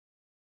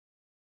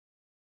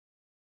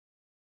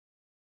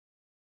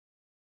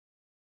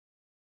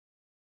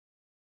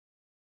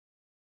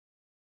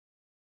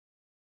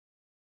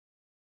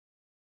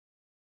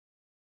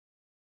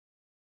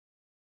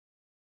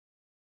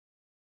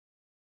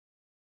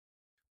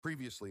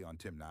Previously on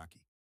Tim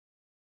Naki.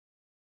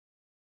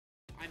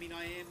 I mean,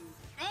 I am...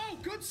 Oh,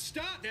 good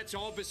start! That's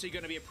obviously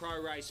going to be a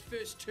pro race.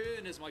 First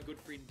turn, as my good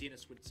friend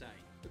Dennis would say.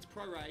 It's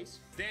pro race.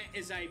 That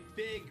is a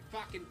big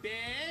fucking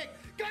bag.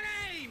 Good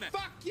aim!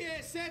 Fuck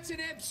yes, that's an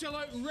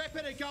absolute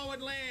ripper to go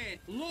and land.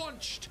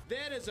 Launched.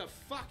 That is a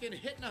fucking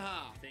hit and a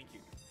half. Thank you.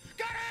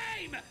 Good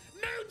aim!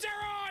 Moons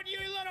are on, you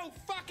little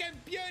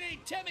fucking beauty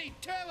Timmy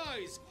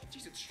Turbos!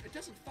 Jeez, it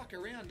doesn't fuck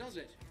around, does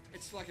it?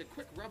 It's like a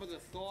quick rub of the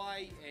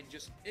thigh and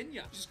just in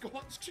ya. Just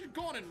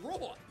gone and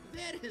raw.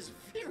 That is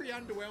very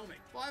underwhelming.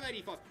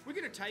 585. We're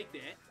going to take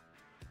that.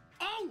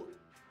 Oh!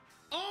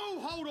 Oh,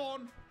 hold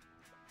on.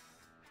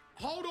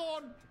 Hold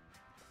on.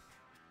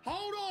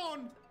 Hold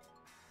on.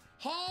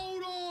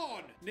 Hold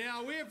on.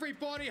 Now,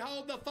 everybody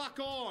hold the fuck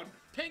on.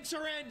 Pinks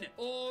are in.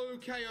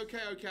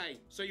 Okay.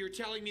 So you're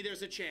telling me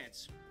there's a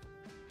chance.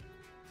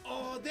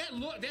 Oh,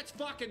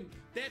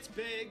 that's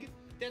big.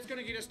 That's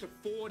going to get us to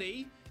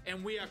 40,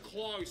 and we are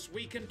close.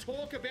 We can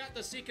talk about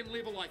the second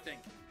level, I think.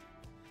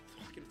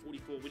 Fucking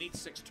 44. We need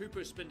 6. 2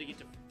 per spin to get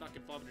to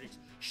fucking 500x.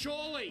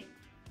 Surely.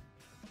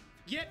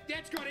 Yep,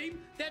 that's got him.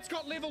 That's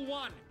got level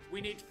 1. We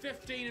need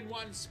 15 in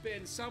 1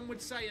 spin. Some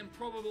would say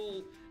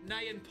improbable,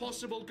 nay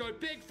impossible. Go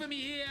big for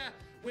me here.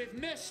 We've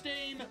missed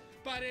him,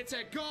 but it's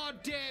a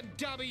goddamn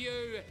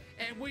W,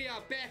 and we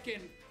are back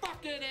in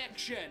fucking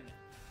action.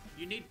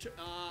 You need to,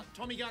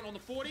 Tommy gun on the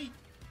 40.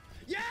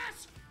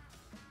 Yes!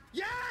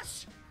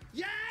 Yes!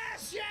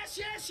 Yes! Yes!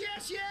 Yes!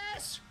 Yes!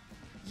 Yes!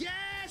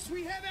 Yes!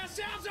 We have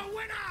ourselves a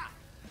winner!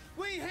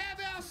 We have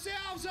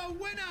ourselves a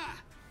winner!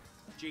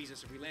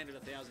 Jesus, if we landed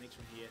 1,000 each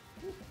from here.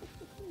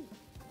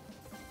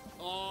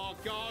 Oh,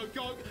 go!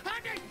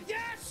 100!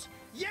 Yes!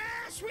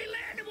 Yes! We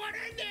landed one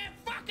in there!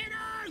 Fucking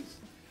oath!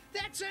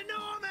 That's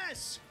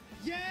enormous!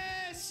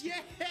 Yes!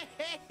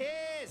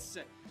 Yes!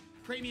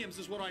 Premiums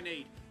is what I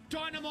need.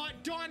 Dynamite!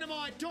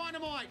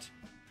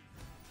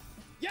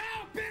 Yeah,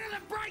 better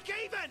than break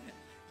even!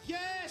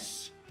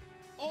 Yes!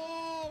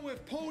 Oh,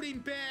 we've pulled him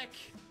back.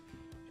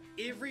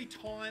 Every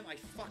time I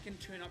fucking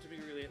turn up to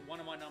Big Relay, one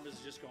of my numbers is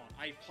just gone.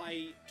 I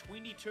play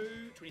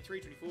 22, 23,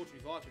 24,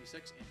 25,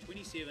 26, and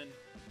 27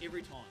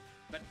 every time.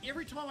 But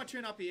every time I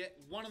turn up here,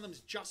 one of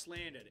them's just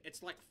landed.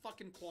 It's like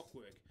fucking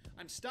clockwork.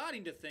 I'm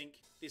starting to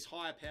think there's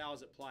higher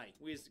powers at play.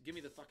 Give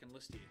me the fucking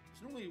list here.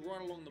 It's normally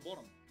right along the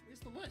bottom. Where's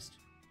the list?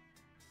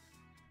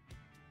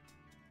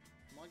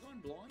 Am I going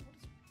blind? What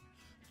is it?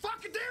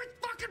 Fucking there, it's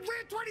fucking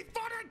weird 25,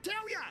 I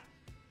tell ya!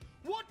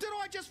 What did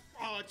I just...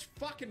 Oh, it's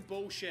fucking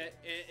bullshit.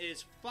 It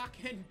is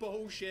fucking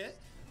bullshit.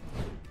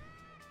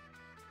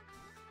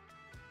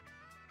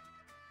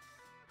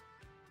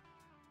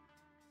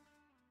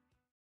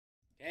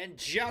 And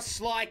just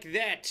like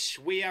that,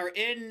 we are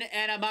in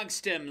and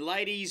amongst them.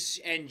 Ladies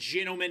and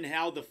gentlemen,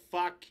 how the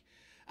fuck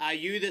are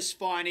you this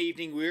fine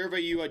evening, wherever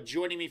you are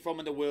joining me from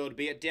in the world,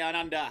 be it down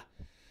under,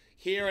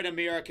 here in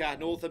America,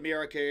 North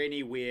America,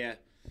 anywhere,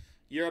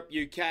 Europe,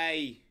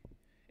 UK,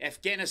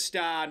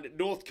 Afghanistan,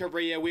 North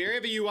Korea,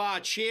 wherever you are,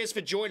 cheers for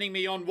joining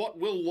me on what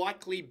will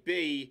likely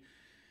be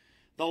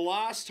the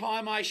last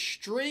time I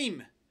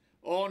stream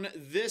on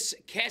this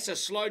Cassa.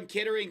 Sloan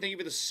Kettering, thank you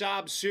for the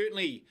sub.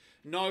 Certainly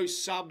no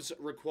subs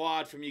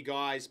required from you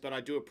guys, but I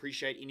do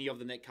appreciate any of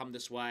them that come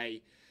this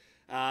way.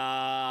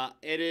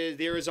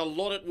 There is a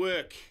lot at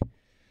work.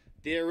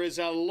 There is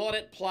a lot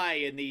at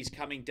play in these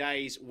coming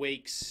days,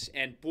 weeks,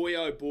 and boy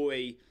oh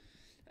boy,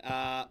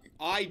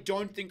 I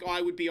don't think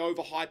I would be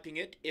overhyping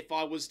it if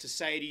I was to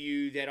say to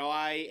you that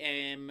I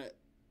am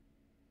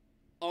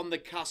on the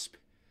cusp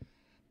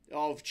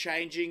of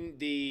changing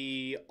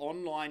the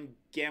online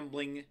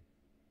gambling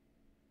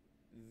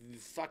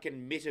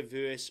fucking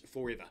metaverse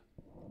forever.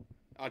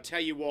 I'll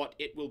tell you what,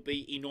 it will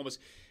be enormous.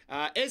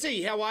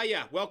 Izzy, how are you?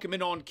 Welcome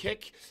in on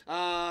Kick.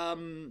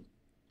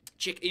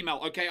 Check email.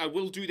 Okay, I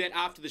will do that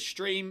after the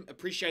stream.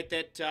 Appreciate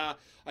that.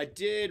 I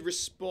did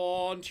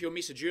respond to your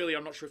message earlier.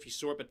 I'm not sure if you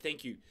saw it, but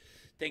thank you.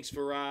 Thanks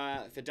for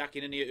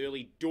ducking in here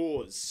early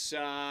doors.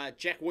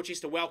 Jack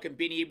Worcester, welcome.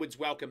 Benny Edwards,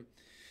 welcome.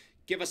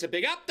 Give us a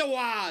big up the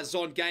waz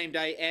on game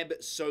day.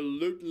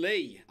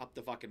 Absolutely. Up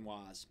the fucking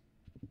waz.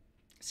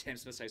 Sam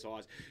Smith says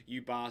eyes.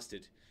 You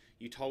bastard.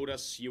 You told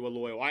us you were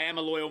loyal. I am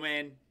a loyal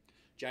man.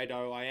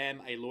 J-Do, I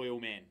am a loyal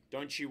man.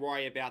 Don't you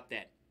worry about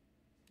that.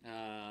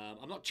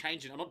 I'm not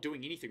changing. I'm not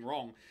doing anything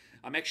wrong.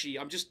 I'm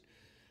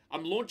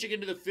launching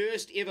into the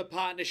first ever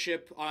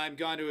partnership I'm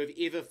going to have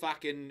ever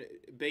fucking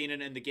been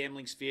in the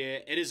gambling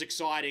sphere. It is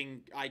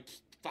exciting.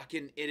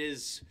 It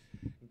is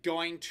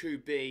going to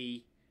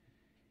be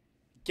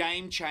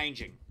game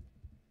changing.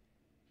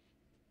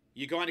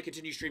 You're going to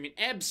continue streaming?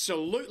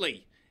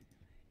 Absolutely.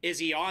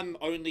 Izzy, I'm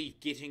only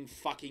getting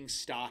fucking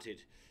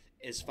started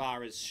as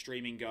far as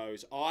streaming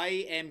goes.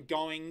 I am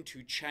going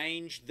to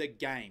change the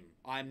game.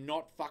 I'm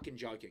not fucking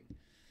joking.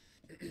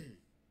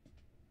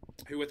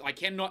 I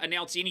cannot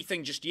announce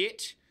anything just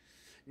yet.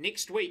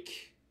 Next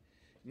week,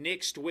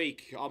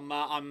 I'm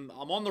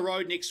on the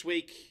road next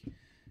week.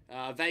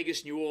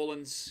 Vegas, New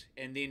Orleans,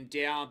 and then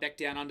back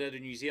down under to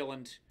New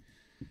Zealand.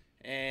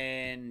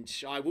 And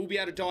I will be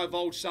able to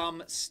divulge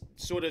some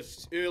sort of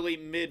early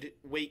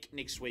mid-week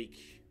next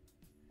week.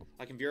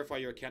 I can verify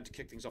your account to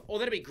kick things off. Oh,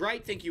 that'd be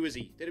great. Thank you,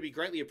 Izzy. That'd be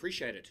greatly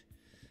appreciated.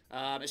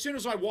 As soon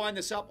as I wind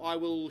this up, I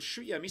will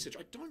shoot you a message.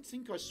 I don't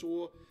think I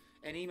saw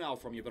an email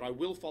from you, but I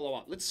will follow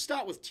up. Let's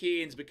start with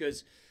tens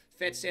because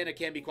Fat Santa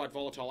can be quite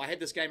volatile. I had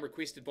this game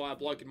requested by a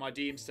bloke in my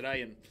DMs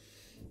today, and,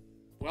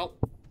 well,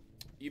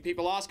 you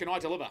people ask and I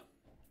deliver.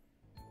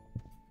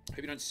 Hope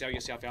you don't sell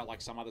yourself out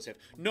like some others have.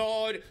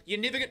 No, you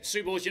never get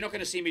Super Balls. You're not going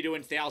to see me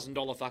doing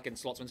 $1,000 fucking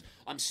slotsmans.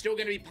 I'm still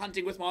going to be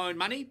punting with my own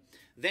money.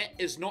 That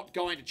is not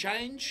going to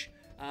change.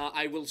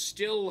 I will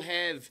still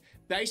have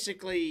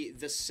basically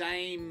the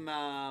same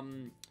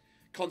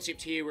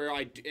concept here where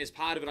as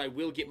part of it, I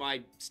will get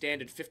my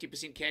standard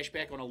 50% cash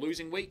back on a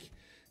losing week.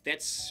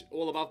 That's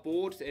all above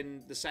board,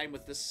 and the same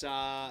with this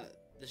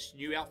this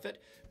new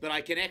outfit. But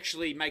I can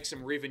actually make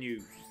some revenue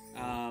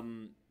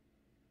from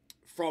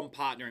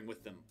partnering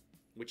with them,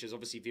 which is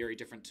obviously very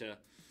different to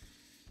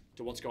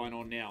what's going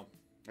on now.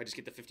 I just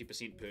get the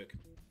 50% perk.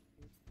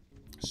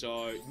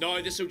 So,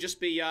 no, this will just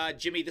be,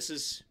 Jimmy, this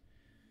is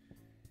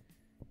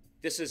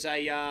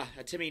a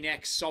Timmy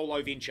Nack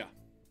solo venture.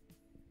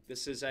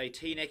 This is a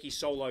T-Naki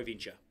solo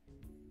venture.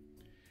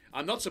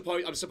 I'm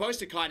supposed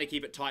to kind of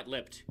keep it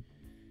tight-lipped,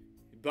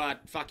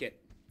 but fuck it.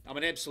 I'm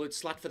an absolute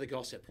slut for the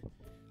gossip.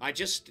 I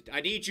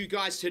need you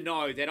guys to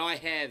know that I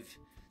have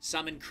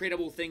some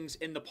incredible things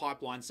in the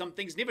pipeline, some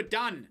things never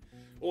done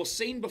or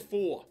seen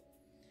before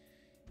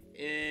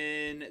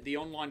in the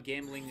online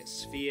gambling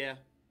sphere,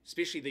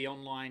 especially the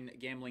online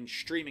gambling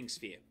streaming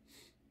sphere.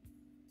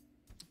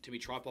 Timmy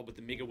Tripod with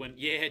the mega win.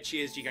 Yeah,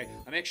 cheers, GK.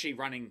 I'm actually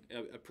running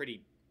a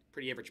pretty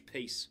average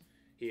piece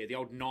here. The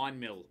old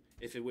 9mm,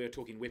 if we were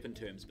talking weapon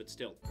terms, but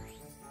still.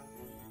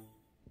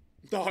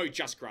 No,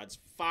 just gruds.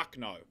 Fuck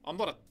no. I'm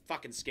not a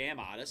fucking scam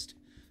artist.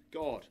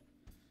 God.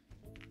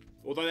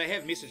 Although they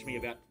have messaged me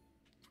about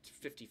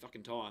 50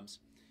 fucking times.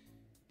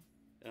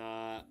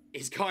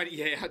 He's kind of,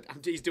 yeah,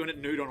 he's doing it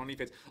nude on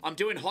OnlyFans. I'm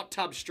doing hot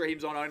tub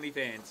streams on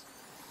OnlyFans.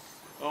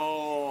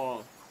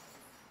 Oh.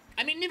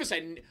 I mean,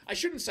 I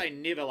shouldn't say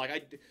never,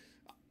 like,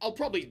 I'll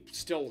probably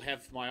still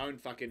have my own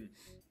fucking,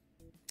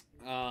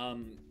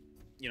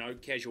 you know,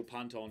 casual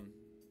punt on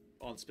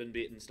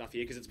Spinbet and stuff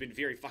here, because it's been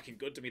very fucking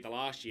good to me the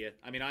last year.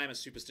 I mean, I am a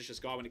superstitious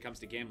guy when it comes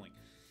to gambling.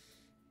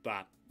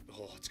 But,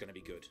 oh, it's going to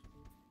be good.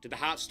 Did the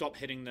heart stop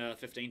hitting the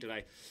 15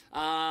 today?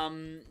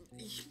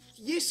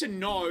 Yes and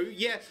no.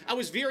 Yeah, I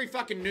was very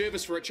fucking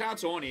nervous for a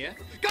chance on here.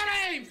 Got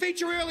aim!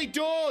 Feature early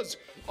doors!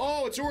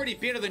 Oh, it's already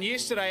better than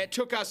yesterday. It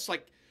took us,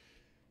 like,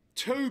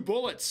 2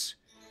 bullets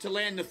to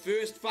land the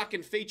first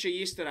fucking feature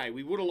yesterday.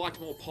 We would have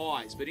liked more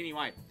pies, but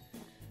anyway.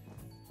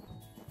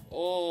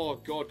 Oh,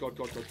 God.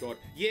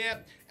 Yeah,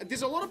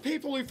 there's a lot of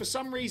people who, for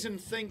some reason,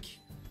 think...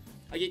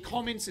 I get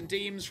comments and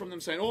DMs from them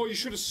saying, oh, you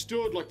should have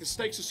stood, like, the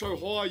stakes are so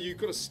high, you've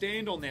got to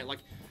stand on that. Like,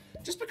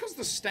 just because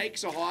the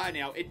stakes are higher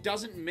now, it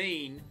doesn't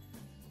mean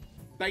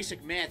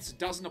basic maths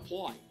doesn't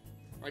apply.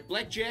 Right?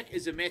 Blackjack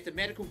is a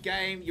mathematical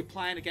game. You're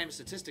playing a game of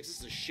statistics. This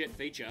is a shit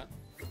feature.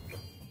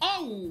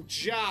 Oh,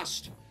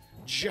 just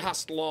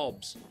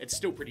lobs. It's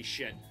still pretty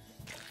shit.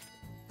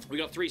 We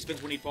got 3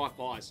 spins, we need 5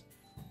 pies.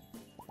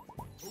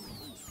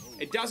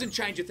 It doesn't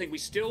change a thing. We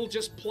still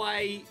just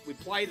play, we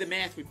play the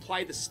math, we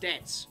play the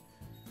stats.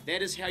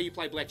 That is how you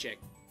play blackjack.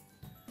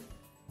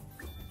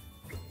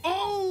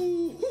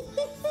 Oh!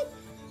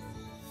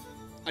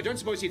 I don't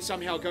suppose he'd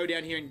somehow go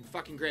down here and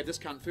fucking grab this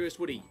cunt first,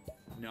 would he?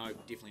 No,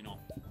 definitely not.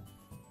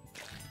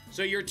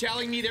 So you're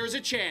telling me there is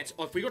a chance,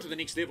 if we got to the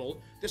next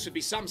level, this would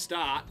be some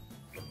start.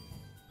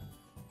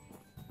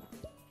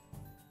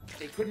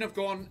 He couldn't have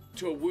gone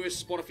to a worse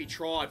spot if he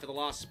tried for the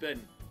last spin.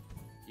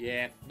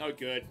 Yeah, no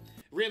good.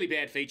 Really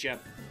bad feature.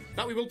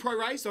 But we will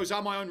pro-race. Those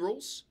are my own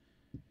rules.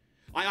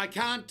 I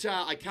can't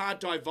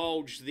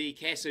divulge the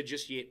Cassa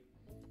just yet.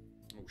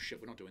 Oh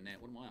shit, we're not doing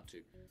that. What am I up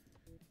to?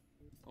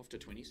 Off to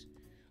 20s.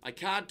 I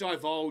can't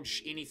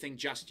divulge anything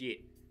just yet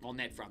on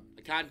that front.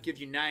 I can't give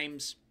you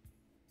names.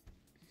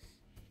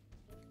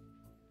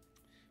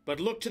 But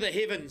look to the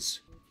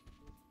heavens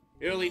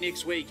early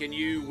next week and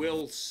you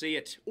will see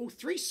it. Oh,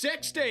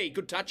 360!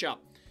 Good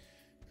touch-up.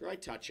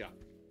 Great touch-up.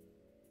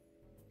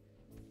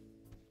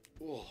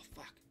 Oh,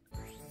 fuck.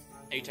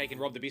 Are you taking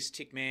Rob, the best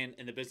tech man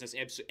in the business?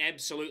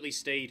 Absolutely,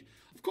 Steed.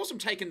 Of course I'm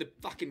taking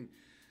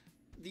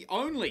the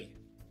only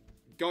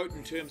GOAT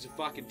in terms of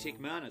fucking tech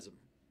manism.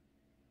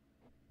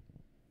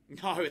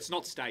 No, it's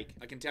not steak.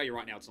 I can tell you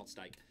right now it's not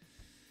steak.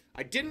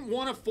 I didn't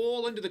want to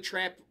fall into the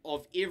trap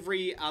of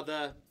every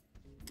other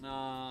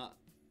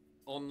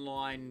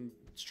online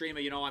streamer.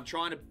 You know, I'm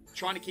trying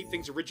to keep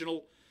things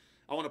original.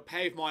 I want to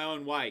pave my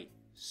own way.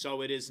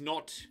 So it is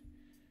not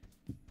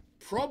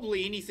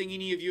probably anything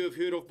any of you have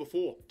heard of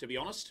before, to be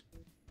honest.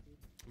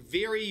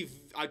 Very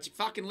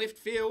fucking left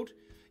field.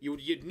 You're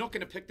not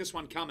going to pick this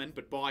one coming,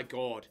 but by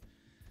God.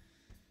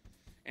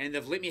 And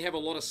they've let me have a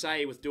lot of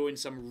say with doing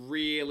some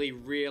really,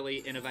 really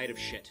innovative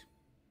shit.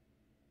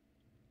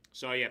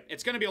 So yeah,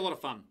 it's going to be a lot of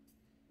fun.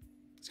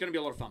 It's going to be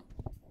a lot of fun.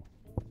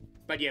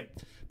 But yeah,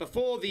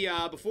 before all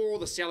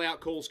the sellout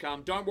calls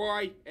come, don't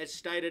worry. As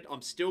stated,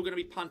 I'm still going to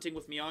be punting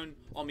with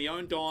on my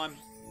own dime.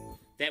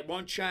 That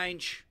won't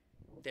change.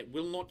 That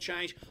will not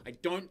change. I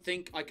don't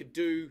think I could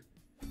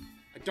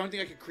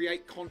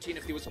create content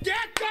if there was... Yeah,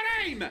 got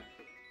him!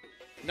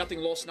 Nothing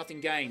lost, nothing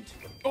gained.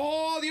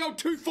 Oh, the old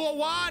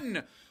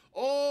 2-4-1!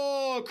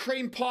 Oh,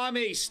 cream pie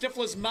me.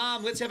 Stifler's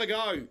mum. Let's have a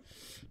go.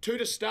 2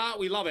 to start.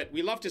 We love it.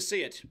 We love to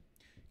see it.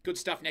 Good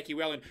stuff, Naki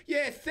Wellen.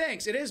 Yeah,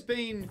 thanks. It has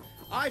been...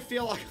 I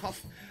feel like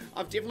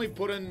I've definitely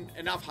put in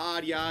enough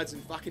hard yards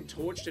and fucking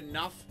torched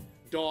enough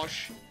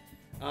dosh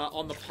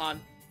on the punt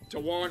to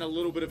warrant a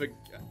little bit of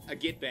a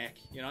get back,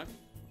 you know?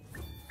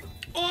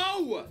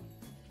 Oh!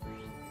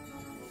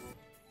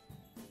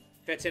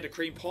 Fat Santa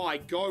cream pie.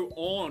 Go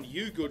on,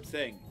 you good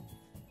thing.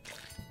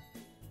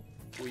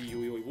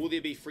 Will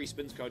there be free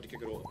spins code to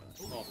kick it off?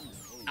 Oh.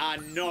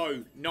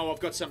 No. No, I've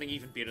got something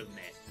even better than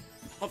that.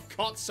 I've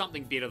got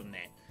something better than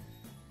that.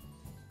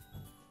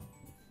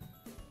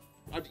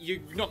 You're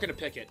not going to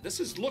pick it. This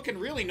is looking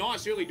really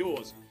nice early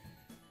doors.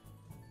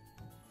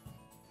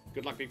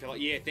 Good luck, big fella.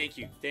 Yeah, thank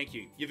you. Thank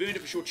you. You've earned it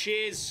for sure.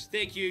 Cheers.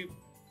 Thank you.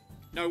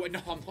 No, I'm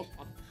not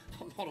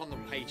on the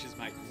pages,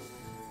 mate.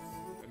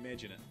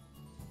 Imagine it.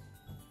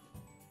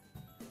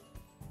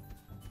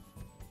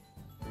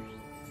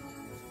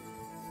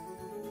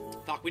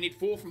 Fuck, we need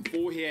 4 from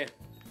 4 here.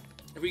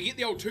 If we get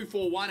the old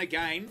 2-4-1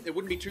 again, it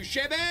wouldn't be too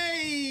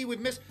shabby. We've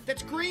missed.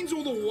 That's greens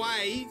all the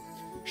way.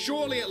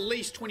 Surely at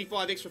least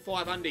 25x for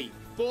 500.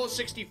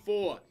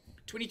 464.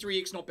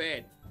 23x, not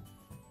bad.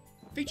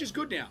 Feature's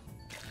good now.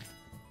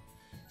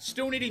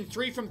 Still needing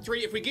 3 from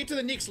 3. If we get to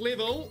the next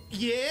level,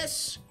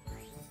 yes.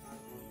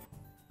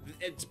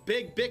 It's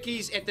big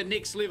bickies at the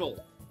next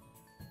level.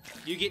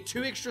 You get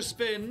 2 extra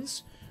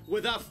spins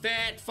with a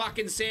fat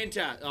fucking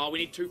Santa. Oh, we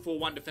need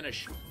 2-4-1 to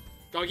finish.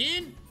 Go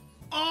again.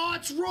 Oh,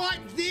 it's right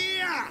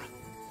there.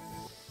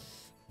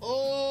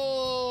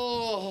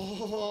 Oh,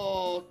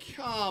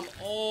 come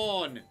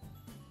on.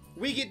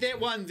 We get that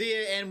one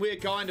there and we're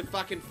going to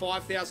fucking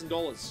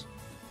 $5,000.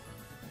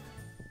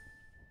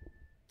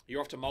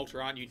 You're off to Malta,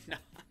 aren't you?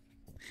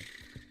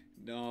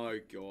 No,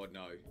 God,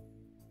 no.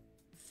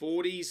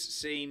 40s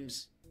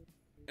seems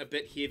a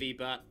bit heavy,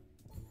 but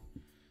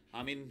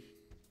I mean,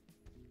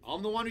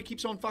 I'm the one who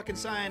keeps on fucking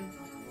saying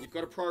you've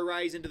got to pro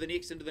raise into the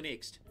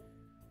next.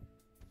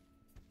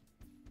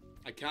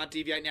 I can't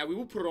deviate now. We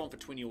will put it on for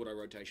 20 auto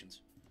rotations.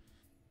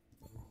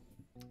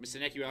 Mr.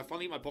 Naki, I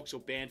finally got my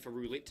Boxel band for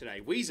roulette today.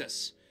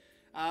 Weezus.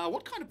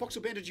 What kind of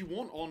Boxel band did you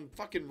want on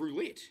fucking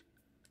roulette?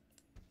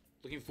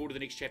 Looking forward to the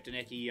next chapter,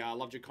 Naki.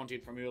 Loved your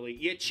content from early.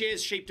 Yeah,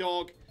 cheers,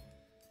 sheepdog.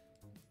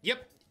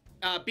 Yep.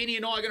 Benny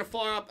and I are going to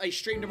fire up a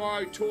stream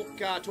tomorrow.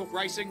 Talk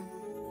racing.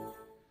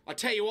 I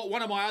tell you what,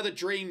 one of my other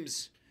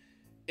dreams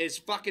is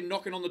fucking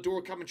knocking on the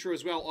door coming true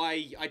as well.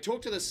 I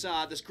talked to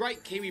this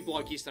great Kiwi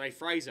bloke yesterday,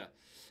 Fraser.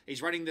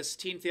 He's running this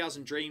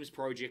 10,000 Dreams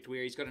project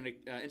where he's got an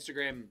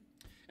Instagram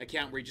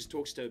account where he just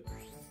talks to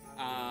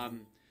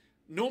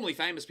normally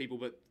famous people,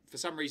 but for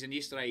some reason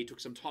yesterday he took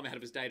some time out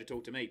of his day to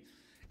talk to me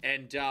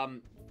and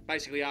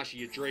basically asked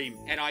you your dream.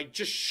 And I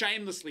just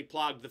shamelessly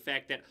plugged the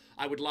fact that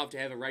I would love to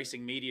have a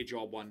racing media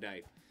job one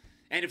day.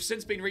 And have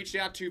since been reached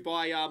out to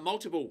by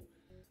multiple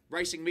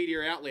racing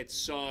media outlets.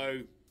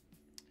 So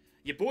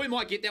your boy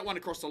might get that one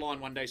across the line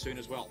one day soon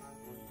as well.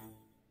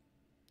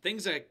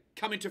 Things are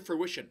coming to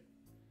fruition.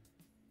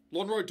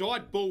 Lonro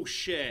died?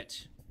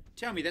 Bullshit.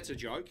 Tell me that's a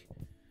joke.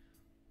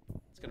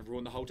 It's going to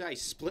ruin the whole day.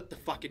 Split the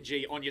fucking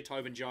G on your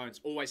Tobin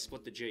Jones. Always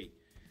split the G.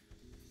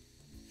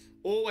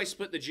 Always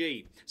split the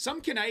G.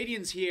 Some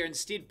Canadians here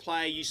instead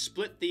play, you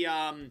split the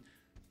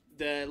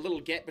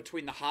little gap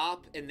between the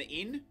harp and the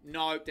N.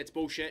 No, that's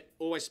bullshit.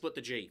 Always split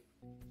the G.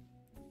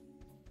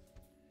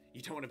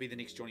 You don't want to be the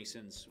next Johnny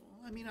Sins.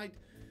 I mean,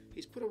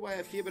 he's put away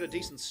a fair bit of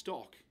decent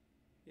stock.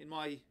 In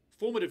my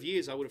formative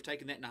years, I would have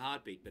taken that in a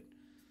heartbeat, but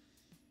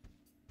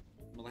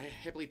I'm a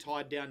happily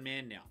tied down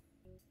man now.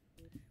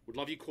 Would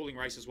love you calling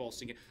races while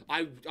singing.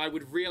 I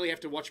would really have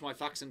to watch my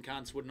fucks and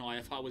cunts, wouldn't I,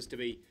 if I was to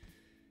be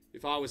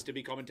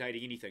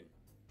commentating anything.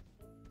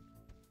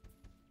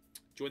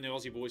 Join the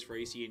Aussie boys for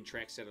ECN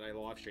Track Saturday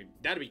live stream.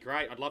 That'd be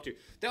great. I'd love to.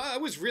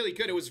 That was really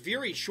good. It was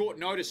very short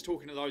notice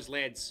talking to those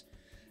lads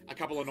a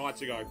couple of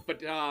nights ago,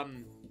 but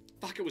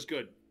fuck, it was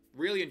good.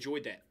 Really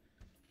enjoyed that.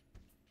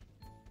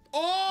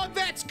 Oh,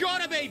 that's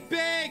gotta be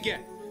big.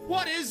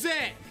 What is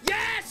that?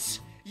 Yes!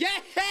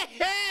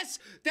 Yes!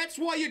 That's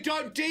why you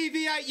don't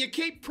deviate. You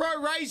keep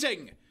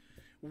pro-raising.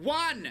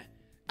 One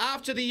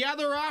after the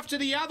other after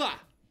the other.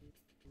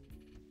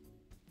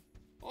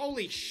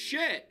 Holy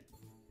shit.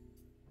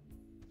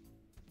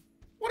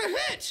 What a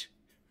hit.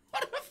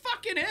 What a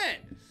fucking hit.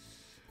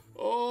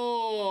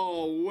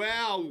 Oh,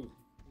 wow.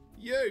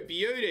 You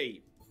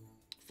beauty.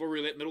 For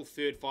roulette, middle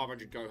third,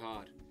 500, go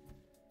hard.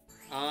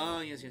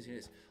 Ah, yes.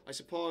 I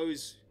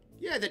suppose,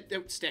 yeah,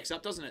 that stacks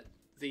up, doesn't it?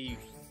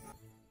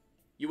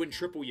 You win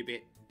triple your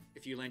bet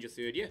if you land your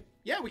third.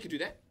 Yeah, we could do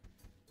that.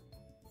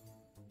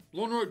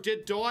 Lonro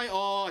did die.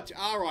 Oh, it's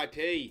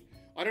R.I.P.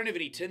 I don't have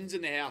any tins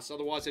in the house.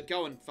 Otherwise, I'd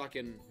go and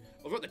fucking...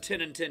 I've got the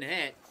tin and tin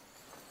hat.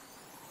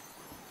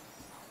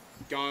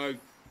 Go.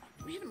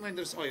 We haven't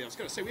landed a... Oh, yeah, I was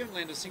going to say, we haven't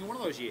landed a single one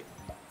of those yet.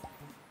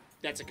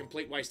 That's a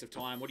complete waste of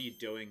time. What are you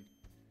doing?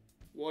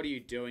 What are you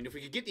doing? If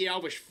we could get the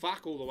Elvish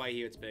fuck all the way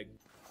here, it's big.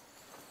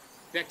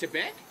 Back to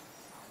back?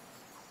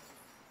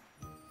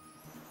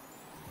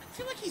 I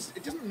feel like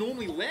it doesn't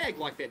normally lag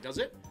like that, does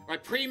it?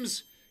 Alright,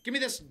 Prems, give me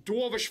this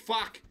dwarvish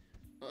fuck.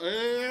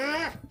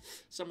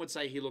 Some would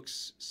say he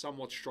looks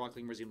somewhat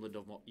strikingly resemblant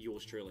of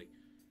yours truly.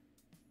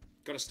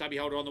 Got a stubby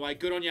holder on the way.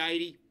 Good on you,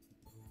 80.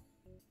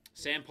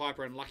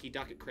 Sandpiper and Lucky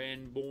Duck at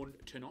Cranbourne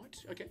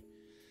tonight. Okay.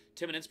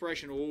 Tim, an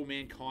inspiration to all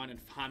mankind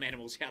and farm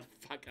animals. How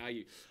the fuck are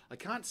you? I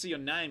can't see your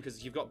name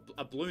because you've got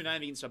a blue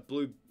name against a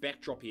blue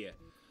backdrop here.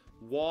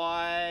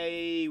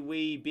 Why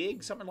we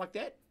big? Something like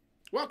that?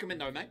 Welcome in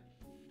though, mate.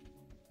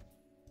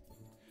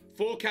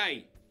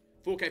 4K.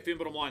 4K film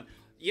bottom line.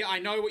 Yeah, I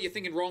know what you're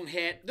thinking, wrong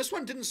hat. This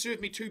one didn't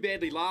serve me too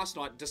badly last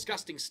night.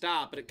 Disgusting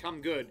start, but it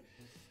come good.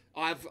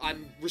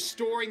 I'm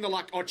restoring the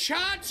luck. Oh,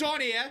 chance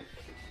on here!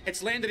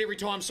 It's landed every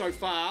time so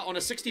far. On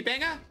a 60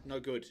 banger? No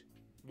good.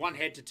 One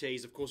had to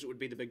tease. Of course, it would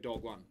be the big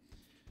dog one.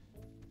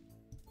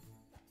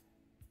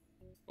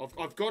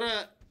 I've got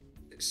to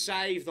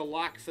save the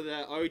luck for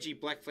the OG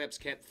Black Flaps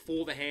cap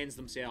for the hands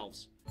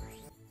themselves.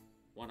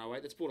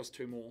 108. That's brought us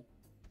 2 more.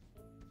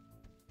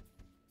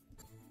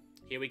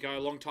 Here we go.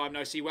 Long time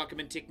no see. Welcome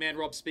in, Tickman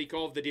Rob. Speak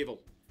of the devil.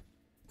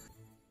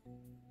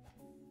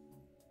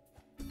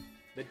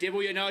 The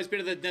devil you know is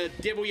better than the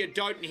devil you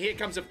don't. And here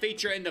comes a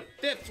feature in the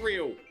 5th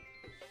reel.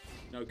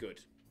 No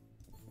good.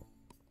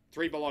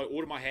 3 below.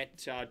 Order my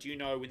hat. Do you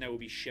know when they will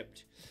be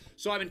shipped?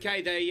 Simon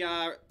K. They,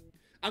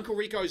 Uncle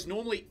Rico's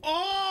normally...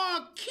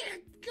 Oh!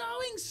 Get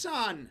going,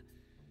 son!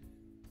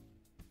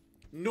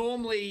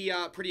 Normally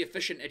pretty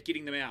efficient at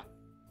getting them out.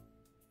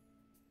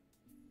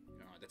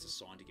 Alright, that's a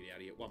sign to get out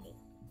of here. One more.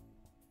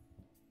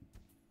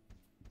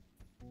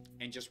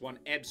 And just one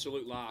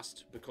absolute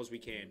last because we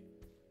can.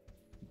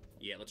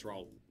 Yeah, let's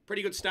roll.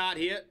 Pretty good start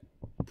here.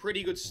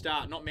 Pretty good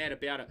start. Not mad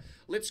about it.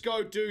 Let's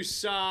go do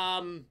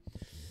some...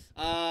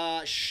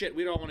 shit,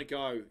 where do I want to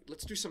go?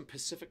 Let's do some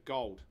Pacific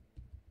Gold.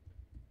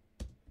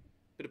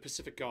 Bit of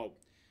Pacific Gold.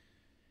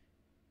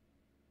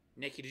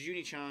 Naki, did you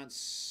any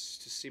chance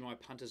to see my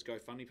Punters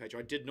GoFundMe page?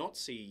 I did not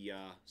see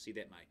that,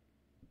 mate.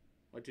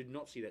 I did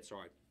not see that,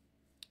 sorry.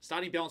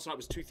 Starting balance tonight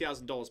was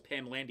 $2,000.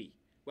 Pam Landy.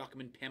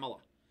 Welcome in, Pamela.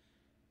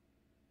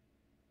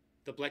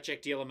 The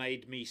blackjack dealer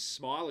made me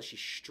smile as she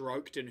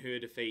stroked in her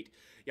defeat.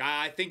 Yeah,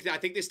 I think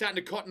they're starting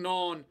to cotton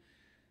on.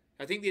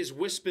 I think there's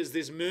whispers,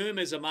 there's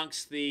murmurs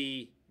amongst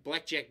the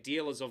blackjack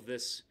dealers of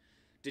this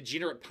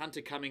degenerate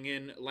punter coming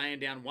in, laying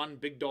down one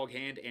big dog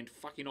hand and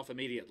fucking off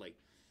immediately.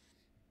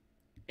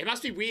 It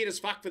must be weird as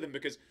fuck for them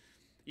because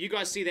you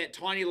guys see that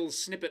tiny little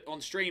snippet on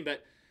stream,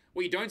 but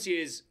what you don't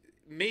see is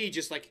me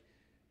just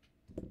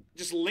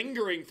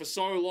lingering for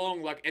so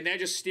long, like, and they're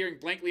just staring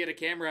blankly at a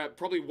camera,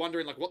 probably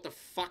wondering, like, what the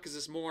fuck is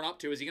this moron up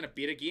to? Is he going to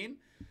bet again?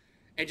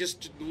 And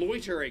just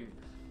loitering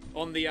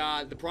on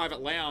the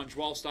private lounge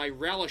whilst I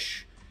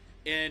relish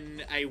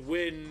in a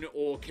win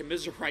or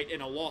commiserate in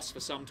a loss for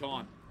some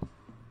time.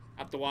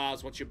 Up the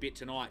wires, what's your bet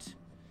tonight?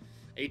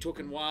 Are you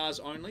talking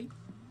wires only?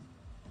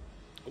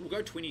 We'll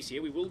go 20s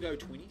here. We will go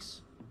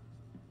 20s.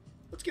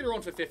 Let's get her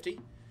on for 50.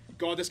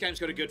 God, this game's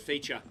got a good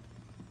feature.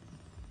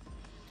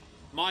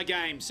 My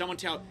game. Someone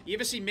tell... You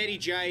ever see Matty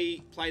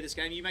J play this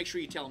game? You make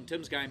sure you tell him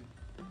Tim's game.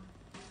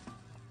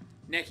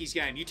 Naki's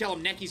game. You tell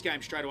him Naki's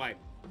game straight away.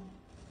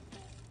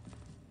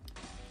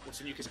 What's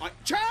the new...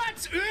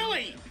 Chance!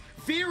 Early!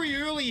 Very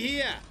early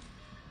here.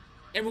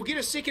 And we'll get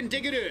a second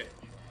dig at her.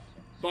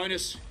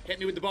 Bonus. Hit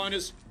me with the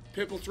bonus.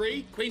 Purple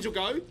 3. Queens will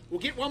go.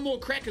 We'll get one more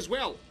crack as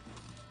well.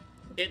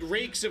 It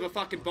reeks of a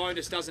fucking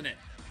bonus, doesn't it?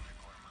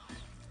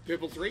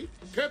 Purple 3.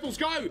 Purples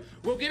go.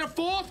 We'll get a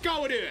 4th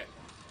go at her.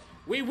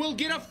 We will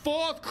get a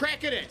 4th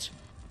crack at it.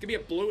 Give me a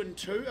blue and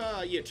 2.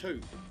 Yeah, 2.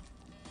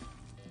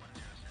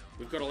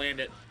 We've got to land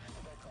it.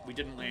 We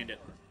didn't land it.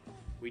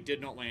 We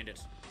did not land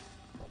it.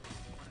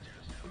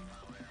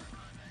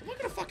 I'm not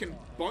got a fucking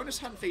bonus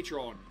hunt feature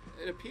on.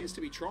 It appears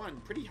to be trying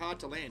pretty hard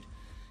to land.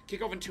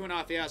 Kick off in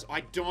 2.5 hours.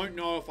 I don't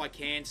know if I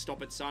can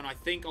stop it, son. I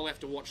think I'll have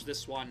to watch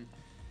this one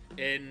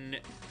in...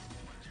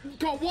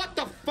 God, what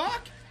the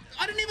fuck?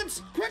 I didn't even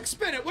quick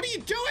spin it. What are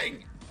you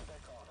doing?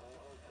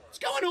 What's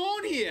going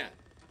on here?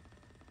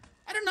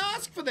 I didn't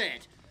ask for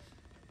that.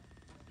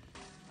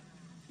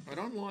 I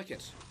don't like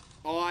it.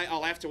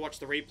 I'll have to watch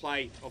the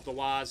replay of the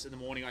WARs in the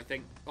morning, I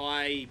think.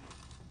 My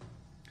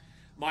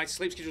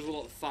sleep schedule was a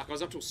lot of fuck. I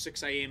was up till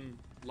 6 AM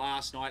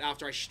last night.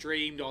 After I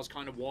streamed, I was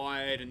kind of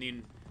wired, and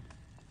then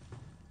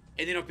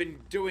I've been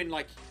doing,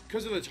 like,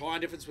 because of the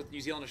time difference with New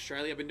Zealand and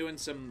Australia, I've been doing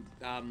some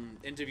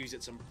interviews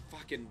at some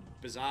fucking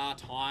bizarre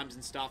times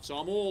and stuff, so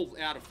I'm all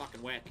out of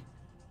fucking whack.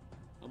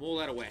 I'm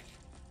all out of whack.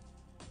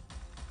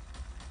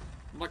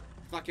 I'm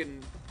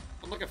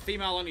like a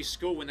female-only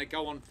school when they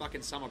go on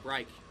fucking summer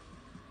break.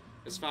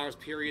 As far as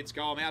periods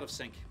go, I'm out of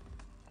sync.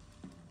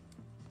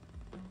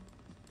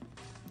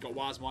 Got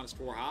Wars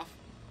 -4.5. I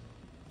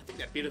think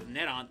they're better than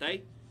that, aren't they?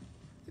 I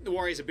think the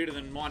Warriors are better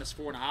than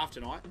 -4.5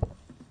 tonight.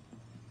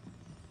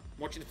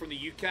 Watching it from the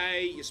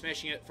UK, you're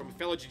smashing it from a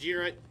fellow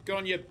degenerate. Good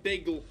on you,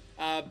 big Lou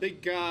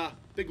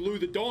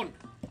the Don.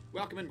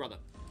 Welcome in, brother.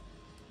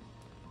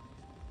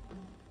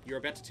 You're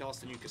about to tell us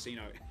the new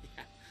casino.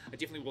 Yeah, I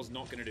definitely was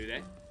not going to do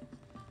that.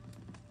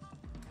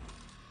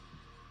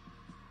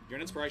 You're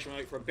an inspiration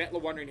for a battler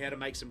wondering how to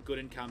make some good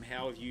income.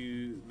 How have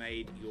you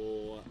made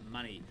your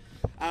money?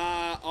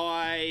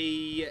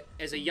 I,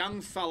 as a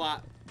young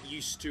fella,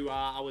 used to,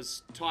 I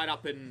was tied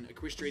up in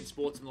equestrian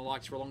sports and the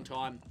likes for a long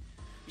time.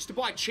 Used to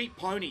buy cheap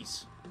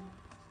ponies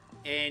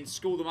and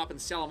school them up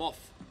and sell them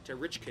off to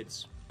rich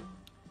kids,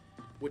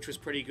 which was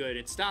pretty good.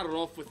 It started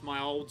off with my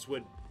olds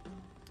would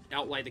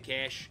outlay the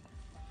cash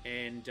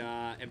and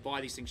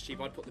buy these things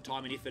cheap. I'd put the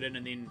time and effort in,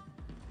 and then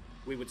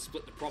we would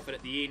split the profit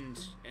at the end.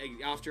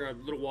 After a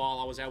little while,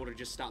 I was able to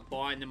just start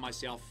buying them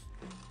myself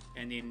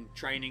and then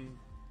training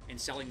and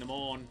selling them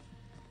on.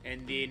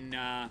 And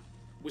then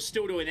was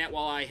still doing that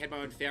while I had my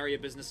own farrier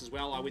business as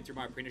well. I went through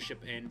my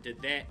apprenticeship and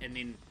did that, and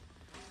then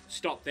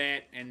stopped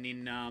that, and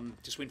then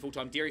just went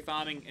full-time dairy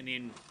farming, and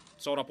then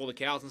sold up all the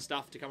cows and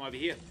stuff to come over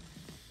here.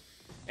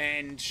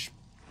 And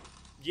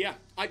yeah,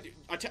 I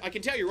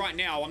can tell you right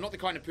now, I'm not the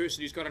kind of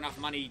person who's got enough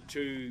money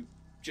to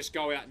just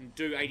go out and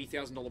do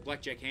 $80,000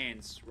 blackjack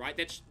hands, right?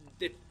 That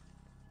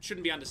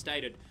shouldn't be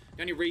understated.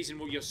 The only reason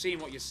you're seeing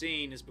what you're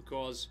seeing is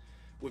because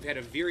we've had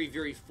a very,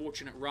 very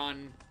fortunate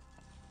run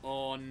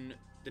on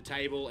the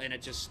table, and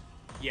it just,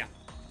 yeah.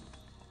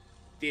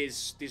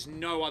 There's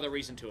no other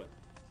reason to it.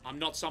 I'm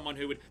not someone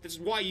who would... This is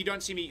why you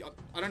don't see me...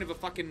 I don't have a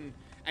fucking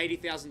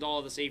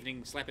 $80,000 this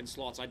evening slapping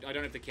slots. I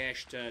don't have the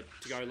cash to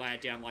go lay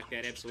it down like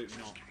that. Absolutely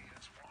not.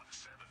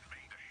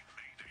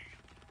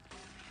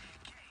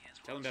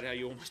 Tell them about how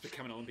you almost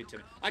become an Olympian,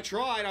 Tim. I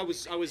tried.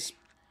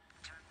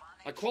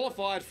 I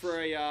qualified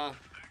for a...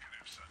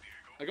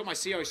 I got my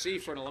COC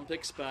for an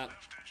Olympics, but...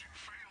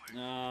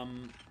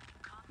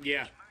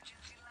 yeah.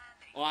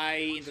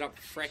 I ended up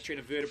fracturing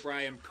a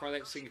vertebrae and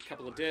prolapsing a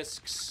couple of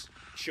discs,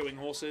 shoeing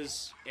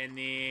horses, and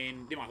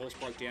then my horse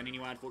broke down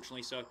anyway,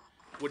 unfortunately, so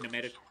wouldn't have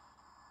mattered.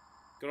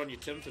 Good on you,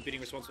 Tim, for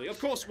betting responsibly. Of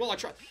course, well, I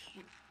try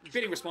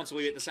betting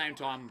responsibly at the same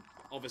time.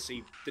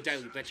 Obviously, the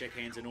daily blackjack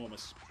hand's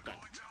enormous, but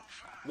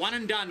one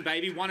and done,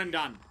 baby, one and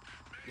done.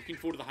 Looking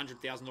forward to the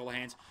 $100,000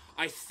 hands.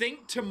 I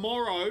think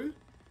tomorrow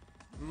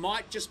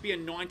might just be a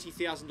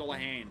 $90,000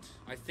 hand.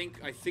 I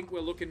think we're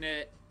looking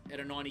at a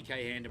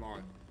 90K hand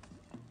tomorrow.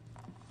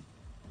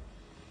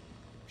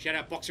 Shout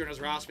out Boxer and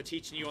his rasp for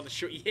teaching you on the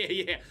shoot.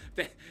 Yeah.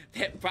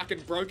 That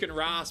fucking broken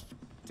rasp,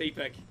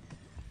 T-Pick.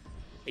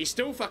 He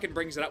still fucking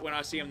brings it up when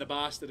I see him, the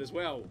bastard, as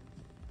well.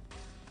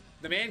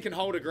 The man can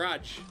hold a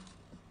grudge.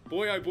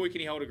 Boy, oh boy,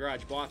 can he hold a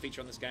grudge. Buy a feature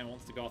on this game. I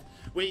want to go off.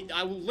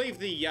 I will leave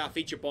the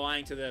feature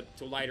buying till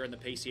later in the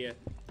piece here.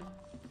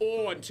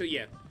 Or until,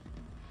 yeah.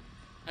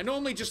 I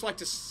normally just like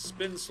to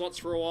spin slots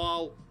for a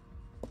while.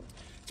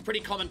 It's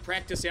pretty common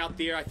practice out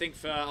there, I think,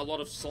 for a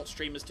lot of slot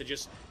streamers to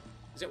just...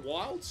 Is that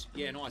wilds?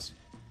 Yeah, nice.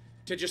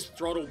 To just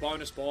throttle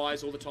bonus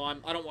buys all the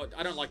time. I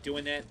don't like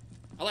doing that.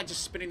 I like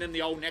just spinning them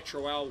the old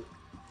natural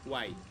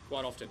way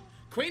quite often.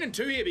 Queen and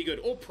 2 here be good.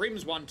 Or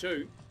Prim's 1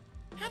 too.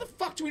 How the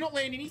fuck do we not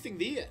land anything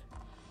there?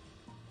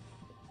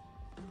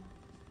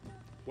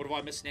 What have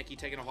I missed, Naki,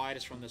 taking a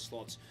hiatus from the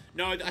slots?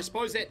 No, I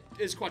suppose that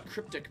is quite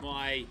cryptic,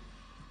 my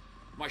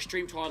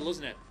stream title,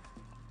 isn't it?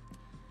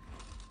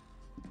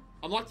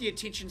 I'm like the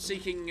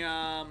attention-seeking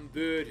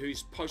bird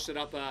who's posted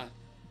up a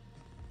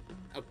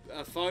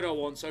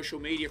photo on social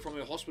media from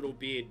her hospital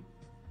bed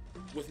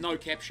with no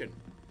caption,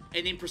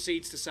 and then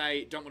proceeds to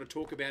say, don't want to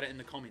talk about it in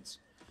the comments.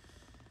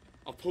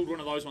 I've pulled one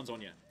of those ones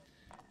on you.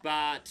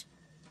 But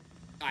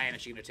I am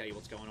actually going to tell you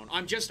what's going on.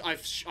 I've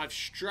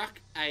struck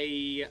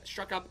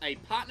up a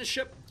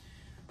partnership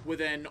with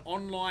an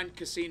online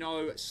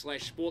casino /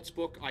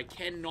 sportsbook. I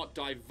cannot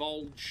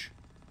divulge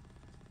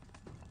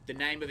the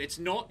name of it. It's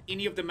not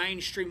any of the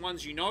mainstream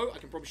ones you know. I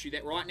can promise you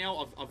that right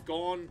now. I've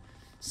gone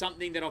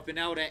something that I've been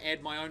able to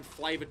add my own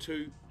flavour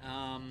to,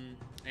 and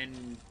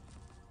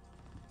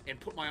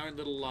put my own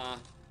little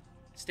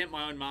stamp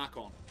my own mark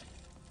on.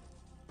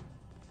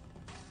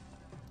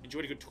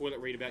 Enjoyed a good toilet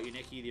read about you,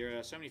 Naki. There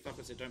are so many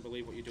fuckers that don't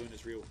believe what you're doing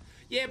is real.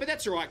 Yeah, but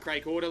that's alright,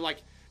 Craig Order.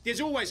 Like,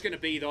 there's always going to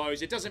be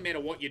those. It doesn't matter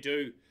what you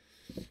do.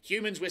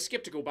 Humans, we're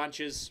skeptical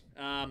bunches.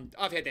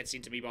 I've had that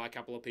sent to me by a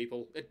couple of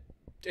people.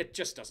 It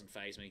just doesn't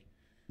faze me.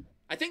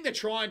 I think they're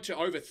trying to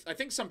I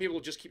think some people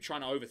just keep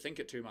trying to overthink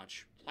it too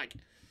much. Like,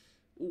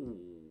 ooh,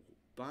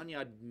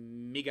 Barnyard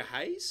Mega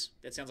Haze?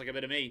 That sounds like a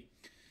bit of me.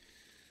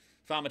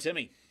 Farmer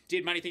Timmy.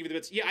 Dead money thing for the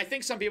bits. Yeah, I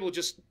think some people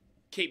just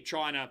keep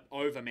trying to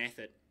over-math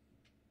it.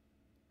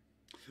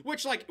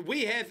 Which, like,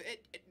 we have...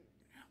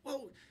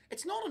 well,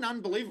 it's not an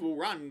unbelievable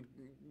run.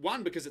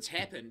 One, because it's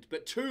happened.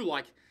 But two,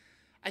 like,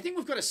 I think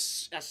we've got a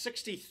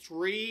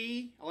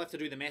 63... I'll have to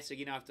do the maths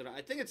again after that.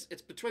 I think it's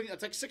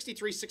like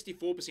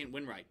 63-64%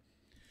 win rate.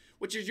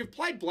 Which is, you've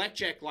played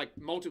blackjack, like,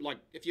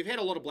 if you've had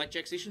a lot of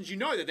blackjack sessions, you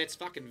know that that's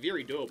fucking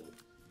very doable.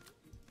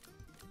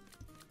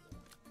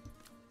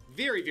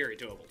 Very, very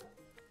doable.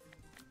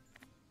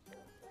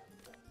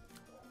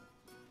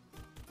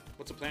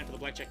 What's the plan for the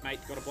blackjack, mate?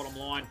 Got a bottom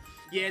line.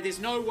 Yeah, there's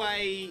no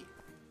way...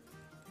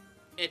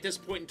 at this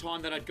point in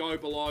time that I'd go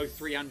below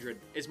 300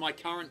 is my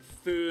current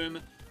firm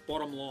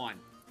bottom line.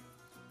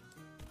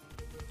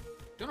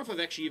 Don't know if I've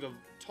actually ever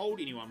told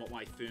anyone what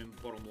my firm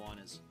bottom line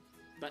is.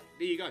 But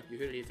there you go, you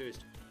heard it here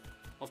first.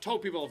 I've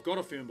told people I've got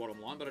a firm bottom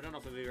line, but I don't know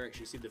if I've ever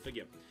actually said the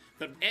figure.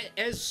 But at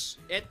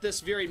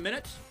this very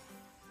minute,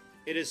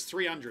 it is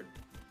 300.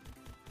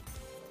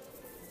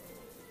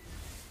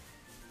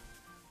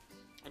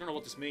 I don't know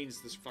what this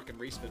means, this fucking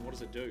respin. What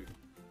does it do?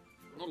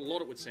 Not a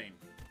lot, it would seem.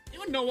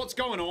 Anyone know what's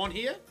going on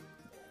here?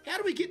 How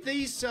do we get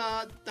these,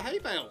 the hay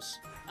bales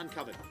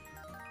uncovered?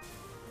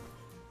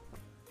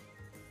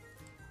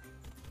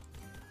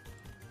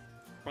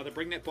 Brother,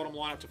 bring that bottom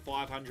line up to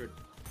 500.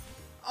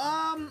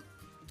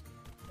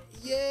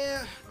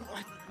 Yeah.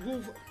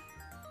 Well,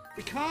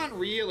 we can't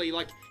really,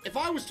 like, if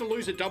I was to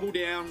lose a double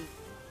down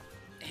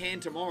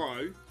hand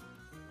tomorrow,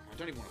 I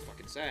don't even want to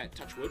fucking say it,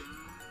 touch wood.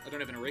 I don't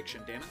have an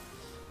erection, damn it.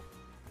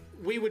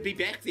 We would be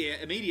back there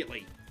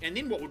immediately. And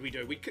then what would we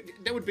do?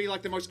 That would be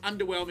like the most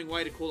underwhelming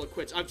way to call it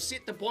quits. I've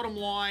set the bottom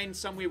line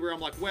somewhere where I'm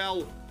like,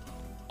 well,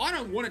 I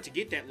don't want it to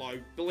get that low,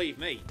 believe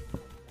me.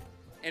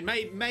 And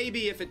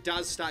maybe if it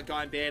does start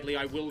going badly,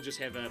 I will just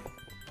have an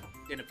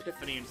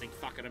epiphany and think,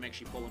 fuck it, I'm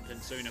actually pulling pin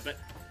sooner. But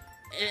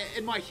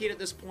in my head at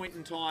this point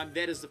in time,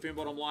 that is the firm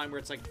bottom line where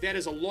it's like, that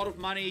is a lot of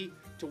money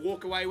to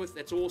walk away with.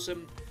 That's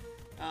awesome.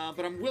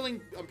 But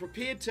I'm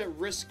prepared to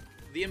risk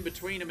the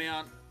in-between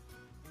amount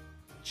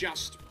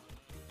just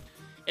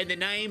in the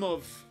name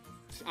of,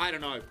 I don't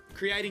know,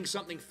 creating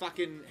something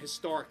fucking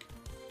historic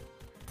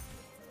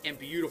and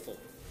beautiful.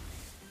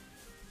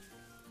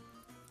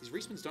 These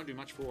respins don't do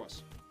much for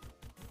us.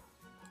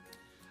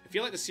 I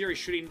feel like the series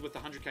should end with the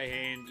 100k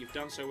hand. You've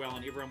done so well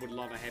and everyone would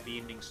love a happy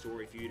ending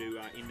story for you to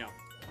end up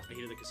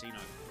ahead of the casino.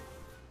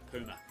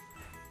 Puma.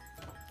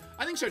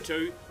 I think so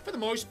too. For the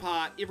most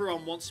part,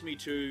 everyone wants me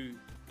to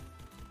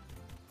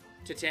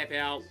tap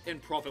out in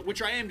profit,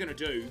 which I am going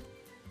to do.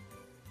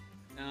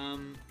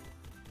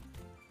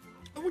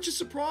 Which is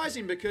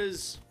surprising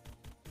because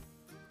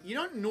you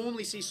don't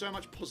normally see so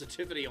much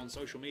positivity on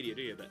social media,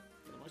 do you? But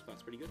for the most part,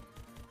 it's pretty good.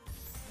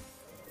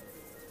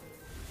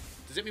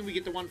 Does that mean we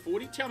get the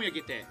 140? Tell me I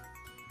get that.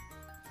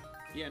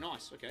 Yeah,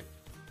 nice. Okay.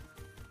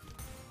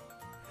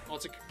 Oh,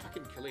 it's a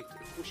fucking collect.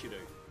 Of course you do.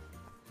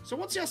 So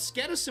what's our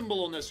scatter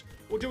symbol on this?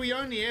 Or do we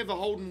only have a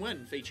hold and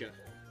win feature?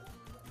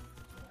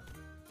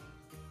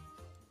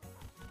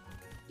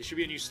 There should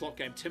be a new slot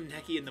game. Tim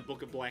Naki in the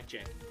Book of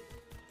Blackjack.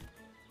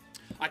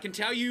 I can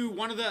tell you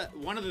one of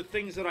the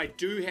things that I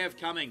do have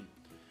coming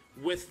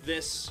with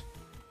this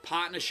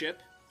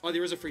partnership. Oh,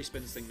 there is a free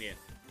spins thing there.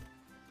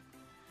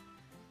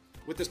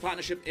 With this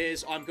partnership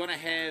is I'm going to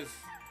have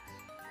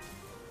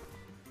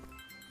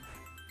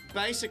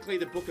basically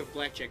the Book of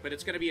Blackjack, but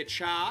it's going to be a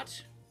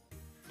chart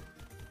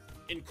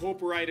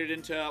incorporated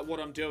into what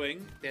I'm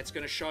doing that's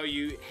going to show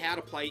you how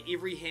to play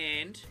every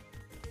hand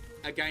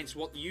against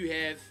what you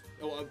have,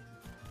 or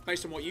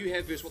based on what you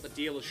have versus what the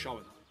deal is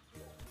showing.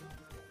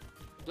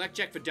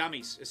 Blackjack for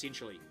dummies,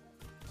 essentially.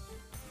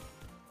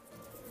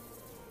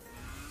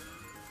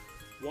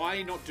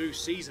 Why not do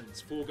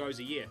seasons? 4 goes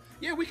a year.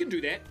 Yeah, we can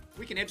do that.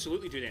 We can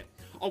absolutely do that.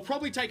 I'll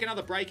probably take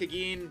another break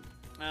again.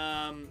 This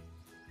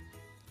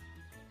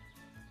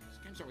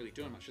game's not really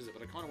doing much, is it?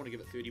 But I kind of want to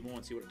give it 30 more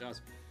and see what it does.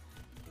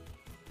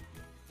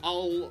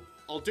 I'll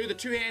do the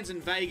 2 hands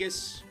in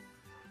Vegas.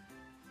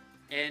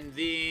 And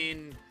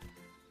then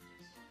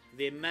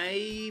there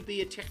may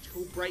be a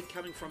tactical break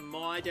coming from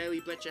my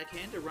daily blackjack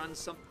hand to run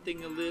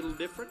something a little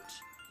different.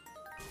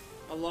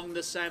 Along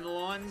the same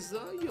lines,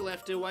 though. You'll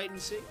have to wait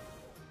and see.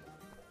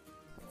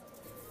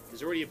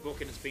 There's already a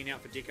book and it's been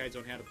out for decades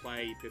on how to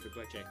play perfect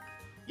blackjack.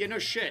 Yeah, no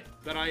shit.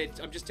 But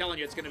I'm just telling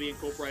you, it's going to be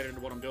incorporated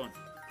into what I'm doing.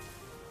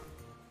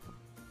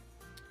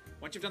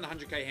 Once you've done the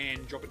 100k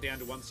hand, drop it down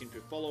to 1 cent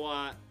per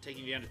follower,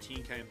 taking you down to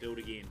 10k and build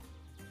again.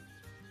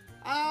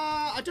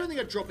 I don't think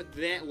I'd drop it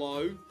that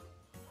low.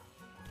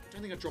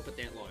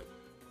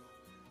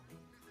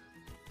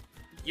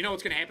 You know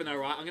what's going to happen though,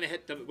 right? We're going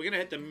to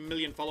hit the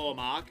million follower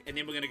mark, and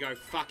then we're going to go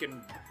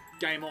fucking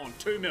game on.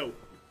 2 mil.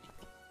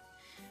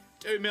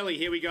 2 milli,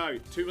 here we go.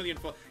 2 million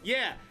followers.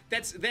 Yeah,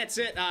 that's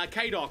it,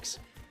 K-Docs.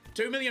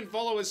 2 million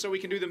followers so we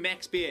can do the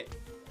max bet.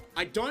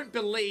 I don't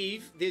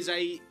believe there's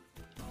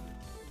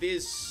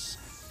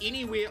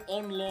anywhere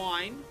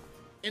online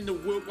in the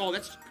world. Oh,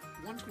 that's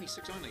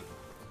 126 only.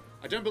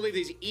 I don't believe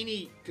there's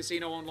any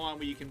casino online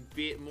where you can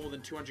bet more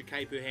than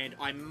 200k per hand.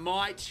 I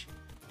might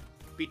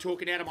be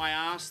talking out of my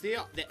ass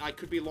there. That I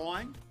could be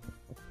lying.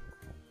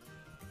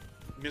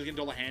 $1 million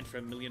hand for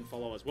 1 million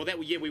followers. Well,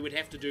 yeah, we would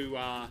have to do.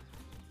 Well,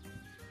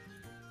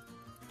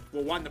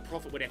 one, the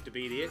profit would have to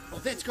be there. Oh,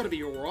 that's got to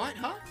be all right,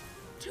 huh?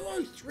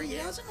 203.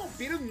 How's it not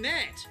better than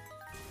that?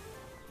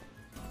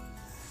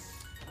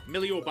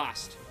 Milli or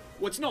bust.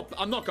 Well, it's not.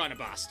 I'm not going to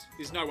bust.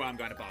 There's no way I'm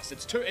going to bust.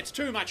 It's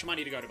too much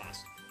money to go to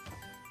bust.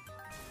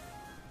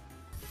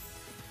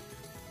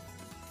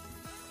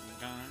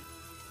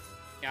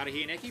 Out of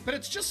here, Naki. But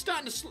it's just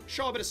starting to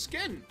show a bit of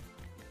skin.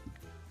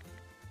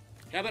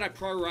 How about I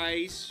pro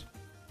raise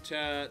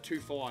to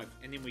 2.5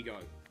 and then we go.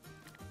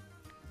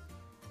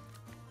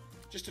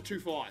 Just a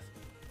 2-5.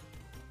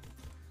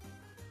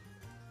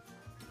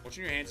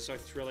 Watching your hands is so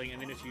thrilling,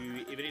 and then if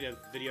you ever need a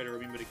video to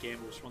remember to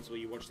gamble responsibly,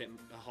 you watch that.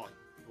 Oh,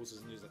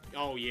 horses news.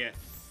 Oh yeah,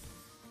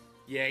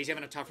 yeah, he's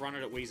having a tough run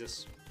at it,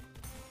 Weezus.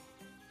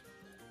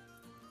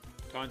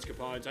 Tones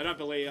Capones. I don't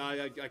believe.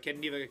 I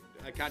can never.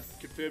 I can't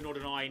confirm nor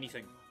deny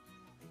anything.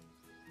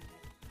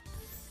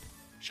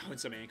 Showing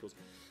some ankles.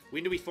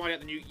 When do we find out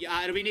the new?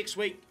 Yeah, it'll be next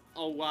week.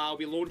 I'll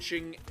be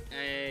launching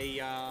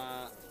a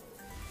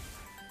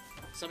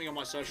something on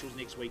my socials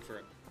next week for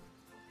it.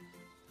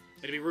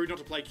 It'd be rude not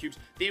to play cubes.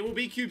 There will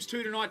be cubes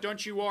 2 tonight,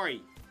 don't you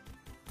worry.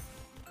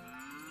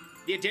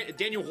 Yeah,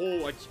 Daniel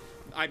Hall,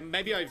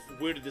 maybe I've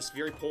worded this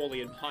very poorly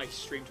in my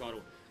stream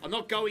title. I'm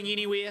not going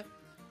anywhere.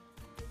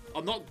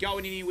 I'm not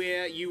going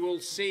anywhere. You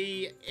will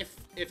see,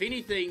 if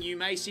anything, you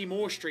may see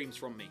more streams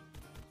from me.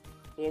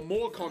 Or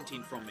more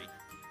content from me.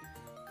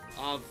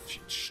 I've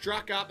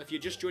struck up, if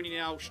you're just joining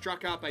now,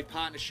 struck up a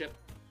partnership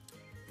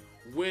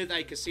with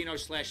a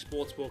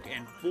casino/sportsbook,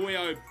 and boy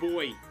oh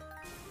boy,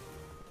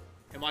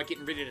 am I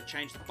getting ready to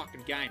change the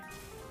fucking game.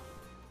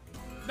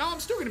 No, I'm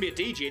still going to be a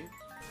degen.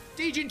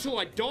 Degen till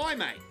I die,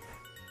 mate.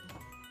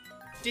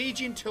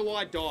 Degen till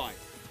I die.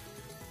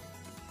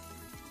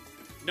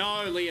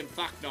 No, Liam,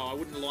 fuck no. I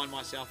wouldn't align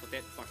myself with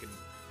that fucking...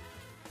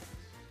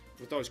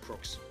 with those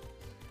crooks.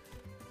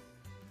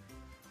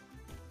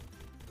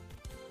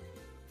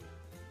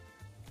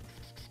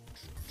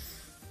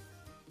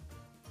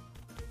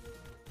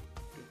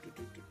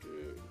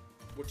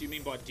 What do you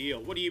mean by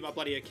deal? What are you, my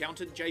bloody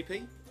accountant,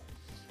 JP?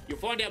 You'll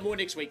find out more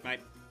next week,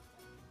 mate.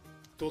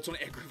 Thoughts on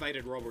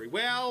aggravated robbery?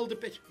 Well,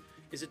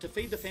 is it to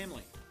feed the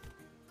family?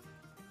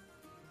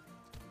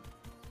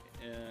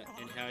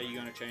 And how are you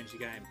going to change the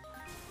game?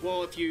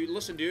 Well, if you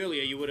listened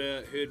earlier, you would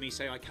have heard me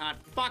say I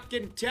can't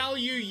fucking tell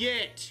you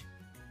yet.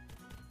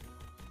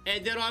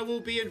 And that I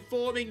will be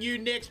informing you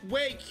next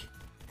week.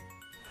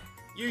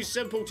 You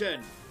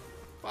simpleton.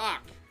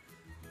 Fuck.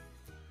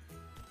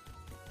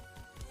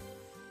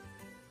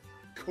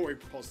 Corey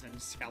Brosnan,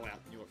 sellout,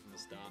 knew it from the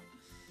start.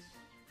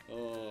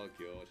 Oh,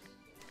 God.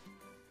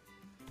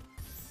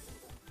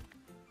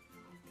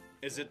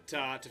 Is it,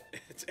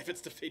 if it's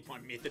to feed my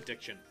meth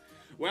addiction?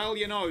 Well,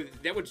 you know,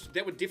 that would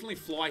definitely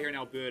fly here in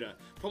Alberta.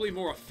 Probably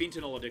more a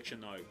fentanyl addiction,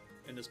 though,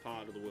 in this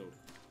part of the world.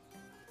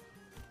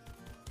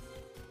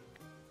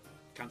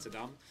 Cunts are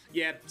dumb.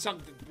 Yeah,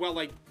 well,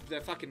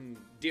 they're fucking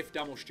deaf,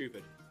 dumb, or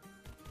stupid.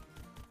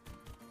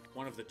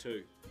 One of the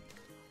two.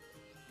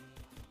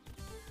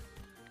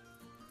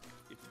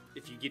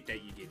 If you get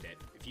that, you get that.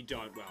 If you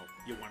don't, well,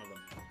 you're one of them.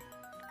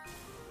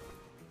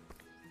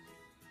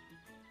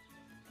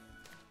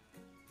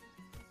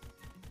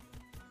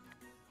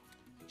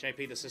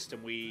 JP, the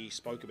system, we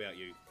spoke about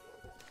you.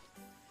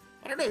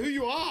 I don't know who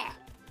you are.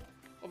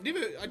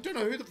 I don't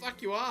know who the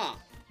fuck you are.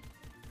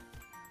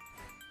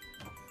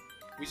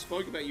 We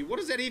spoke about you. What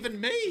does that even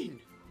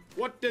mean?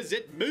 What does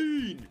it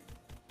mean?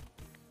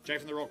 Jay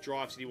from the Rock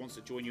Drive said he wants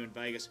to join you in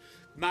Vegas.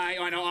 Mate,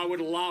 I know, I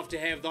would love to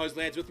have those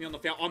lads with me on the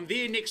field. I'm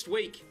there next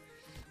week.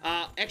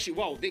 Actually,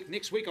 well,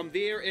 next week I'm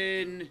there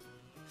in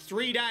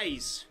 3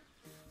 days.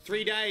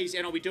 3 days,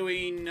 and I'll be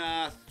doing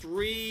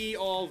 3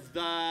 of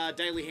the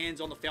daily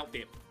hands on the felt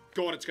there.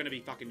 God, it's going to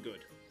be fucking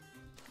good.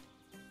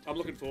 I'm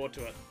looking forward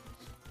to it.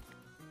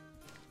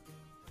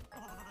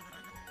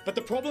 But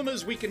the problem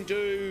is we can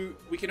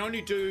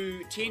only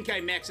do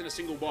 10k max in a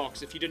single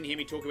box, if you didn't hear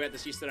me talk about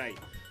this yesterday.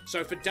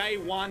 So for day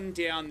 1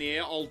 down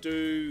there,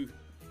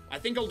 I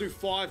think I'll do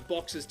 5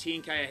 boxes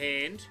 10k a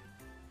hand.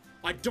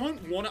 I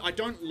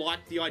don't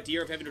like the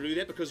idea of having to do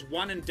that, because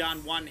one and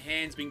done, one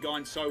hand's been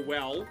going so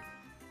well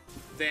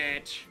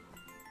that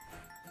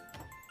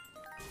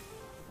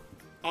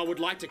I would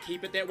like to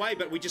keep it that way,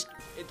 but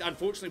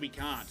unfortunately we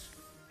can't.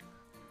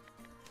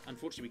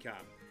 Unfortunately we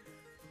can't.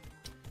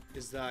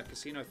 Is the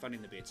casino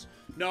funding the bets?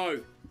 No,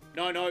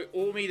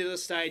 all me to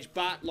this stage,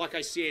 but like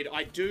I said,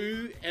 I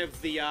do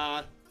have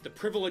the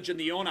privilege and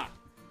the honour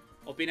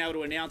of being able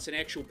to announce an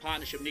actual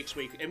partnership next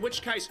week, in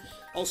which case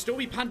I'll still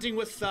be punting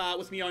with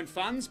my own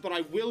funds, but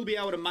I will be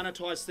able to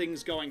monetize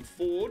things going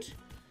forward,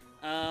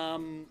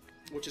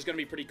 which is going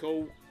to be pretty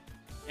cool.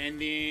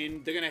 And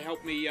then they're going to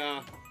help me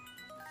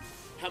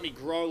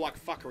grow like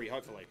fuckery,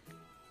 hopefully.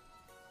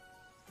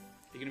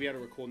 You're going to be able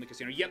to record in the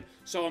casino. Yep,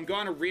 so I'm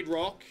going to Red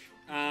Rock.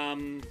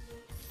 Red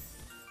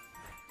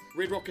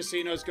Rock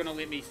Casino is going to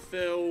let me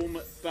film,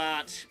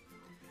 but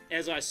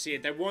as I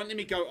said, they won't let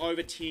me go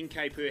over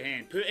 10k per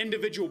hand, per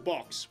individual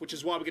box, which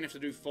is why we're going to have to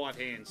do 5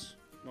 hands.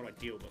 Not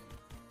ideal, but...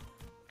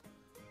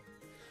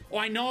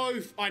 I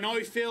know,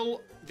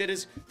 Phil,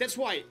 that's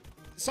why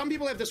some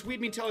people have this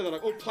weird mentality. They're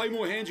like, oh, play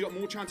more hands, you got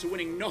more chance of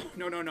winning. No.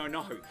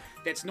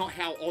 That's not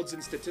how odds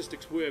and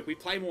statistics work. We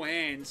play more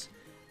hands,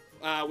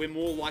 we're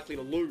more likely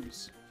to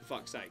lose, for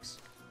fuck's sakes.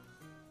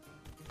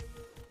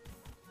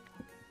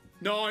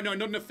 No,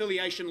 not an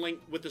affiliation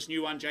link with this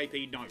new one,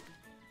 JP, no.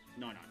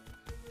 No.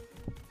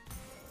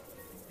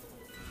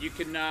 You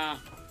can, I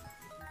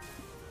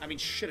mean,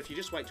 shit, if you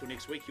just wait till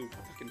next week, you'll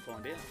fucking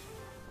find out.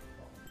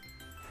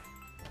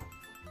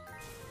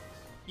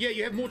 Yeah,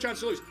 you have more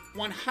chance to lose.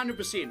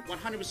 100%.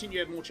 100% you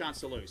have more chance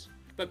to lose.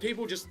 But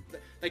people just,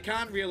 they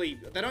can't really,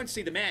 they don't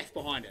see the math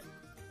behind it.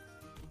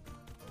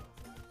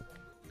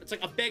 It's like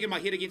I'm banging my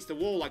head against the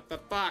wall, like, for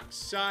fuck's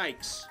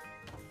sakes.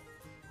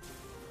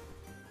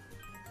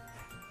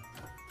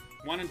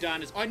 One and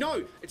done is, I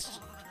know, it's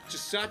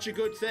just such a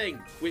good thing.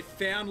 We've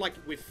found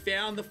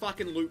the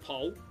fucking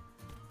loophole.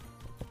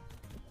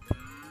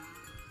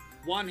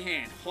 One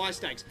hand, high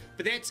stakes.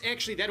 But that's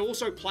actually, that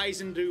also plays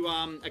into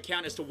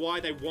account as to why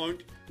they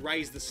won't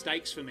raise the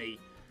stakes for me.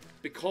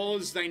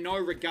 Because they know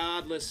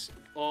regardless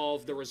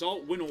of the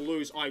result, win or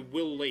lose, I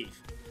will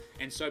leave.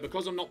 And so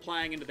because I'm not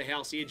playing into the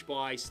house edge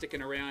by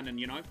sticking around and,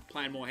 you know,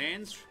 playing more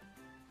hands,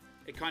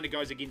 it kind of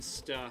goes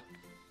against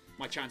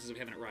my chances of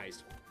having it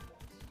raised.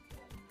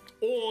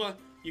 Or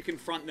you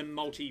confront them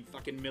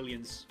multi-fucking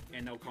millions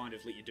and they'll kind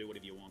of let you do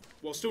whatever you want.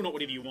 Well, still not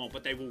whatever you want,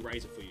 but they will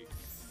raise it for you.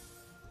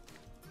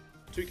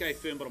 2k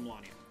firm bottom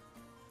line here.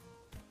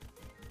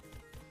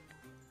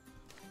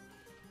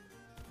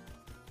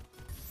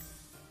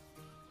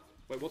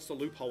 Wait, what's the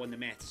loophole in the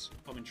maths?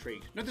 I'm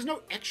intrigued. No, there's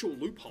no actual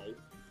loophole.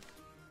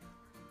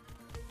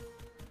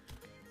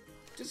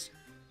 Does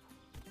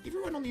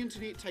everyone on the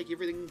internet take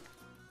everything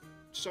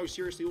so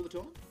seriously all the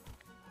time?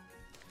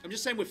 I'm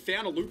just saying we've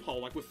found a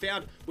loophole. Like we've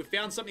found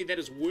something that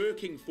is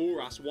working for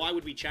us. Why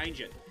would we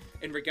change it?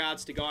 In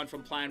regards to going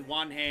from playing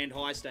one hand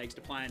high stakes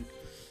to playing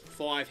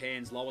 5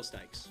 hands lower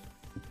stakes.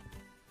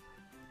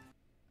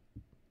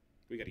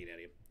 We gotta get out of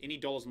here. Any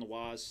dollars on the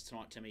wires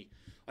tonight, Timmy?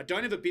 I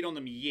don't have a bid on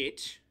them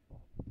yet,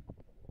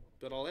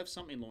 but I'll have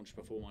something launched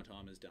before my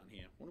time is done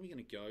here. What are we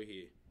gonna go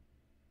here?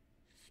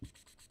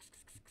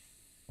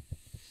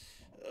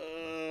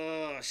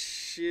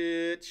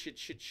 Shit.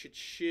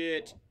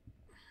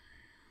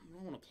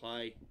 I want to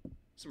play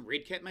some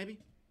Red Cat, maybe?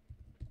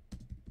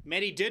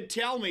 Maddie did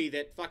tell me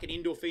that fucking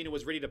Endorphina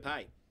was ready to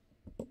pay.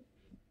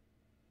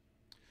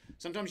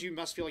 Sometimes you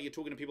must feel like you're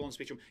talking to people on the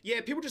spectrum.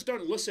 Yeah, people just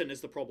don't listen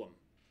is the problem.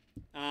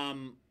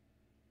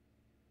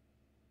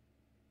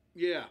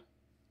 Yeah.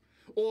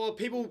 Or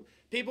people,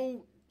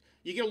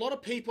 you get a lot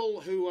of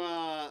people who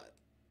are,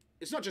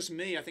 it's not just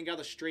me, I think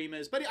other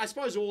streamers, but I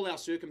suppose all our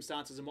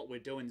circumstances and what we're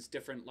doing is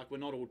different. Like, we're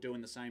not all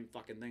doing the same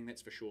fucking thing,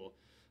 that's for sure.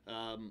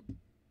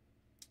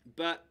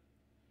 But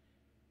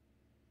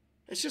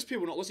it's just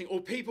people not listening.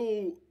 Or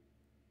people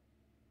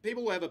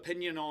have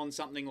opinion on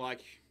something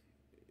like,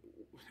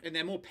 and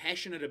they're more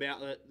passionate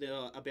about it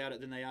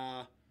than they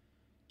are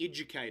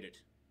educated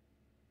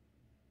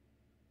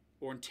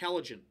or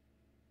intelligent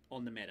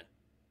on the matter,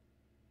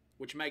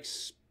 which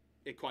makes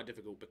it quite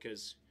difficult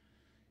because,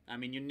 I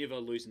mean, you're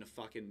never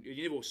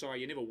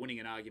winning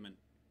an argument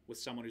with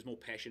someone who's more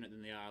passionate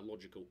than they are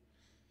logical.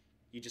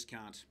 You just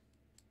can't.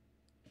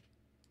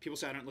 People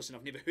say I don't listen.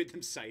 I've never heard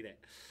them say that.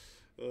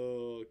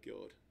 Oh,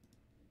 God.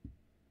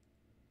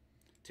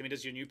 Timmy,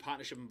 does your new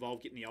partnership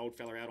involve getting the old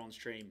fella out on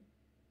stream?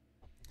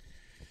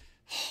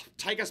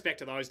 Take us back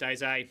to those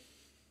days, eh?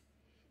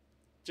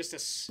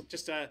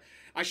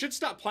 I should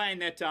start playing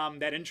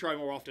that intro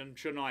more often,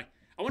 shouldn't I?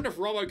 I wonder if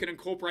Robbo can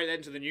incorporate that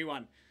into the new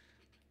one.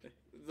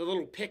 The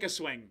little pecker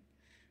swing.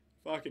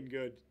 Fucking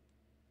good.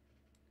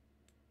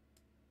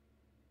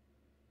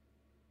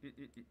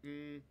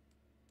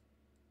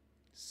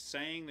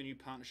 Saying the new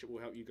partnership will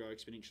help you grow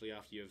exponentially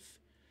after you've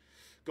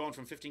gone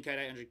from 15k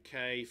to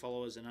 800k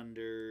followers in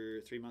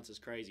under 3 months is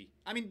crazy.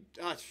 I mean,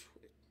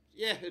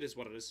 yeah, it is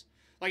what it is.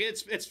 Like,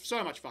 it's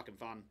so much fucking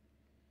fun.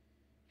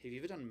 Have you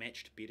ever done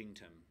matched betting,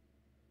 Tim?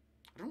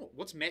 I don't know.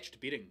 What's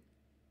matched betting?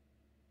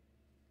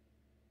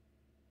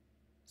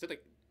 Is that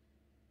like...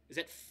 Is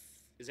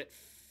that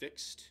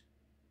fixed?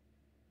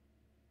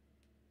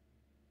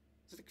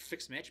 Is that like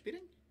fixed match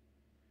betting?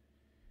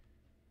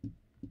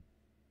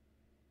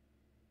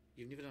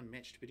 You've never done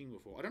matched betting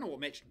before. I don't know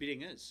what matched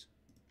betting is.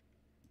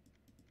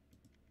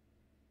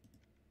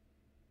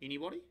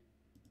 Anybody?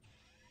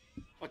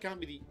 I can't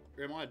be the...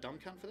 Am I a dumb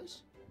cunt for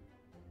this?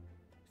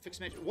 Fixed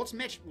match... What's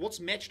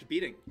matched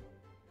betting?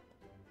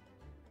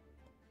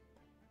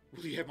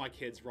 Will you have my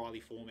kids? Riley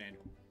Foreman.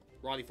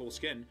 Riley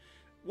Foreskin.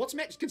 What's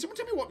matched... Can someone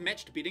tell me what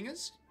matched betting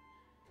is?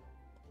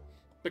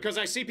 Because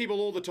I see people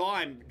all the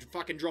time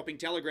fucking dropping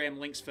Telegram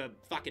links for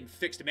fucking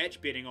fixed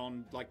match betting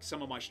on, like,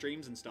 some of my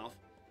streams and stuff.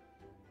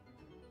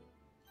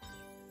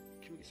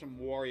 Can we get some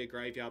Warrior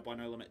Graveyard by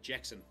No Limit?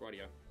 Jackson.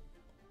 Rightio.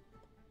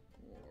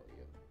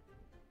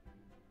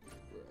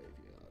 Warrior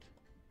Graveyard.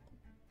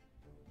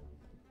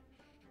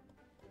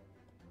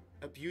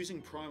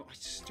 Abusing promo. I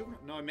still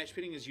don't know. Match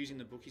betting is using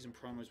the bookies and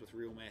promos with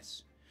real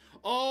maths.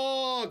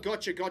 Oh,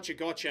 gotcha.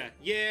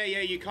 Yeah,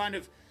 you kind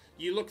of...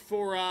 You look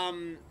for,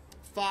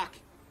 fuck...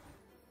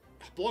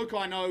 A bloke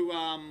I know,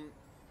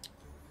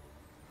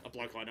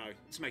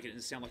 let's make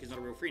it sound like he's not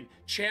a real friend.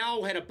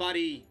 Chow had a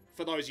buddy,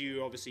 for those of you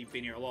who obviously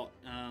been here a lot,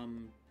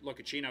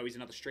 Locachino, he's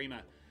another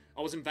streamer.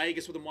 I was in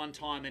Vegas with him one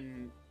time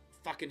and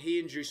fucking he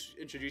introduced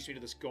me to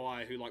this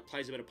guy who like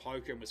plays a bit of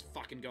poker and was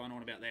fucking going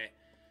on about that.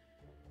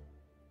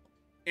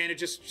 And it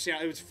just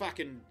sounded, it was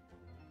fucking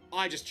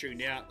I just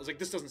tuned out. I was like,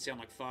 this doesn't sound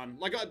like fun.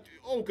 Like,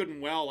 all good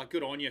and well, like,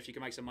 good on you if you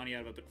can make some money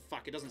out of it, but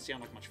fuck, it doesn't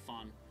sound like much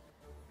fun.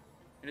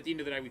 And at the end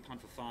of the day, we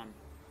punt for fun.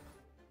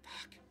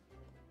 Fuck.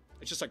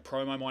 It's just like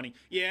promo mining.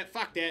 Yeah,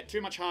 fuck that.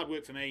 Too much hard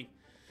work for me.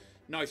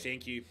 No,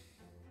 thank you.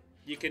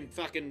 You can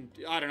fucking,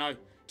 I don't know.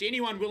 To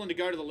anyone willing to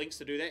go to the links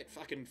to do that,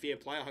 fucking fair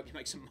play. I hope you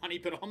make some money,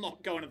 but I'm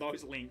not going to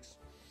those links.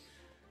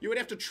 You would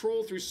have to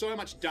trawl through so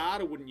much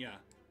data, wouldn't you?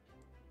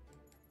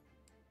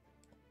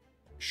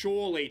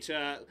 Surely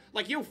to,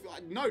 like, you'll,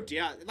 no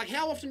doubt. Like,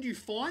 how often do you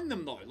find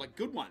them, though? Like,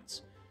 good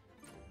ones.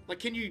 Like,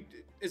 can you,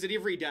 is it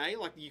every day?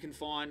 Like, you can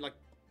find, like,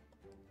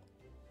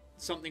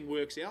 something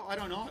works out? I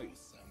don't know.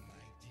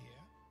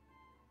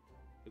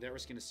 Without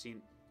risking a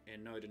cent,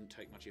 and no, it didn't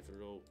take much effort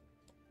at all.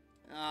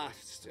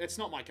 It's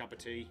not my cup of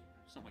tea.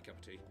 It's not my cup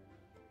of tea.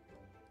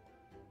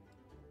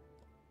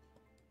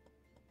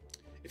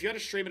 If you had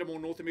to stream at a more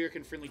North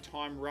American friendly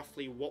time,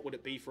 roughly, what would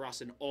it be for us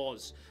in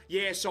Oz?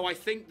 Yeah, so I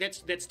think that's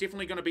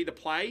definitely going to be the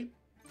play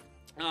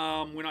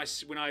when I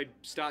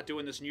start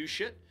doing this new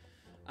shit.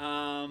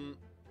 Fucking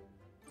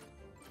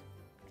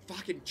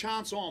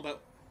chance on,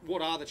 but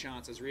what are the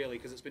chances really?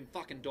 Because it's been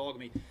fucking dogging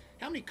me.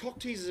 How many cock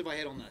teasers have I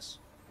had on this?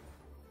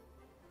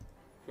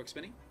 Quick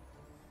spinning.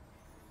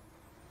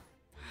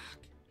 Fuck,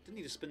 didn't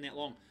need to spin that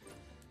long.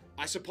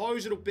 I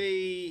suppose it'll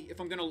be, if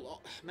I'm going to,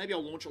 maybe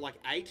I'll launch it like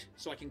 8,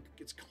 so I can,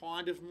 it's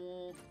kind of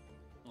more,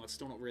 oh, it's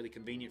still not really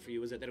convenient for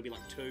you, is it? That'll be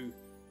like 2.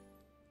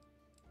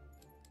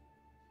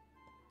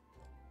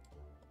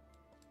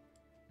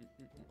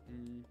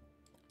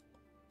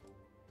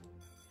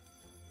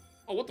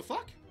 Oh, what the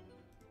fuck?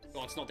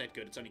 Oh, it's not that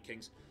good, it's only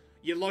kings.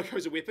 Your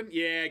logo's a weapon?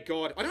 Yeah,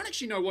 God. I don't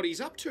actually know what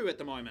he's up to at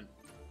the moment.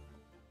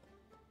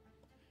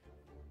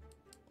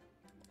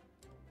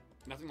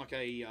 Nothing like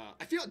a,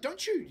 I feel,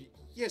 don't you,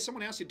 yeah,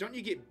 someone else here, don't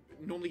you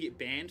normally get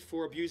banned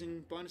for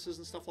abusing bonuses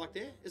and stuff like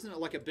that? Isn't it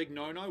like a big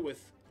no-no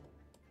with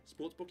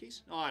sports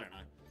bookies? Oh, I don't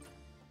know.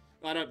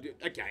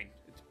 Again,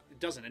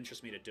 it doesn't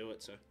interest me to do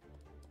it, so.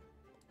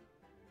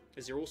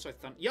 Is there also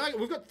yeah,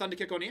 we've got Thunder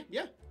Kick on here,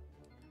 yeah.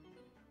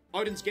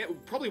 Odin's Gamble,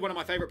 probably one of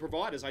my favorite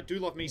providers. I do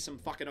love me some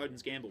fucking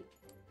Odin's Gamble.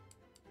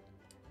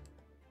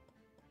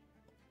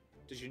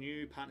 Does your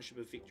new partnership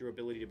affect your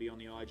ability to be on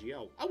the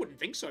IGL? I wouldn't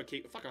think so,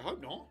 Keith. Fuck, I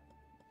hope not.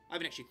 I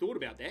haven't actually thought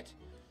about that.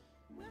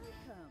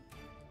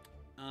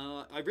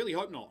 I really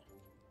hope not.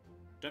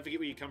 Don't forget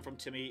where you come from,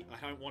 Timmy. I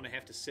don't want to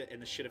have to sit in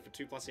the shitter for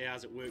 2+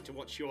 hours at work to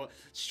watch your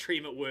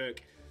stream at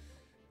work.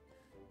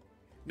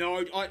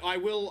 No, I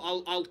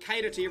will. I'll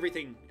cater to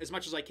everything as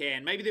much as I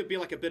can. Maybe there'll be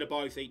like a bit of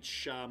both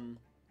each. A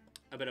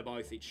bit of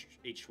both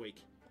each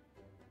week.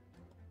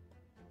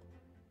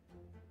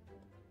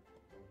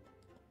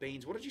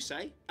 Beans, what did you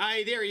say?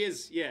 Hey, there he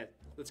is. Yeah,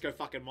 let's go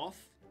fucking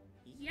Moth.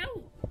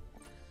 Yo.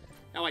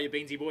 How are you,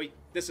 Beansy boy?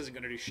 This isn't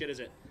going to do shit,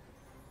 is it?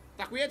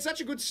 Fuck, we had such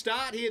a good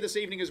start here this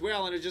evening as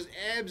well, and it just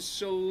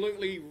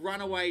absolutely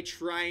runaway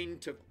train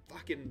to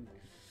fucking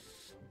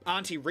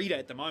Auntie Rita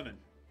at the moment.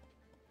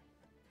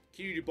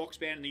 Can you do box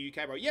ban in the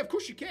UK, bro? Yeah, of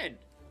course you can.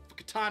 For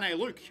Katane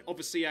Luke,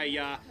 obviously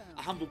a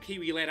humble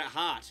Kiwi lad at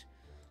heart,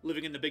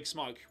 living in the big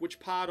smoke. Which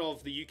part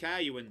of the UK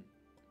are you in?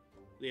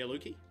 There,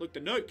 Lukey. Luke the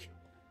Nuke.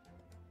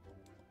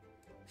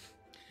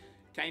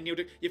 Okay, Neil,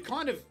 you've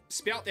kind of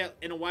spelt that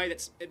in a way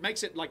that's, it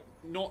makes it like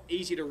not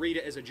easy to read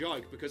it as a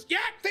joke because, yeah,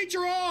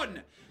 feature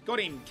on! Got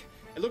him.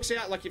 It looks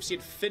out like you've said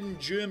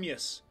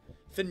Fingermius.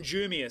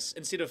 Fingermius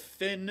instead of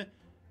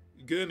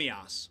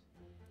Fingermias.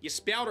 You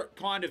spelled it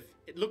kind of,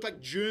 it looked like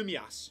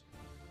Germias.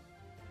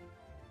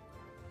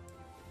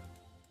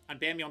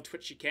 Unban me on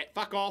Twitch, you cat.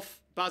 Fuck off,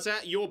 Buzzer.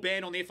 You're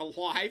banned on there for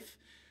life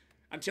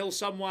until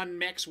someone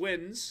max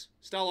wins.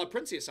 Starlight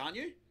Princess, aren't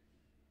you?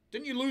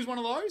 Didn't you lose one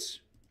of those?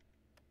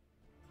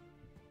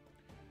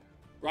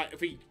 Right,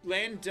 if we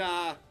land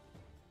our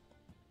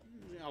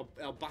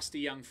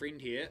busty young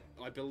friend here,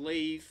 I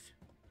believe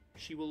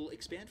she will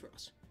expand for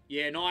us.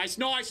 Yeah, nice,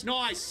 nice,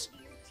 nice.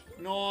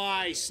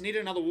 Nice. Need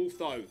another wolf,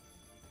 though.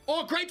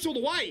 Oh, grapes all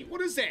the way. What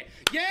is that?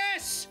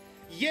 Yes!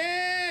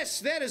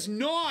 Yes! That is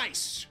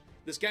nice.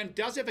 This game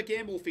does have a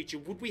gamble feature.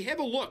 Would we have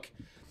a look?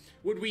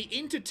 Would we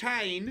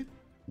entertain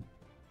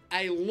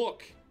a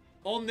look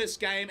on this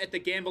game at the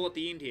gamble at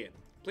the end here?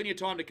 Plenty of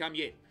time to come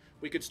yet.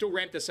 We could still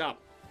ramp this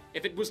up.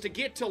 If it was to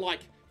get to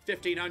like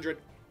 1500,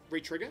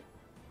 re-trigger.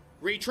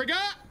 Re-trigger!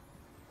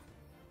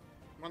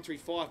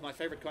 135, my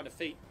favorite kind of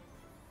feat.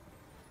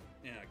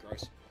 Yeah,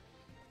 gross.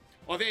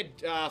 I've had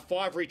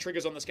 5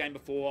 re-triggers on this game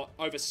before,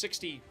 over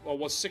 60, or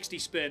was 60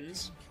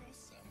 spins,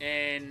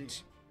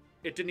 and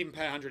it didn't even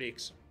pay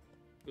 100x. It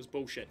was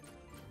bullshit.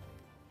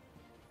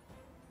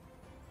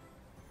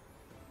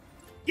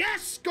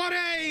 Yes! Got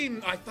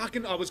him! I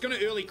was going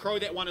to early crow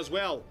that one as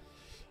well.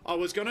 I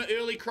was going to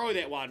early crow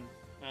that one.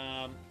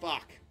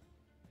 Fuck.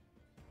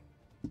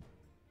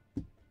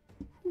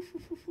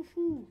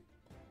 Why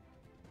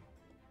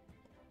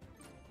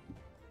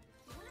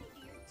do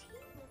your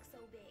teeth look so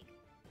big?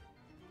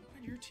 Why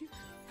do your teeth?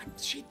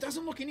 She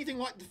doesn't look anything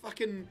like the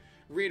fucking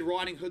Red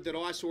Riding Hood that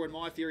I saw in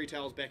my fairy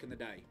tales back in the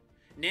day.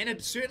 Nana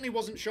certainly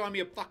wasn't showing me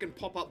a fucking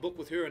pop-up book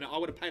with her in it. I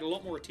would have paid a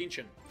lot more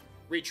attention.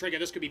 Re-trigger,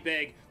 this could be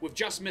big. We've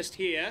just missed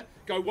here.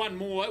 Go one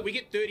more. We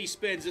get 30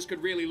 spins. This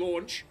could really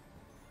launch.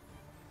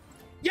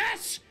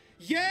 Yes!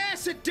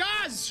 Yes, it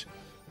does!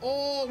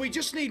 Oh, we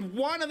just need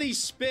one of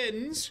these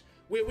spins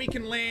where we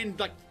can land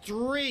like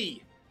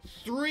three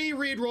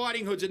Red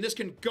Riding Hoods, and this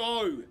can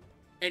go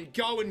and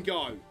go and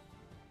go.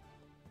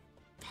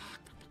 Fuck.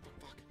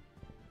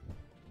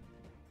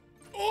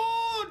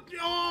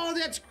 Oh,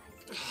 that's...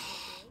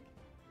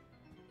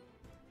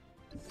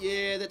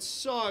 Yeah, that's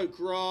so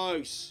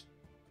gross.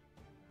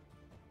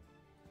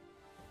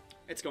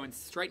 It's going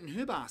straight in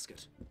her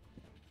basket.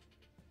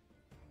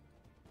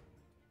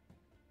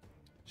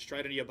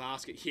 Straight into your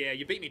basket. Yeah,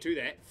 you beat me to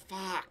that.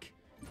 Fuck.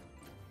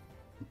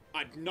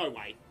 No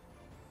way.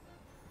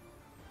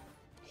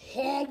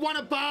 Oh, one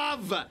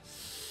above.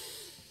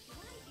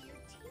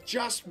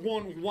 Just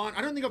want one.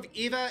 I don't think I've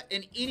ever,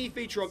 in any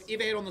feature I've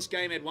ever had on this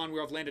game, had one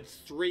where I've landed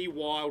 3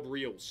 wild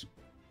reels.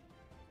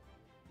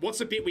 What's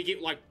the bet we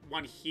get like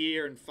one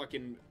here and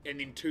fucking, and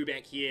then 2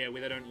 back here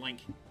where they don't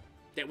link?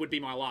 That would be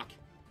my luck.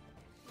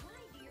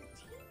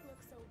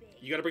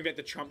 You gotta bring back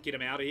the Trump, get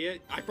him out of here.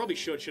 I probably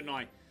should, shouldn't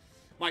I?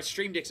 My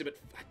stream deck's a bit...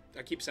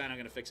 I keep saying I'm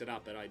going to fix it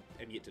up, but I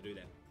am yet to do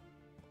that.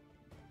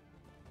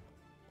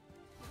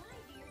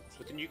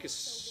 With the new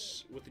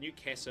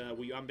Cassa,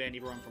 will you unban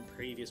everyone from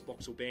previous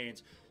Boxel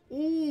bans?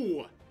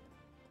 Ooh!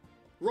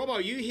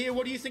 Robbo, you here?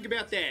 What do you think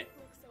about that?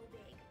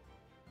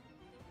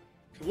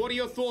 What are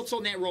your thoughts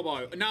on that,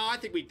 Robbo? No, I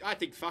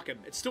think fuck him.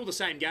 It's still the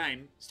same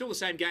game. Still the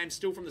same game,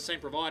 still from the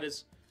same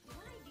providers.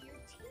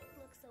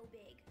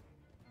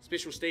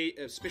 Special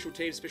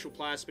teams, special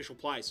players, special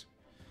plays.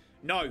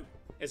 No,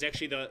 is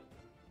actually the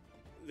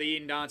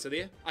end answer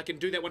there. I can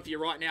do that one for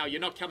you right now. You're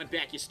not coming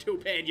back. You're still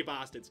banned, you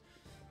bastards.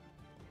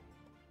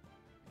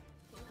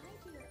 Why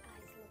do your eyes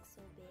look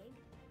so big?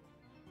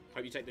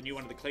 Hope you take the new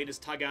one to the cleaners.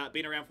 Tugger,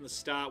 been around from the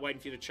start,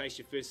 waiting for you to chase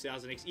your first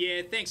 1,000x.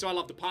 Yeah, thanks. I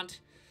love the punt.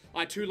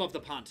 I too love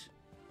the punt.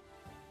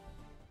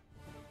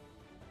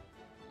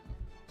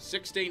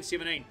 16,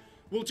 17.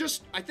 Well,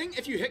 just, I think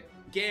if you hit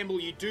gamble,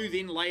 you do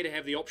then later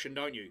have the option,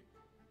 don't you?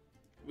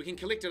 We can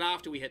collect it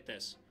after we hit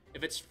this.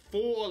 If it's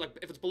 4, like,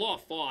 if it's below a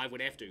 5, we'd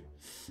have to.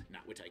 Nah,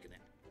 we're taking that.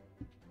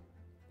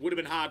 Would have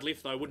been hard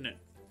left, though, wouldn't it?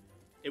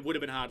 It would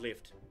have been hard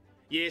left.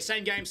 Yeah,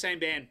 same game, same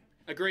ban.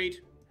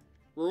 Agreed.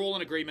 We're all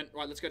in agreement.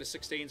 Right, let's go to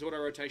 16s, auto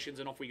rotations,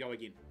 and off we go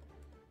again.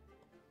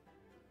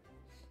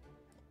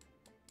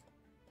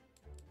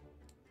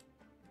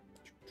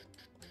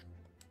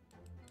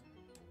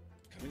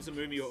 When's the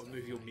movie or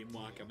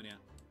memoir coming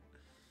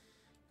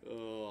out?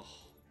 Oh.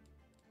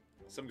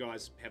 Some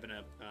guys having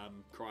a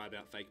cry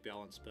about fake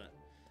balance, but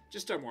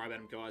just don't worry about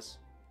him, guys.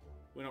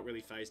 We're not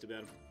really phased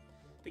about him.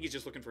 I think he's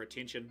just looking for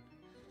attention.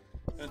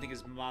 I don't think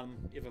his mum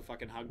ever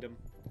fucking hugged him.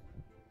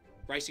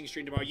 Racing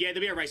stream tomorrow. Yeah,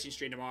 there'll be a racing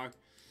stream tomorrow.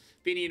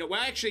 Benny,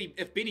 well, actually,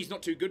 if Benny's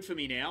not too good for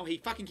me now, he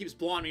fucking keeps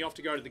blinding me off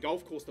to go to the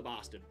golf course, the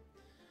bastard.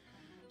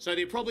 So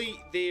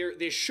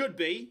there should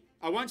be,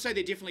 I won't say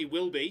there definitely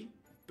will be,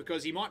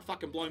 because he might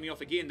fucking blow me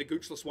off again, the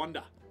Goochless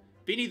Wonder.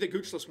 Benny the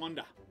Goochless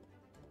Wonder.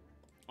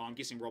 Oh, I'm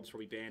guessing Rob's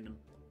probably banned him.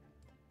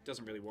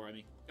 Doesn't really worry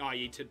me. Oh,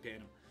 yeah, he did ban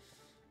him.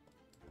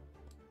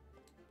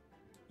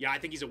 Yeah, I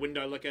think he's a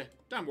window licker.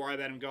 Don't worry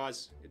about him,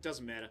 guys. It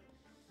doesn't matter.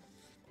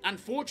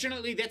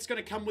 Unfortunately, that's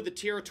going to come with the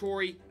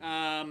territory.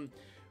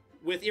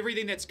 With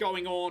everything that's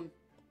going on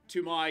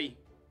to my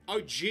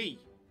OG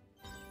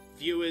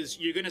viewers,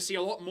 you're going to see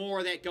a lot more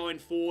of that going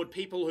forward.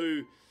 People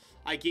who,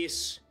 I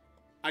guess,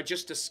 are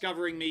just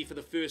discovering me for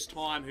the first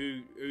time,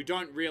 who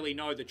don't really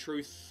know the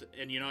truth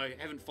and, you know,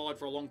 haven't followed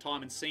for a long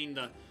time and seen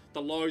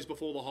the lows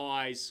before the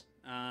highs.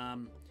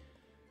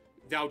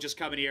 They'll just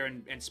come in here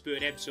and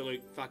spurt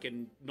absolute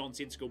fucking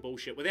nonsensical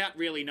bullshit without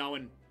really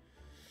knowing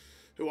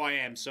who I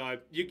am. So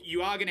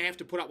you are going to have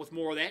to put up with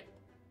more of that.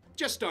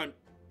 Just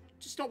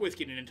not worth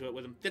getting into it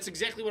with them. That's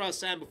exactly what I was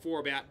saying before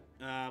about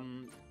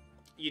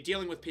you're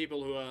dealing with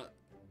people who are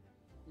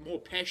more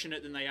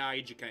passionate than they are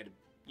educated.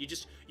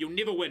 You'll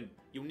never win.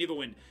 You'll never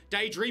win.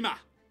 Daydreamer,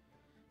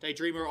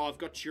 I've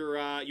got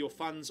your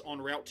funds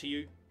en route to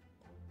you,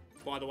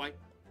 by the way.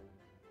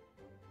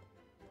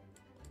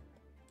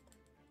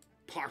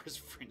 Pyra's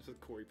friends with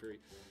Corey Perry.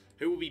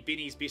 Who will be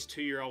Benny's best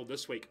 2-year-old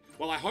this week?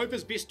 Well, I hope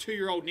his best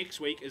 2-year-old next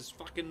week is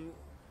fucking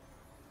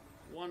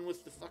one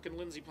with the fucking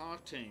Lindsay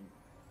Park team.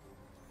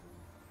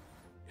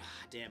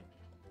 Ah, damn.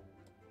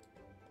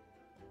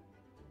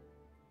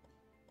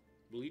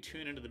 Will you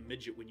turn into the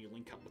midget when you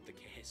link up with the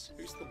gas?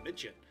 Who's the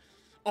midget?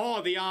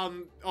 Oh,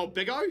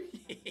 Big O?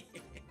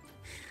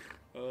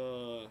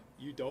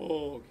 You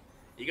dog.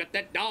 You got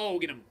that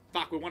dog in him.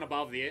 Fuck, we're one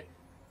above there.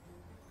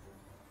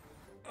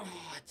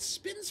 Oh, it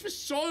spins for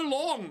so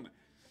long.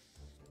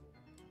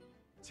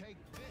 Take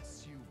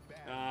this, you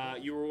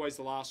bad. You were always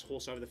the last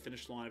horse over the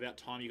finish line. About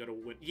time you got to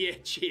win. Yeah,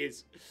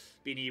 cheers.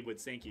 Benny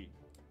Edwards, thank you.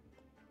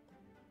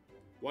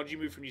 Why did you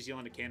move from New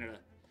Zealand to Canada?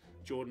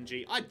 Jordan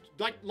G. I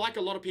like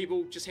a lot of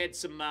people, just had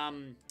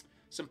some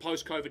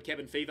post-COVID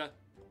cabin fever,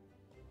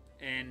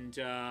 and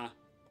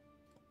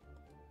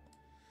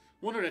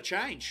wanted a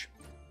change.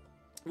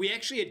 We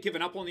actually had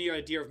given up on the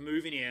idea of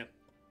moving here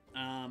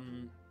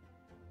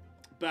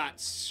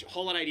But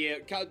holiday here,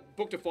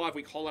 booked a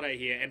 5-week holiday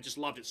here and just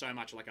loved it so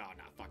much. Like, oh,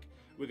 nah, fuck.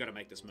 We've got to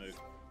make this move.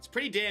 It's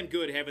pretty damn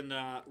good having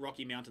the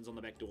Rocky Mountains on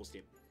the back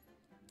doorstep.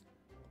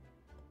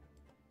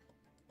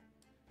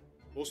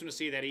 Awesome to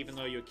see that even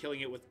though you're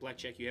killing it with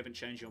blackjack, you haven't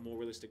changed your more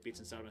realistic bets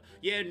and stuff.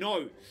 Yeah,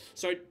 no.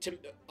 So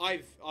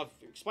I've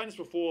explained this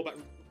before, but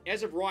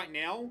as of right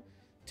now,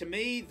 to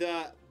me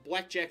the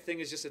blackjack thing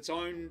is just its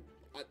own.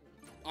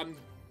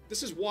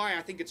 This is why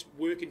I think it's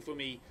working for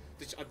me.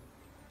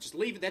 Just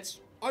leave it. That's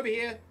over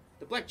here.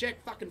 The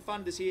blackjack fucking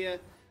fund is here.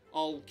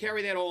 I'll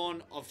carry that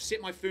on. I've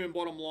set my firm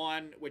bottom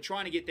line. We're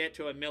trying to get that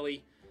to a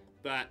milli,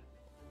 but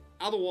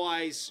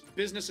otherwise,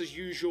 business as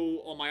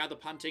usual on my other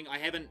punting. I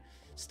haven't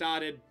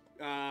started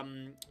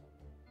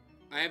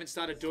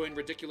doing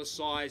ridiculous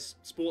size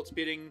sports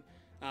betting.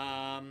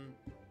 I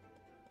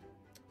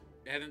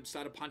haven't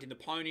started punting the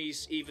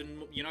ponies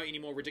even, any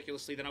more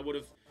ridiculously than I would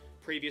have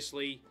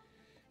previously.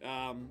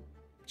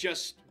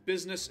 Just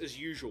business as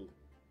usual.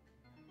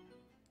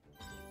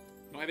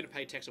 Not having to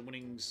pay tax on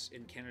winnings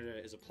in Canada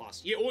is a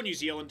plus. Yeah, or New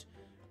Zealand.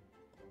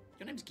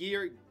 Your name's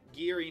Gear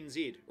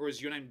NZ, or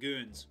is your name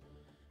Gurns?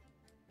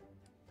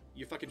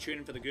 You're fucking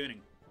tuning for the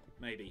gurning,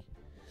 maybe.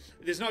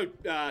 There's no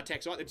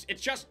tax.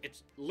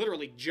 It's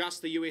literally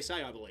just the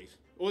USA, I believe.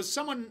 Or is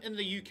someone in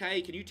the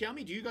UK, can you tell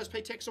me, do you guys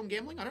pay tax on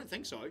gambling? I don't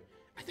think so.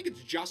 I think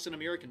it's just an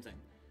American thing.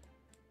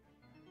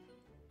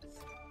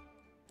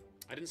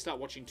 I didn't start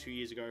watching 2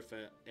 years ago for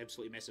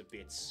absolutely massive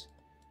bets.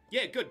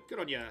 Yeah, good. Good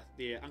on you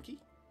there, Unky.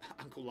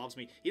 Uncle loves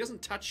me. He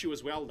doesn't touch you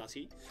as well, does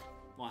he?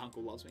 My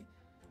uncle loves me.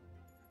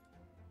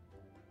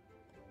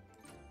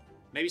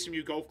 Maybe some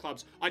new golf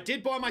clubs. I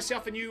did buy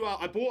myself a new...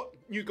 I bought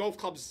new golf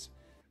clubs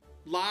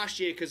last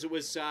year because it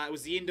was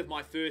the end of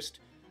my first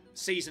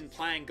season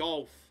playing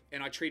golf,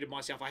 and I treated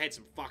myself. I had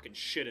some fucking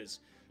shitters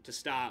to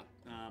start,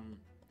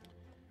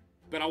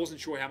 but I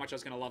wasn't sure how much I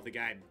was going to love the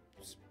game. I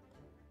was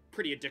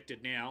pretty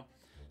addicted now,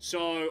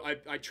 so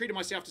I treated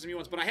myself to some new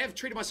ones. But I have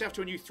treated myself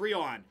to a new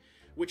 3-iron,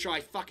 which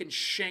I fucking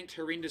shanked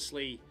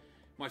horrendously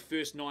my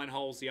first 9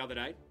 holes the other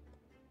day.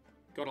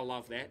 Gotta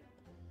love that.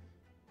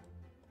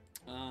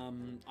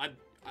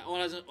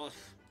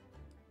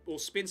 We'll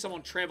spend some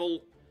on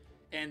travel.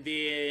 And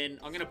then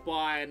I'm going to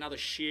buy another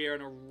share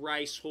in a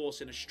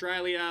racehorse in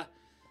Australia.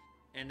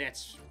 And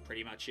that's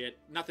pretty much it.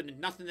 Nothing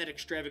that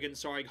extravagant.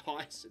 Sorry,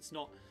 guys. It's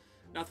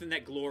nothing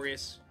that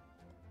glorious.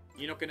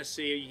 You're not going to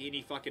see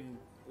any fucking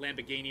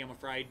Lamborghini, I'm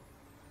afraid.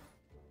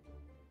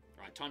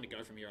 Alright, time to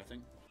go from here, I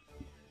think.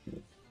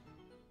 No,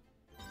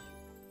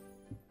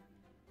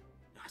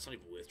 it's not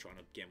even worth trying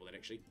to gamble that,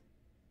 actually.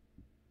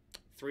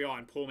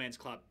 3-iron, poor man's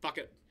club. Fuck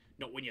it.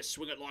 Not when you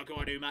swing it like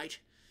I do, mate.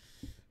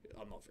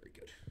 I'm not very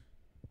good.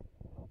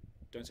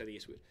 Don't say the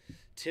S word.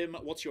 Tim,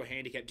 what's your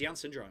handicap? Down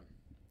syndrome.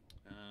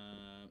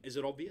 Is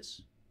it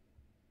obvious?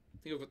 I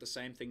think I've got the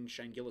same thing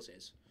Shane Gillis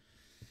has.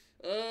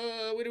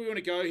 Where do we want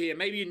to go here?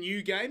 Maybe a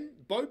new game?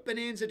 Boat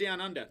Bonanza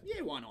Down Under.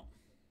 Yeah, why not?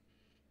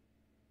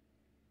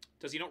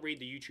 Does he not read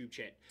the YouTube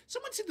chat?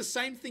 Someone said the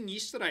same thing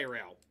yesterday,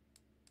 Raoul.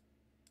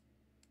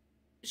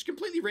 It's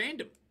completely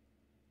random.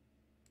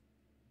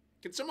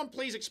 Can someone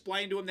please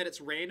explain to him that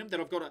it's random? That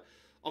I've got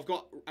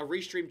a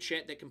restream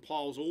chat that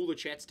compiles all the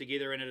chats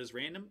together and it is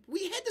random.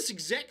 We had this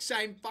exact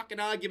same fucking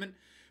argument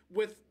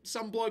with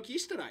some bloke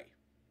yesterday.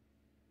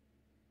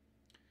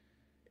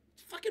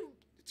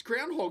 It's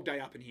Groundhog Day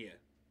up in here.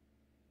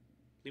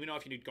 Let me know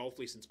if you need golf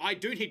lessons. I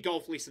do need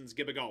golf lessons,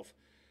 Gibber Golf.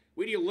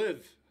 Where do you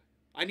live?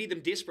 I need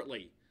them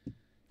desperately.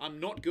 I'm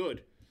not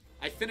good.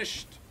 I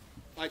finished...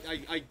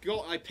 I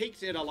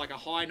peaked at a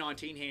high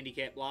 19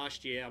 handicap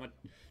last year. I'm at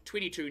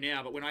 22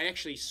 now, but when I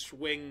actually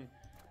swing...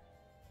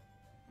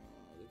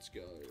 let's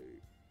go.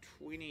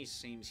 20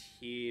 seems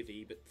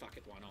heavy, but fuck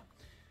it, why not?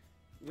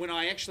 When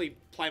I actually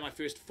play my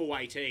first full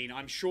 18,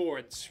 I'm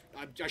sure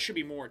I should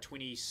be more at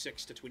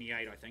 26 to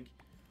 28, I think.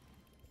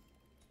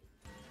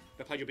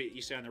 They played your bet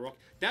yesterday on the Rock.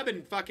 They've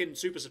been fucking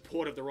super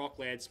supportive, the Rock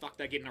lads. Fuck,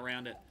 they're getting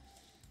around it.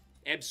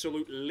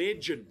 Absolute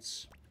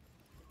legends.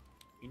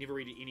 You never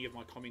read any of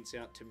my comments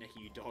out, Tim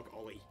Naki, you dog.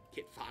 Ollie,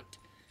 get fucked.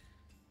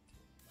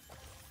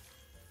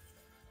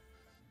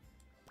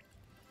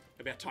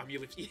 About time you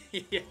lived.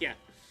 Yeah.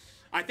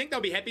 I think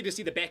they'll be happy to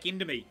see the back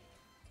end of me,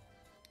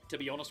 to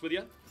be honest with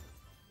you.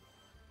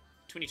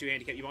 22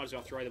 handicap, you might as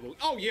well throw the ball.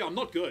 Oh, yeah, I'm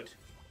not good.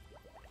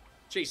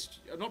 Jeez,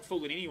 I'm not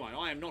fooling anyone.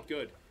 I am not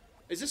good.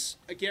 Is this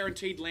a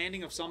guaranteed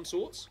landing of some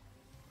sorts?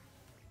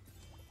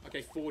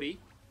 Okay, 40.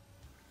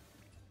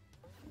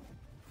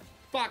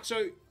 Fuck,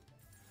 so...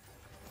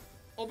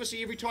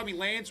 Obviously, every time he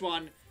lands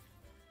one,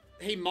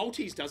 he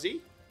multis, does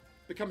he?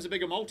 Becomes a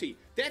bigger multi.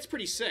 That's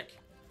pretty sick.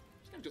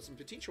 He's got some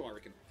potential, I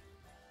reckon.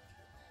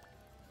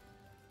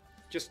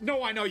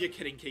 No, I know you're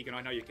kidding, Keegan.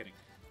 I know you're kidding.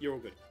 You're all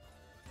good.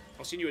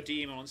 I'll send you a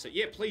DM on Insta.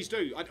 Yeah, please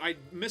do. I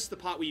missed the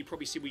part where you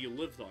probably said where you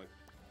live, though.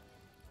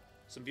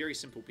 Some very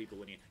simple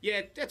people in here.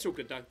 Yeah, that's all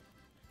good, though.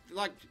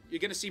 Like, you're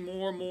going to see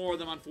more and more of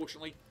them,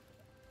 unfortunately.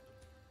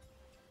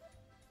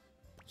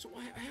 So,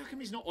 how come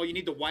he's not... Oh, you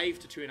need the wave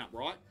to turn up,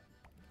 right?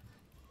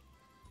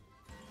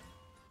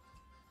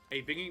 Are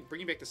you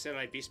bringing back the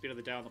Saturday best bet of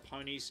the day on the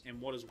ponies? And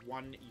what is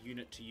 1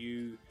 unit to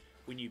you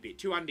when you bet?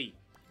 2 undy.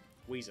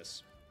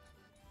 Weezus.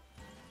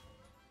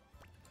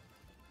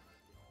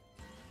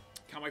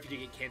 Can't wait for you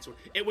to get cancelled.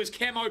 It was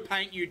camo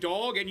paint, you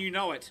dog, and you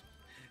know it.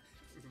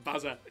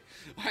 Buzzer.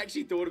 I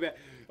actually thought about...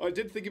 I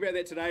did think about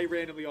that today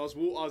randomly. I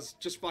was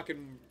just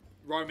fucking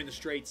roaming the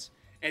streets.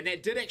 And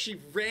that did actually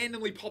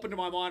randomly pop into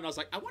my mind. I was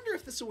like, I wonder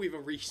if this will ever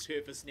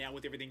resurface now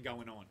with everything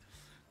going on.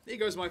 There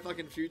goes my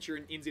fucking future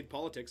in NZ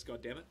politics,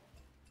 goddammit.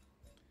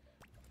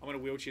 I'm in a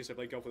wheelchair, so if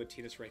I golf with a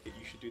tennis racket,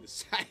 you should do the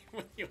same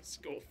with your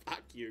score.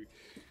 Fuck you.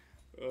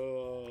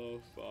 Oh,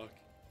 fuck.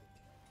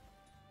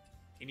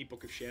 Any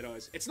Book of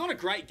Shadows. It's not a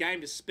great game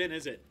to spin,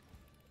 is it?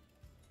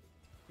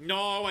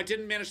 No, I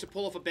didn't manage to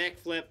pull off a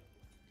backflip.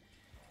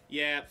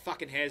 Yeah,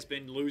 fucking has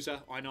been,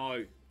 loser. I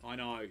know. I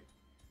know.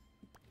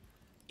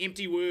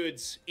 Empty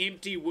words.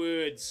 Empty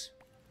words.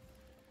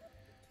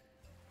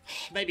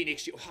 Maybe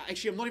next year.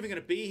 Actually, I'm not even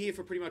going to be here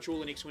for pretty much all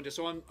the next winter,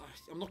 so I'm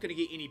not going to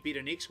get any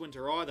better next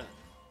winter either.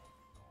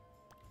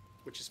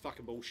 Which is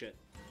fucking bullshit.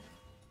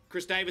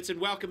 Chris Davidson,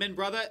 welcome in,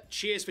 brother.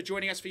 Cheers for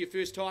joining us for your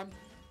first time.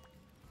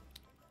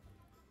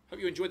 Hope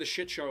you enjoy the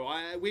shit show.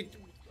 I was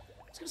going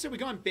to say we're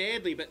going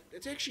badly, but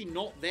it's actually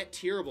not that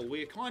terrible.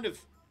 We're kind of...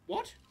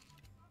 What?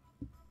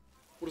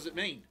 What does it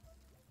mean?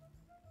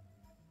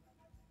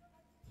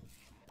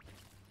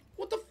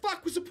 What the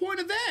fuck was the point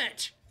of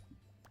that?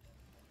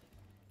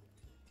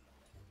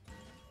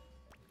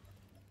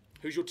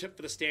 Who's your tip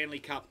for the Stanley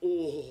Cup?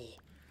 Oh,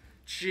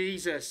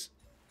 Jesus.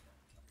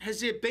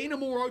 Has there been a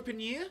more open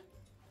year?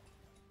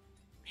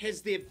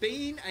 Has there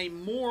been a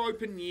more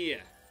open year?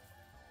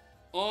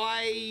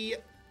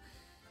 Fuck.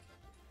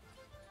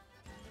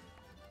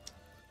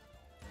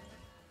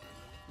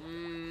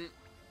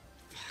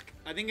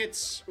 I think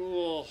it's...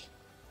 Oh.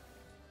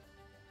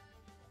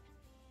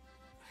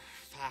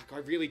 Fuck, I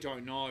really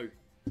don't know.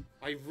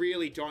 I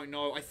really don't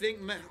know. I think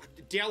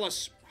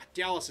Dallas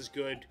is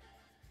good.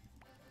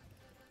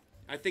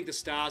 I think the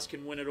Stars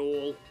can win it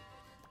all.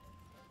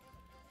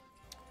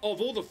 Of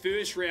all the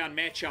first round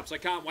matchups, I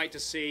can't wait to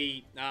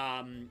see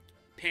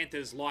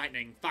Panthers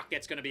Lightning. Fuck,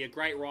 that's going to be a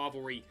great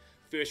rivalry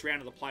first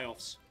round of the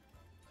playoffs.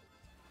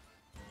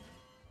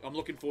 I'm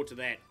looking forward to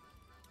that.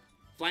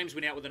 Flames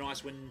went out with a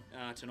nice win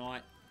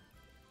tonight.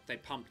 They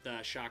pumped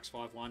the Sharks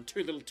 5-1.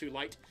 Too little, too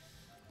late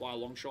by a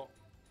long shot.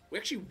 We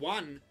actually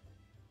won.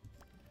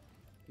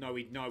 No,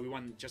 we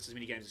won just as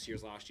many games this year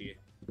as last year.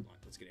 Right,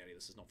 let's get out of here.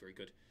 This is not very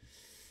good.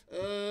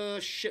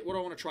 Shit, what do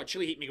I want to try?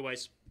 Chili heat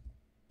megaways.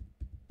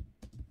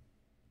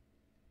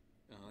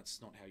 Oh,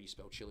 that's not how you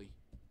spell chili.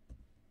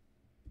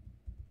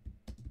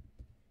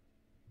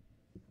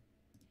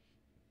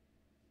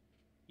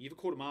 You ever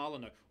caught a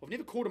marlin? No. I've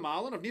never caught a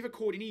marlin. I've never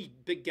caught any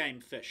big game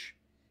fish.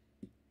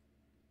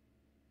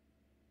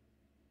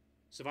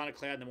 Savannah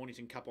Cloud in the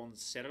Mornington Cup on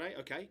Saturday.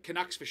 Okay.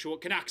 Canucks for sure.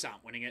 Canucks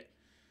aren't winning it.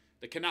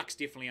 The Canucks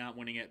definitely aren't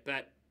winning it,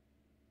 but...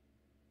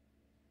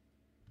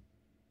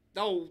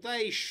 Oh,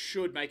 they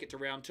should make it to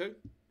round 2.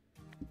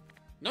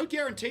 No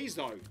guarantees,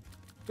 though.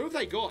 Who have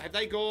they got? Have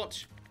they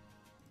got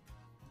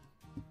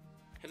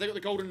the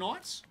Golden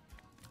Knights?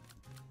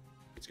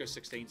 Let's go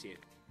 16s here.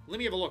 Let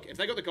me have a look. If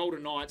they got the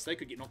Golden Knights, they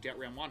could get knocked out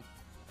round 1.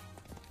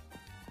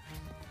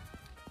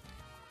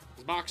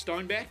 Is Mark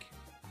Stone back?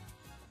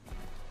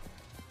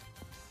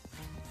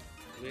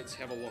 Let's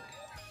have a look.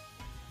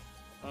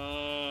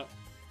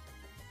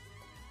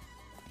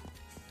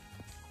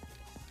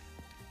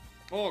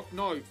 Oh,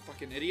 no,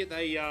 fucking idiot.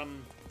 They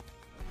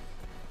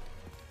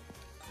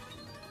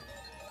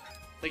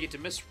get to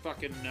miss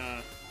fucking,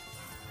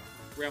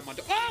 round 1.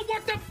 Oh,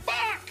 what the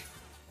fuck?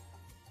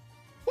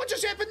 What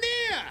just happened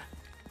there?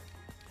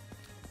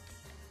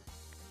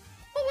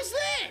 What was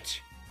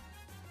that?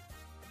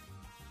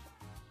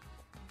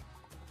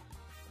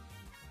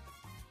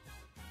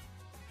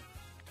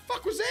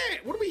 Fuck was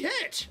that? What did we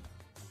hit?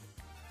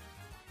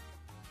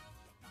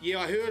 Yeah,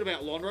 I heard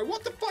about Lonro.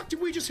 What the fuck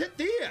did we just hit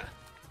there?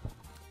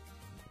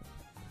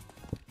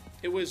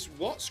 It was,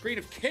 what? Screen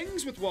of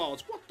Kings with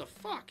Wilds. What the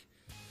fuck?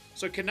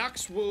 So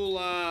Canucks will,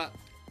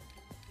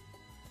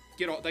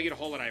 they get a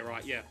holiday,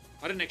 right? Yeah.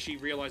 I didn't actually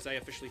realize they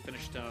officially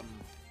finished,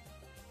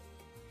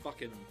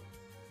 fucking...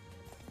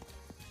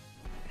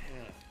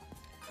 Yeah.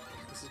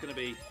 This is gonna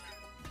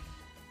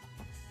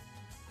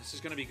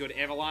be good.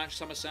 Avalanche,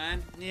 some are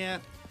saying. Yeah.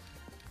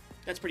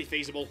 That's pretty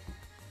feasible.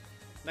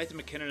 Nathan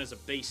McKinnon is a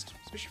beast,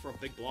 especially for a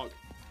big bloke.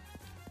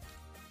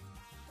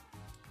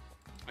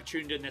 I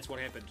tuned in, that's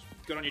what happened.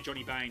 Good on you,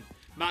 Johnny Bain.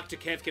 Mark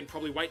DeKevkin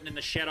probably waiting in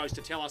the shadows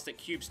to tell us that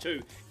Cubes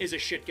 2 is a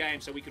shit game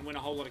so we can win a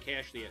whole lot of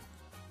cash there.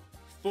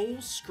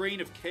 Full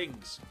screen of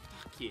Kings.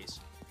 Fuck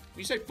yes. When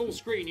you say full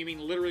screen, you mean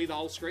literally the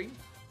whole screen?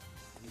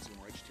 I need some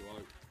more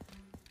H2O.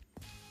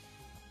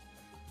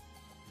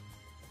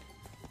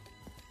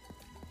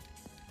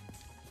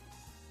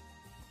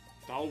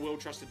 The whole world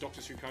trusted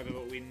Dr. Sukova,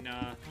 but when,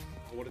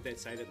 what did that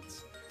say?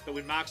 But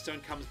when Mark Stone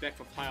comes back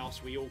for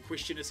playoffs, we all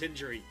question his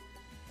injury.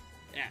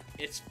 Yeah,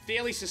 it's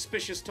fairly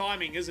suspicious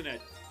timing, isn't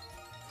it?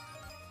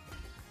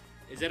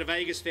 Is that a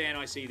Vegas fan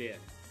I see there?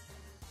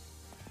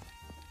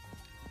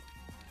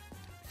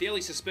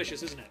 Fairly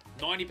suspicious, isn't it?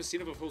 90%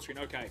 of a full screen.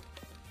 Okay.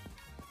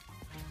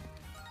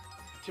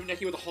 Tim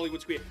Naki with a Hollywood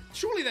square.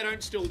 Surely they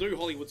don't still do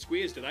Hollywood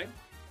squares, do they?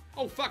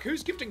 Oh, fuck.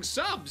 Who's gifting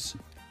subs?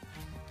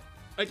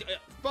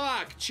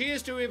 Fuck.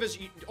 Cheers to whoever's...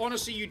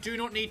 Honestly, you do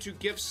not need to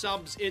gift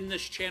subs in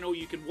this channel.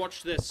 You can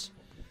watch this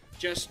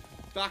just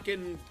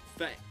fucking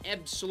for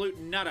absolute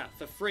nutter,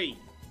 for free.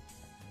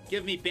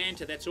 Give me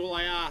banter. That's all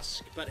I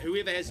ask. But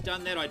whoever has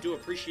done that, I do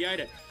appreciate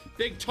it.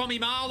 Big Tommy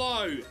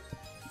Marlowe.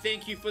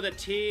 Thank you for the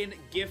 10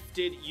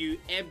 gifted, you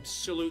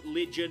absolute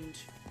legend.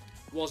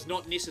 Was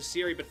not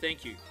necessary, but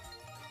thank you.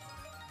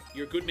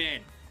 You're a good man.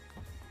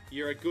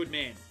 You're a good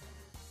man.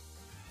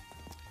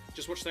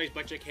 Just watch today's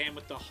Blackjack Ham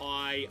with the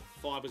high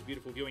 5 was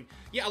beautiful viewing.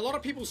 Yeah, a lot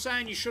of people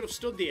saying you should have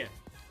stood there.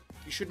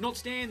 You should not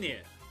stand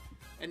there.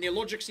 And their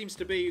logic seems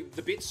to be,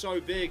 the bet's so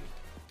big,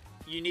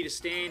 you need to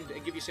stand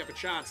and give yourself a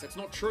chance. That's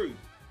not true.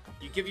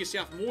 You give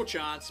yourself more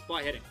chance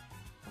by hitting.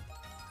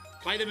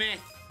 Play the math.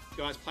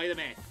 Guys, play the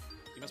math.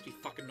 You must be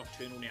fucking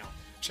nocturnal now.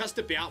 Just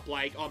about,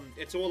 Blake.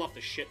 It's all off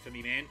the shit for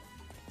me, man.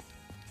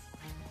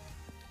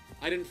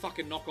 I didn't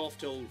fucking knock off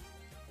till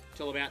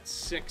about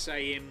 6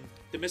 a.m.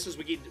 The missus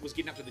was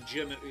getting up to the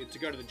gym to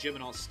go to the gym,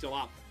 and I was still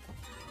up.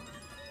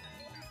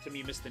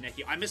 Timmy missed the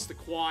Naki. I missed the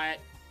quiet.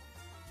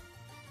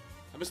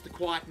 I missed the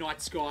quiet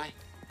night sky.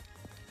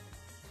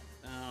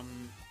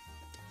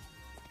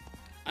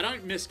 I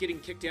don't miss getting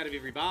kicked out of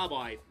every bar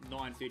by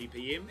 9:30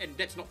 p.m. and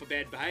that's not for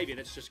bad behaviour.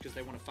 That's just because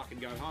they want to fucking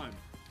go home.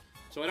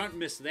 So I don't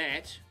miss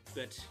that,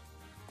 but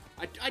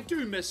I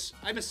do miss.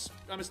 I miss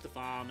the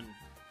farm, and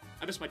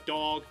I miss my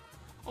dog.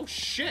 Oh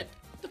shit!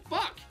 What the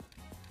fuck?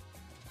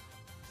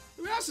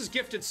 Who else has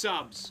gifted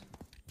subs?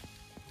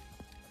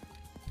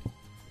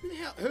 Who the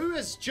hell? Who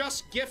has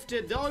just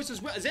gifted those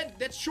as well?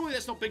 Surely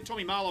that's not Big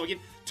Tommy Marlowe again.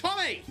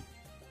 Tommy!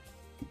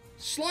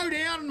 Slow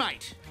down,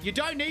 mate. You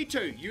don't need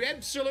to. You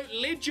absolute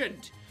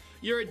legend.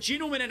 You're a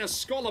gentleman and a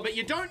scholar, but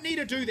you don't need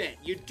to do that.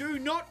 You do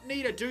not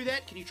need to do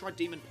that. Can you try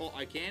Demon Pot?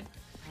 I can.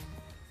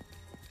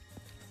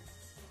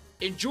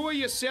 Enjoy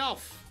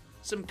yourself.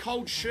 Some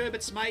cold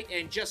sherbets, mate,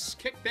 and just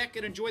kick back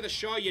and enjoy the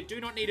show. You do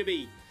not need to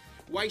be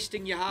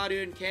wasting your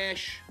hard-earned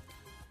cash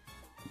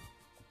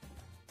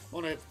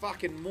on a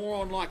fucking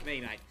moron like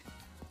me, mate.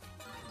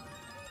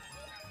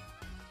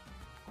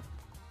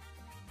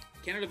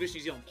 Canada versus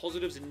New Zealand.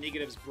 Positives and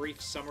negatives.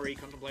 Brief summary.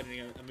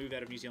 Contemplating a move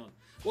out of New Zealand.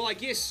 Well, I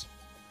guess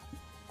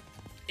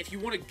if you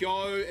want to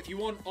go, if you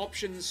want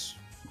options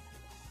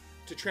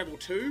to travel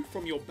to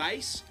from your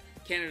base,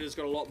 Canada's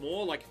got a lot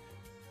more. Like,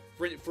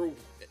 for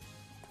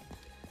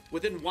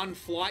within one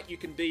flight, you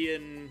can be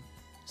in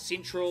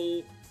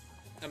Central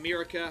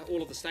America,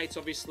 all of the states,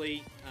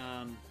 obviously,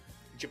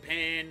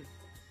 Japan,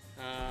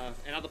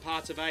 and other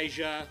parts of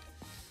Asia,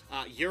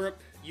 Europe,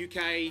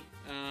 UK,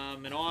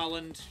 and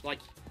Ireland. Like,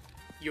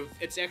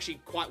 it's actually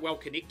quite well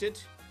connected.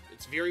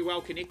 It's very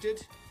well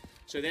connected.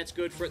 So that's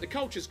good for it. The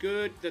culture's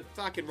good. The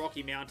fucking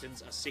Rocky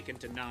Mountains are second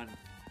to none.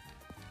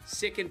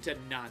 Second to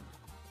none.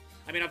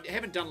 I mean, I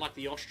haven't done like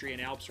the Austrian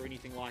Alps or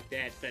anything like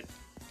that, but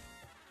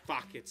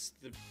fuck, it's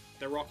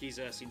the Rockies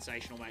are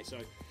sensational, mate. So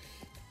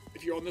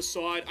if you're on this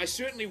side, I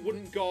certainly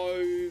wouldn't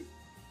go,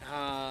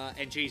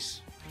 and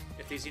geez,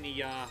 if there's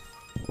any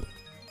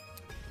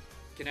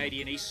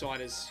Canadian East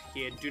Siders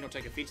here, do not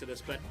take offence to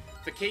this, but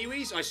for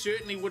Kiwis, I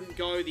certainly wouldn't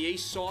go the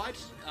east side.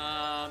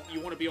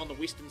 You want to be on the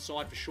western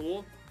side for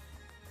sure.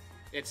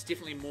 It's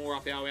definitely more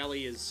up our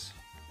alley as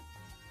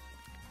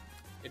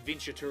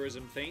adventure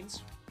tourism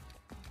fiends.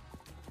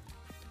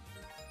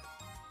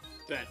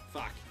 But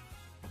fuck.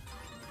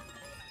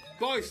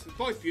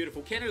 Both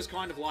beautiful. Canada's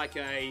kind of like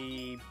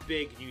a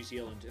big New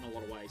Zealand in a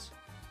lot of ways.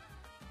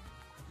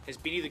 Has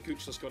Benny the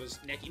Goochless got his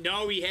Naki?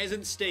 No, he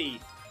hasn't,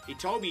 Steve. He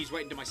told me he's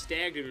waiting to my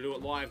stag do to do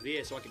it live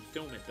there so I can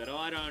film it, but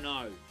I don't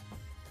know.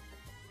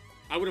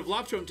 I would have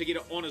loved for him to get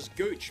it on his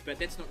gooch, but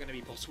that's not going to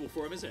be possible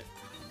for him, is it?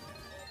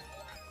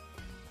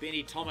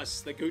 Benny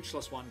Thomas, the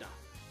Goochless Wonder.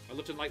 I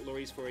lived in Lake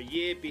Louise for a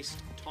year. Best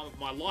time of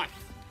my life.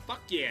 Fuck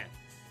yeah.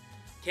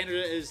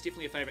 Canada is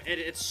definitely a favourite.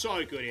 It's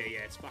so good here, yeah.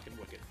 It's fucking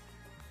wicked.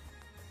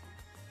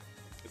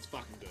 It's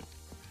fucking good.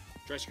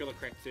 Drascilla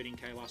cracked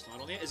 13k last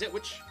night on there. Is that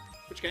which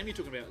game are you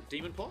talking about?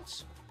 Demon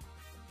Pots?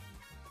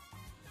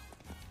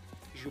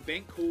 Has your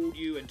bank called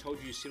you and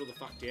told you to settle the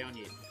fuck down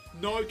yet?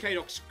 No,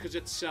 K-Docs, because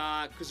it's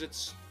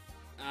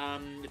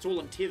all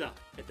in tether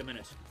at the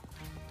minute.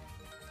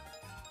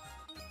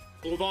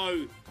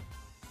 Although,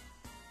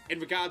 in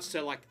regards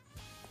to like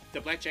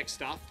the blackjack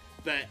stuff,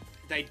 but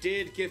they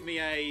did give me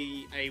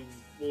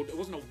well, it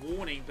wasn't a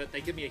warning, but they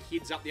gave me a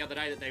heads up the other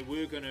day that they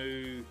were going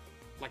to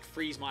like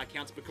freeze my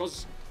accounts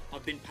because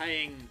I've been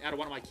paying out of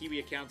one of my Kiwi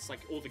accounts like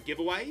all the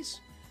giveaways,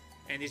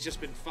 and there's just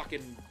been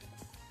fucking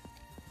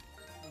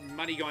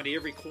money going to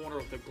every corner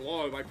of the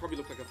globe. I probably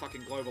look like a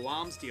fucking global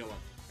arms dealer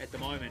at the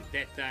moment.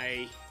 That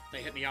they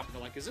hit me up and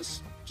they're like, is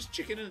this just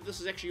checking in that this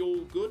is actually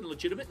all good and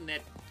legitimate and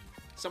that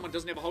someone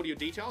doesn't have a hold of your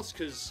details?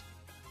 Because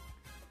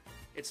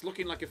it's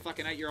looking like a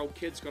fucking 8-year-old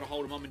kid's got a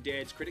hold of mum and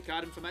dad's credit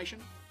card information.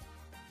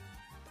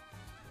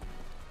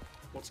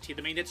 What's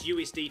tether? I mean, that's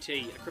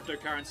USDT, a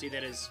cryptocurrency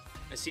that is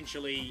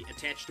essentially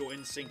attached or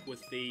in sync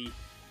with the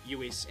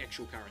US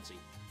actual currency.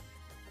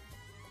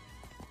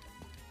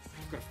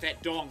 I've got a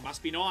fat dong.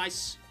 Must be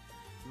nice.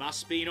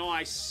 Must be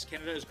nice.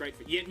 Canada is great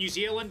for... Yeah, New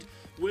Zealand,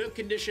 work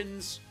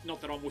conditions...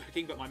 Not that I'm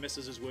working, but my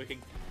missus is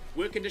working.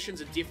 Work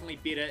conditions are definitely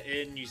better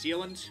in New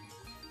Zealand.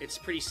 It's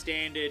pretty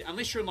standard.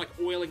 Unless you're in, like,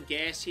 oil and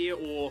gas here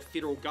or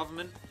federal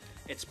government,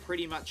 it's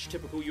pretty much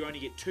typical. You only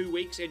get 2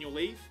 weeks annual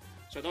leave.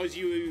 So those of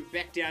you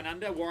back down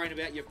under worrying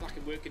about your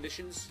fucking work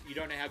conditions, you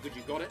don't know how good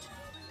you got it.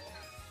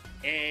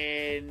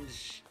 And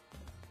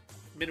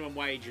minimum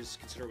wage is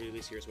considerably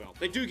less here as well.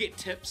 They do get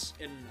tips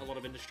in a lot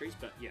of industries,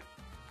 but yeah.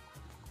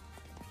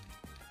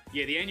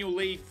 Yeah, the annual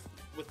leave,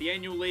 with the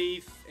annual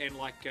leave and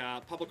like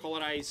public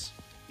holidays,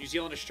 New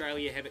Zealand,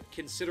 Australia have it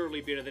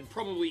considerably better than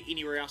probably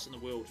anywhere else in the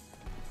world.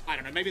 I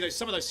don't know, maybe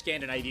some of those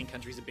Scandinavian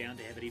countries are bound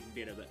to have it even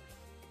better, but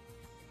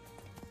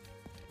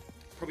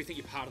probably think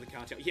you're part of the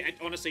cartel. Yeah,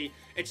 honestly,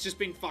 it's just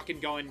been fucking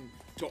going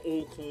to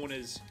all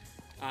corners,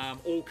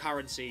 all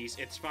currencies.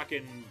 It's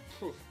fucking...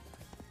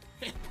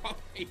 It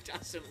probably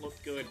doesn't look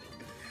good.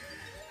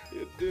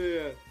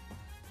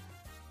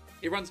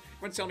 Everyone's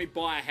telling me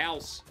buy a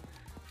house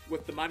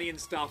with the money and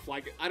stuff.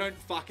 Like, I don't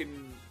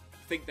fucking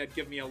think they'd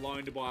give me a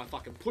loan to buy a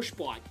fucking push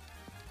bike,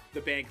 the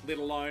bank, let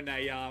alone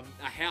a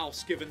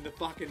house, given the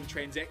fucking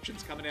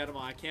transactions coming out of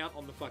my account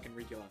on the fucking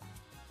regular.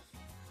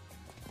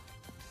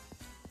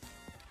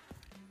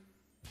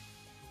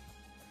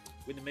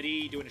 When the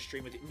MIDI doing a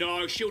stream with you.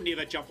 No, she'll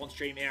never jump on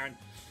stream, Aaron.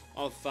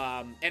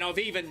 And I've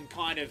even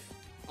kind of...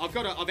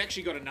 I've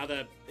actually got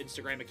another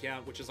Instagram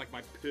account, which is like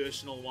my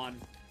personal one.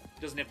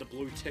 It doesn't have the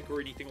blue tick or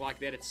anything like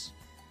that. It's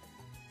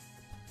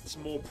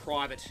more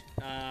private.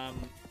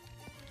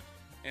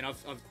 And I've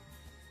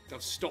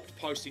stopped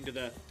posting to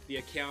the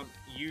account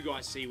you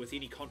guys see with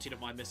any content of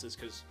my missus,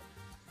 because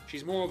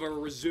she's more of a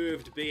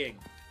reserved being.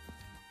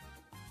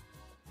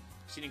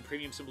 Sending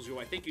premium symbols your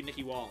way. Thank you,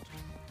 Nikki Wild.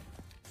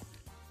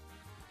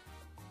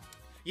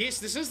 Yes,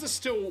 this is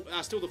still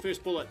the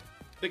first bullet.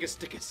 Biggest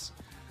stickers.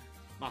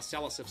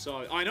 Marcellus, if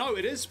so. I know,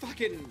 it is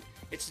fucking...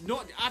 It's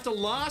not... After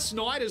last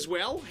night as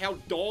well, how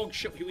dog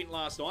shit we went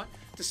last night,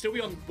 to still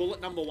be on bullet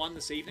number 1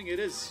 this evening, it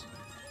is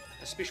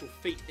a special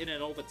feat in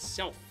and of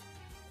itself.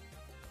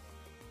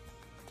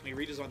 Can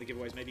we redesign the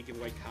giveaways? Maybe give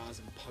away cars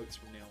and potes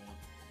from now on.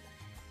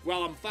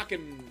 Well, I'm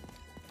fucking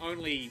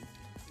only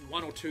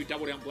 1 or 2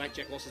 double down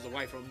blackjack losses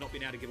away from not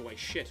being able to give away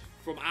shit.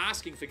 From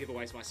asking for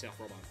giveaways myself,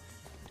 Robbo.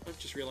 I've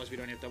just realised we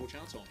don't have double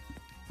chance on.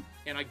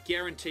 And I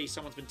guarantee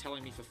someone's been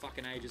telling me for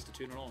fucking ages to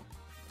turn it on.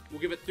 We'll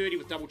give it 30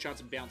 with double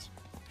chance and bounce.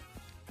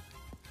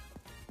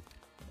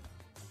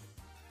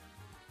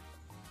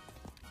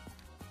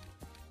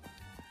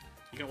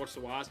 You gonna watch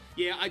the wires?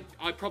 Yeah,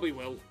 I probably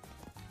will.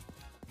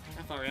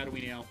 How far out are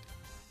we now?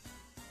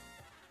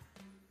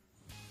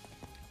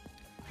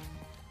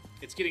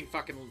 It's getting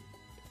fucking...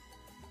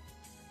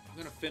 I'm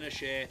gonna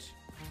finish at...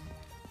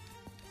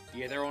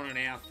 Yeah, they're on an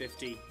hour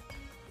 50.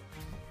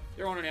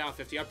 They're on an hour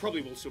 50. I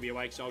probably will still be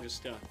awake, so I'll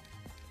just...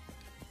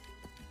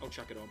 I'll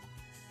chuck it on.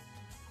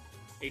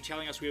 Are you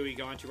telling us where we're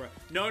going to?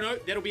 No,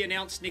 that'll be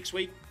announced next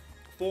week,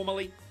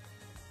 formally.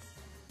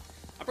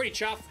 I'm pretty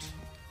chuffed.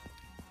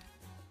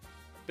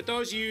 But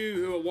those of you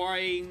who are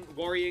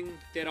worrying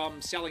that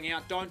I'm selling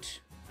out, don't.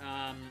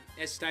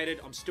 As stated,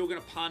 I'm still going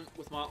to punt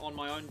with on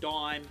my own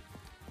dime,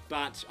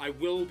 but I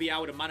will be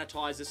able to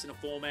monetize this in a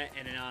format,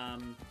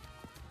 and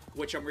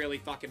which I'm really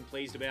fucking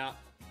pleased about.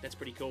 That's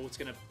pretty cool. It's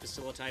going to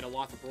facilitate a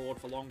life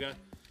abroad for longer.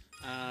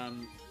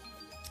 And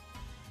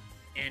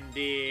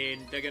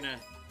then they're going to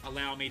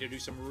allow me to do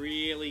some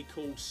really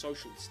cool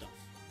social stuff.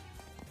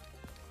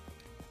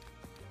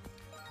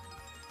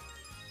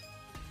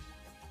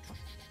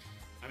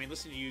 I mean,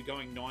 listening to you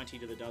going 90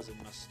 to the dozen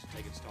must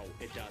take its toll.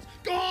 It does.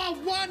 Oh,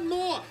 one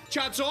more!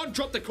 Chance on,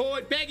 drop the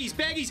coin. Baggies,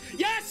 baggies.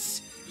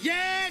 Yes!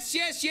 Yes,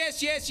 yes,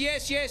 yes, yes,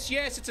 yes, yes,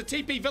 yes. It's a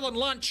TP villain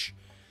lunch.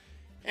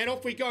 And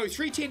off we go.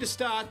 310 to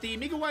start. The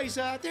Megaways,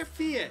 they're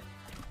fair.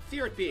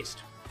 Fair at best.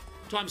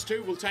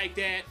 ×2, we'll take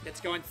that.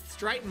 That's going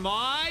straight in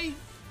my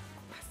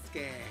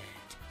basket.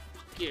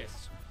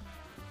 Yes.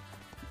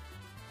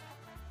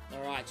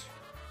 Alright.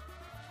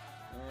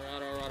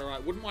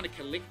 Alright. Wouldn't want a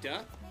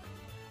collector.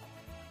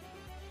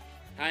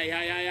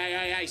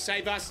 Hey.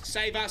 Save us with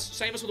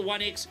a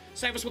 1x.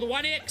 Save us with a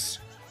 1x.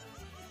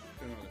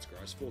 Oh, that's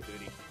gross.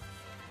 430.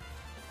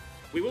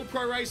 We will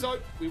pro-raise, though.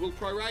 We will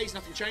pro-raise.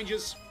 Nothing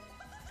changes.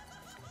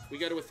 We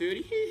go to a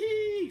 30.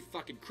 Hee.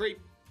 Fucking creep.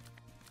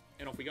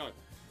 And off we go.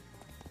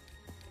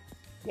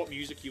 What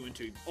music are you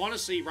into?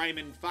 Honestly,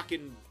 Raymond,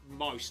 fucking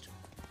most.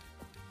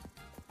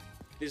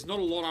 There's not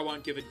a lot I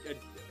won't give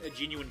a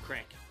genuine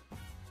crack.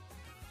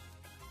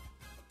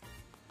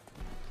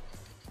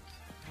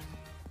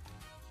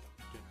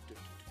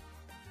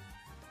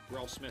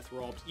 Ralph Smith,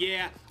 Robs.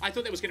 Yeah, I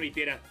thought that was going to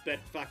be better, but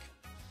fuck.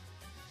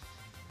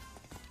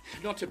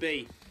 Not to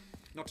be.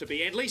 Not to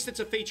be. At least it's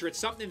a feature. It's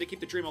something to keep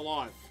the dream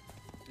alive.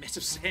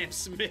 Massive Sam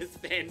Smith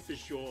fan for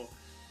sure.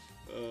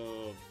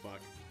 Oh,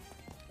 fuck.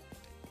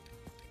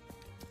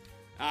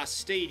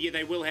 Steed, yeah,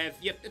 they will have...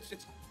 Yep,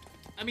 it's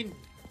I mean,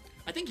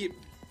 I think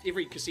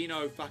every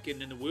casino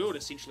fucking in the world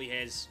essentially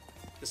has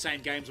the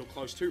same games or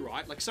close to,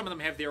 right? Like, some of them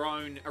have their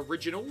own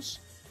originals,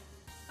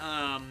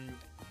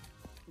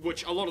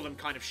 which a lot of them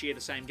kind of share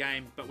the same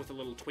game, but with a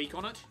little tweak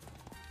on it.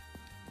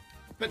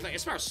 But like,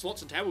 as far as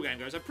slots and table game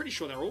goes, I'm pretty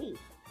sure they're all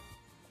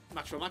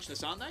much for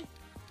muchness, aren't they?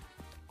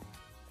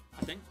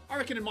 I think. I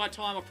reckon in my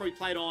time, I've probably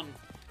played on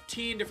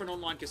 10 different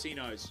online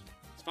casinos.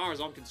 As far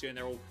as I'm concerned,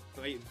 they're all,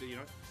 you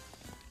know.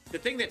 The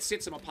thing that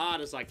sets them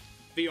apart is, like,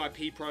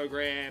 VIP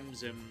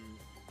programs, and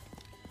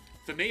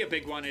for me, a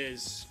big one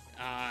is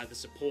the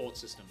support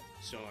system.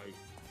 So,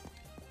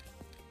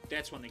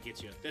 that's one that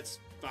gets you. That's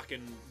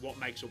fucking what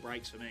makes or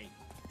breaks for me.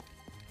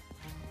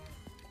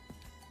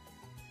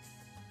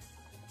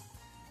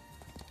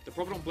 The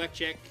profit on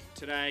blackjack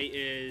today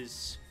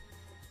is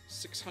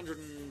 600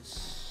 and...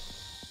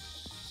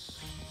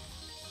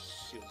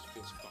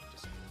 feels fucked to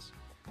say this.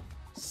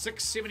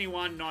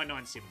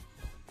 671,997.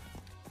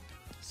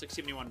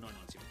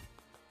 671,997.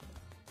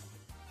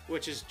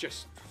 Which is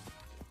just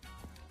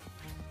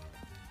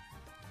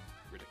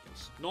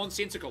ridiculous.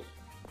 Nonsensical.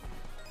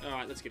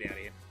 Alright, let's get out of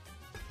here.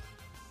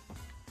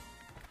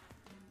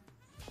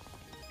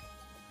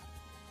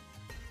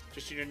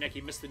 Just, you know,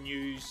 Naki, missed the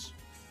news.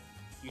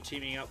 You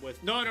teaming up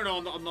with... No,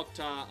 I'm not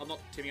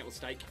teaming up with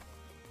Steak.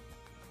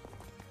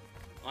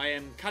 I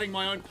am cutting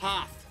my own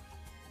path.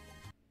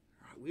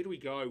 Alright, where do we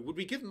go? Would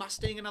we give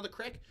Mustang another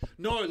crack?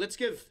 No, let's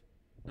give...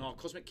 No,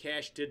 Cosmic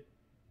Cash did...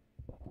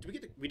 Did we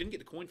get the... We didn't get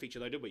the coin feature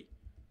though, did we?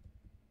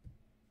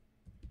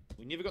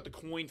 We never got the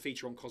coin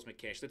feature on Cosmic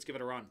Cash. Let's give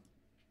it a run.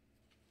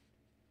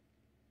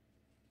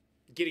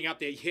 Getting up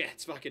there. Yeah,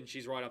 it's fucking...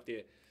 She's right up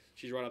there.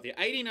 She's right up there.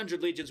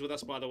 1,800 legends with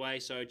us, by the way.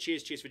 So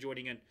cheers for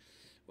joining in.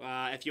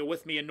 If you're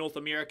with me in North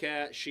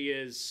America, she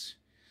is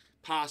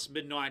past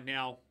midnight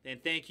now.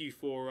 And thank you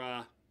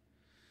for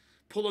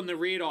pulling the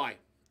red eye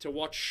to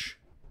watch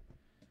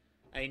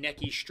a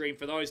Naki stream.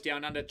 For those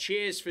down under,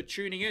 cheers for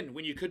tuning in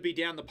when you could be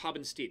down the pub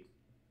instead.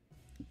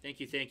 Thank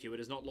you, thank you. It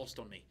is not lost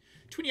on me.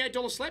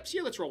 $28 slaps?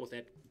 Yeah, let's roll with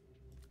that.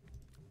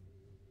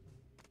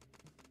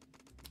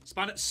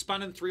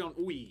 Spun in 3 on...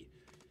 Ooh.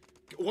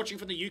 Watching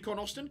from the Yukon,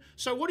 Austin.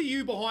 So what are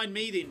you behind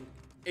me then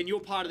in your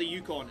part of the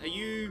Yukon? Are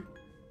you...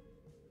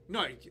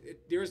 No,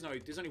 there's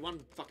only one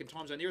fucking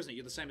time zone there, isn't it?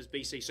 You're the same as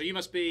BC. So you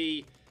must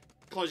be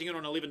closing in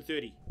on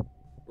 11:30,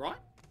 right?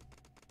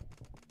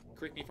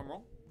 Correct me if I'm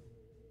wrong.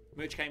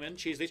 Merch came in.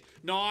 Cheers, Ledge.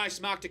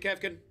 Nice, Mark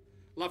DeKevkin.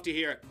 Love to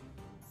hear it.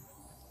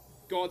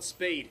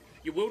 Godspeed.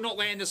 You will not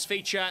land this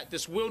feature.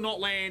 This will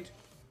not land.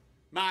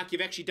 Mark,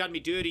 you've actually done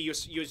me dirty.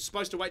 You're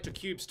supposed to wait till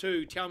Cubes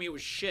 2, tell me it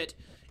was shit,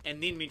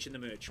 and then mention the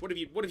merch. What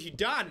have you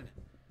done?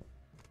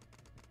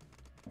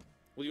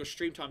 Will your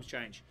stream times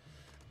change?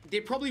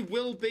 There probably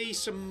will be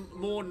some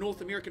more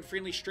North American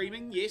friendly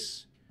streaming,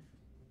 yes.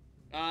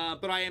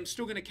 But I am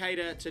still going to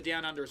cater to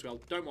Down Under as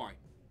well. Don't worry.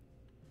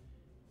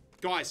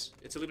 Guys,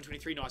 it's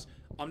 11:23, nice.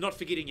 I'm not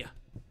forgetting you.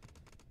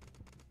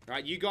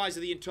 Alright, you guys are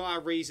the entire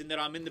reason that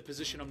I'm in the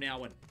position I'm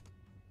now in.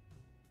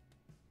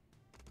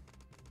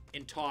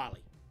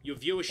 Entirely. Your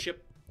viewership,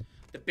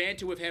 the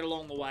banter we've had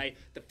along the way,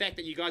 the fact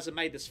that you guys have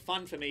made this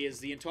fun for me is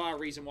the entire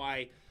reason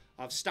why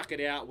I've stuck it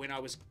out when I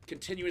was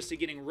continuously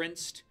getting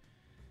rinsed.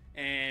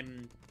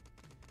 And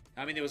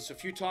I mean, there was a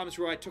few times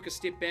where I took a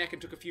step back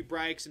and took a few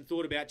breaks and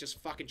thought about just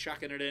fucking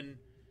chucking it in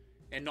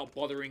and not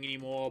bothering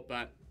anymore,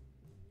 but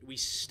we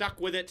stuck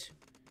with it.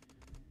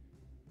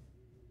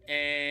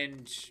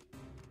 And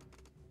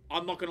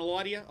I'm not going to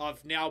lie to you,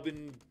 I've now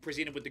been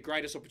presented with the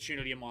greatest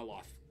opportunity in my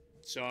life.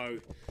 So,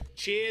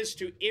 cheers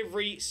to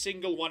every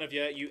single one of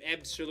you, you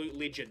absolute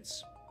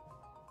legends.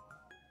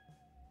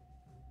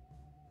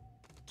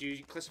 Do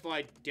you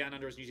classify Down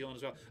Under as New Zealand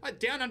as well?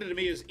 Down Under to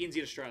me is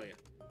NZ Australia.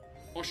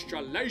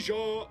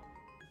 Australasia.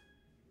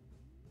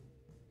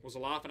 Was a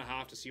laugh and a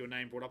half to see your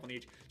name brought up on the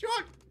edge. Do you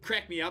know what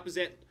cracked me up is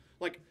that,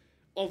 like,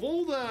 of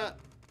all the...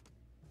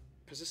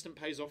 Persistent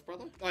pays off,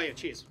 brother? Oh yeah,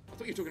 cheers. I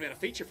thought you were talking about a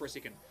feature for a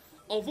second.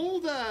 Of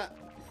all the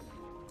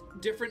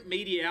different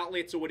media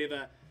outlets or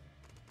whatever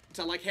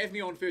to, like, have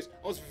me on first,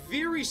 I was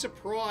very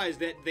surprised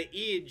that The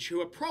Edge,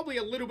 who are probably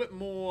a little bit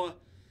more...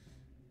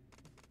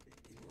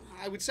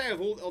 I would say of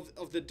all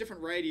of the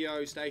different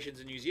radio stations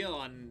in New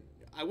Zealand,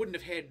 I wouldn't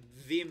have had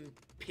them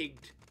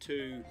pegged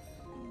to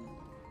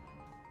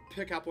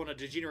pick up on a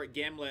degenerate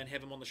gambler and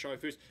have him on the show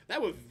first. They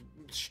were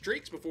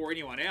streaks before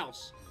anyone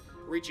else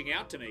reaching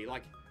out to me.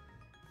 Like,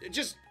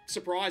 just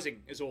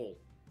surprising is all.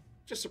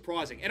 Just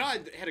surprising. And I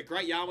had a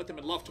great yarn with them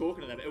and loved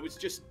talking to them. It was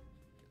just,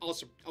 I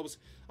was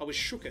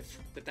shooketh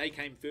that they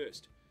came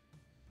first.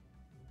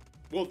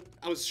 Well,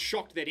 I was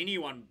shocked that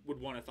anyone would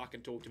want to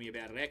fucking talk to me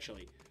about it,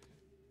 actually.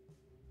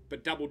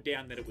 But doubled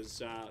down that it was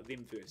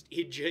them first.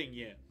 Edging,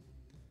 yeah.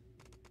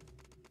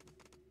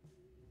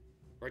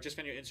 Right, just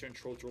found your Instagram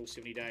troll through all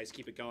 70 days.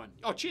 Keep it going.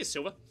 Oh, cheers,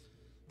 Silver.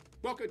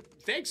 Well, good.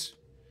 Thanks.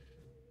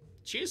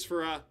 Cheers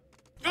for,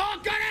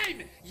 Oh, got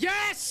him!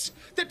 Yes!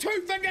 The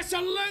 2-finger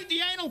salute! The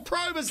anal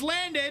probe has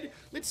landed.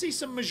 Let's see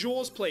some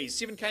majors, please.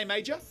 7K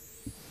major.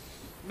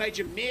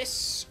 Major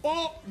mess.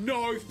 Oh,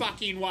 no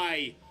fucking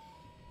way.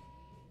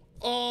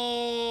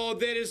 Oh,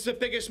 that is the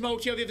biggest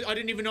multi I've ever... I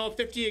didn't even know if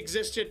 50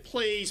 existed.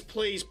 Please,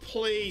 please,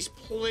 please,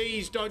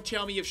 please don't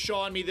tell me you've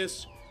shined me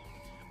this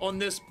on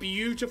this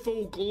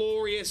beautiful,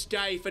 glorious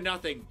day for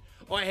nothing.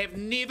 I have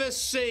never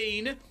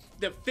seen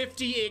the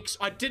 50x.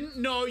 I didn't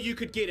know you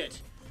could get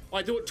it.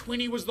 I thought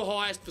 20 was the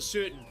highest for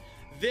certain.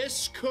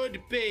 This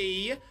could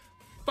be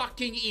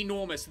fucking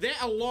enormous.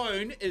 That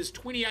alone is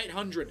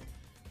 2,800.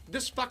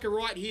 This fucker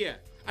right here.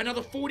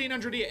 Another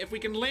 1,400 here. If we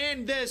can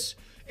land this,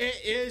 it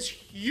is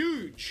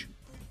huge.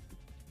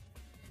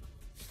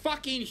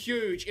 Fucking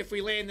huge if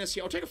we land this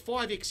here. I'll take a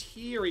 5x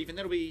here even.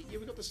 That'll be... Yeah,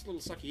 we got this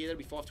little sucker here. That'll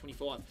be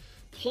 525.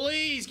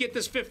 Please get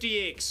this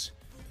 50x.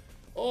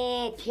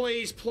 Oh,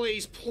 please,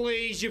 please,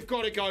 please. You've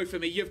got to go for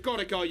me. You've got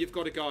to go. You've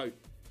got to go.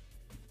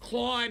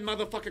 Climb,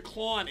 motherfucker,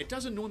 climb. It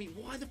does annoy me.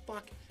 Why the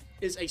fuck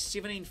is a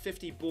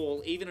 1750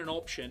 ball even an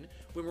option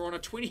when we're on a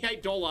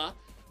 $28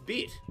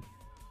 bet?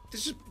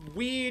 This is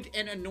weird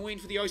and annoying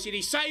for the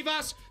OCD. Save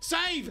us!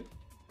 Save!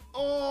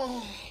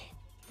 Oh.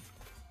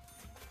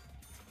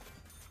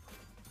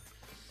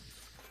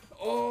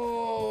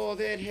 Oh,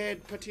 that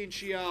had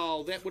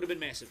potential. That would have been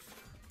massive.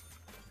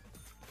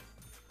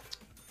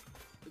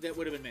 That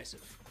would have been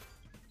massive.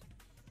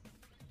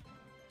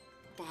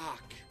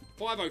 Fuck.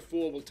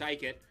 504 will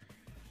take it.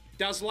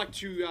 Does like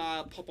to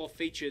pop off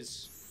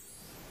features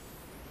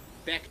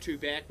back to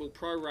back. We'll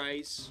pro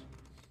raise.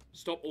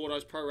 Stop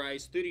autos, pro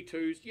raise.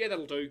 32s. Yeah,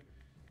 that'll do.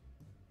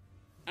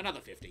 Another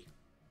 50.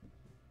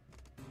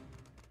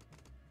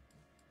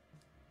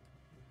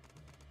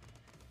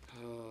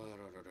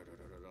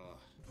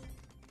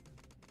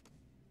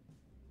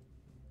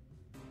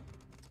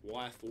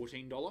 Why a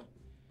 $14?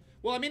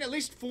 Well, I mean, at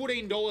least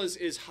 $14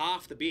 is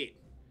half the bet.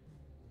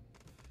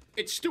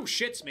 It still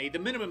shits me. The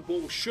minimum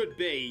ball should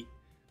be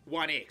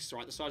 1x,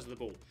 right? The size of the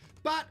ball.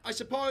 But I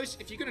suppose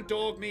if you're going to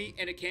dog me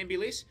and it can be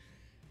less,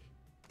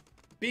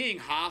 being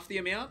half the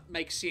amount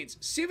makes sense.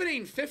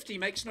 1750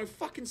 makes no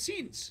fucking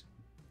sense.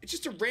 It's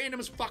just a random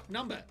as fuck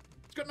number.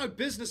 It's got no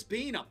business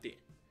being up there.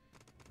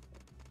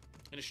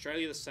 In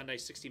Australia this Sunday,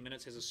 60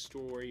 Minutes has a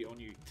story on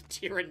you.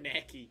 Tara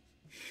Naki.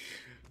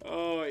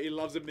 Oh, he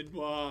loves a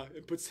minoir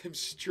and puts them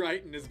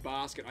straight in his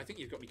basket. I think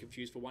you've got me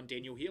confused for one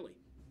Daniel Healy.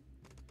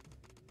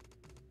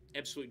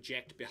 Absolute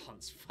jacked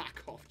bounce.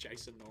 Fuck off,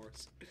 Jason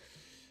Norris.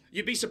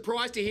 You'd be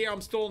surprised to hear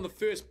I'm still on the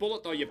first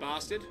bullet, though, you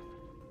bastard.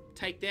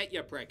 Take that,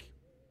 you prick.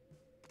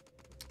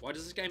 Why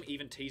does this game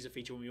even tease a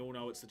feature when we all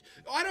know it's the...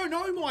 I don't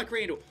know, Mike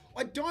Randall.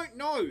 I don't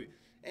know.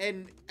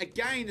 And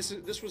again,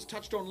 this was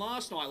touched on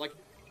last night. Like,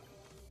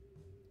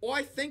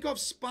 I think I've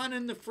spun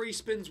in the free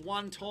spins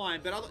one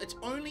time, but it's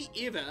only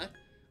ever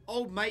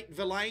old mate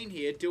Villain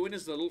here doing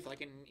his little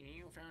fucking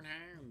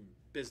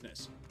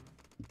business.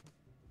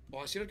 Oh,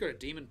 I said I'd go to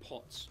Demon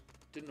Pots,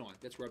 didn't I?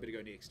 That's where I better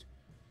go next.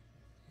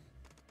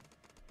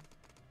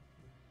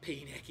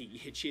 P. Naki.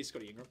 Yeah, cheers,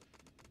 Scotty Ingram.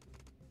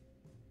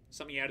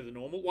 Something out of the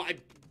normal. Well,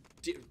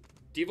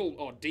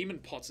 Demon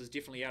Pots is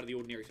definitely out of the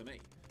ordinary for me.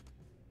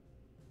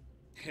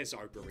 Has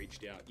Oprah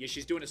reached out? Yeah,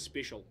 she's doing a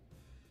special.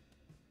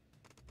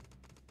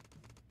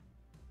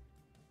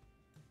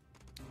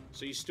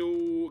 So you're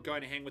still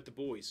going to hang with the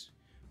boys?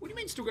 What do you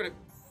mean still going to...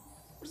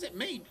 What does that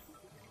mean?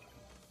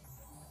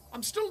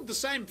 I'm still the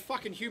same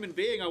fucking human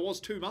being I was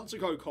 2 months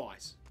ago,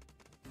 guys.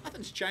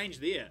 Nothing's changed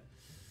there.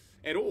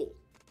 At all.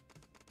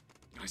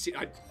 I said,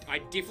 I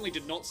definitely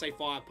did not say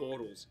fire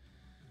portals.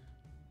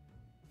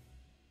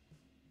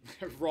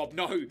 Rob,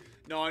 no.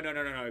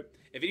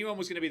 If anyone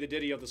was going to be the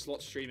Diddy of the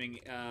slot streaming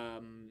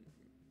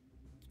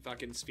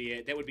fucking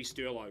sphere, that would be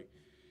Sterlo.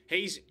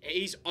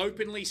 He's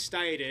openly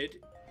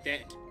stated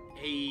that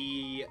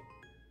he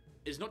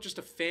is not just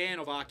a fan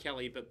of R.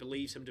 Kelly, but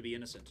believes him to be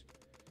innocent.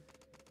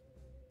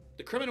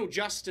 The criminal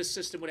justice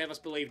system would have us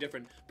believe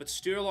different, but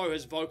Sterlo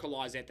has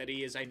vocalized that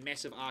he is a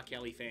massive R.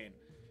 Kelly fan.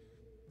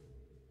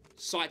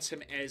 Cites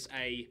him as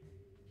a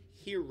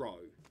hero.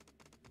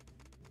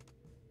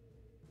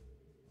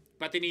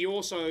 But then he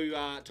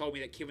also told me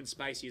that Kevin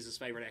Spacey is his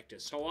favourite actor.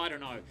 So I don't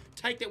know.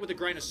 Take that with a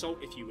grain of salt,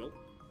 if you will.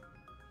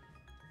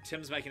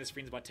 Tim's making his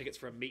friends buy tickets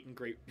for a meet and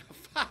greet.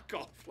 Fuck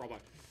off, Robbo.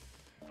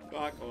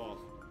 Fuck off.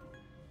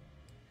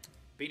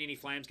 Been any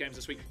Flames games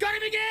this week? Got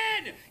him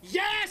again!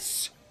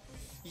 Yes!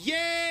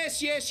 Yes!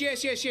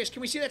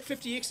 Can we see that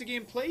 50x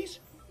again, please?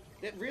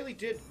 That really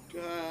did...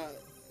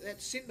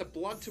 that sent the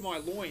blood to my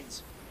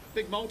loins.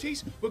 Big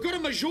multis. We've got a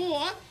Major.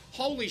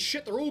 Holy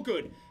shit, they're all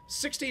good.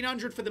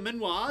 1,600 for the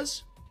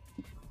Minoirs.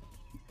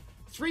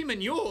 3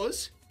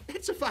 Manures?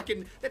 That's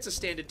a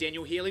standard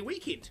Daniel Healy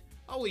weekend.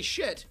 Holy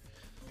shit.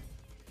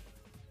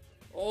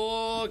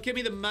 Oh, give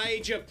me the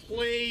major,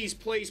 please,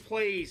 please,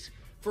 please.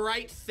 For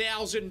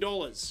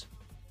 $8,000.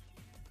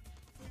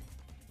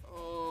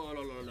 Oh,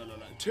 no.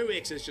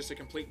 2x is just a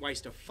complete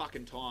waste of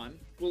fucking time.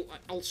 Well,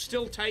 I'll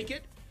still take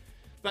it.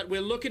 But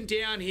we're looking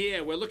down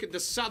here. We're looking at the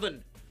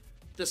southern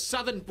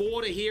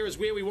border here is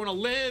where we want to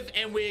live.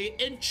 And we're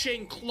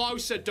inching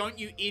closer. Don't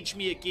you edge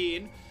me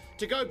again.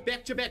 To go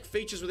back-to-back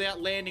features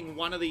without landing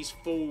one of these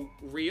full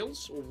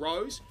reels or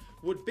rows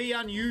would be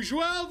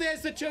unusual.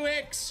 There's the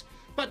 2x.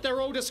 But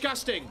they're all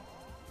disgusting.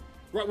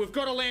 Right, we've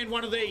got to land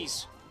one of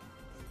these.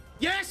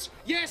 Yes!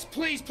 Yes!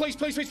 Please, please,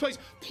 please, please, please.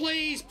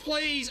 Please,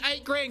 please.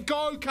 8 grand.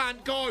 Go,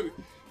 can't go.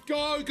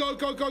 Go, go,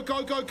 go, go,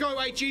 go, go, go.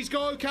 HGs,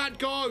 go, can't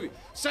go.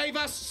 Save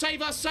us,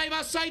 save us, save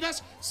us, save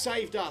us.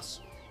 Saved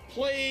us.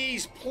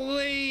 Please,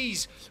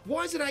 please.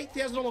 Why is it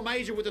 $8,000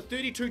 major with a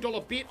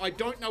 $32 bet? I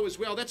don't know as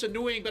well. That's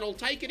annoying, but I'll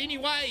take it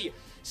anyway.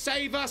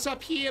 Save us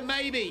up here,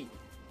 maybe.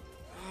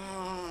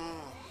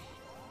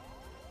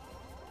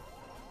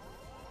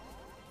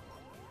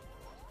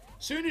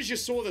 Soon as you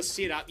saw the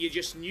setup, you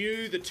just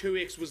knew the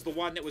 2X was the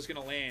one that was going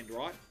to land,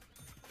 right?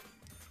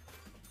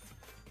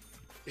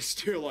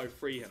 Sturlo,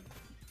 free him.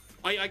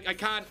 I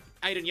can't,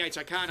 Aiden Yates,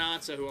 I can't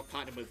answer who I've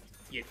partnered with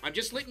yet. I'm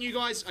just letting you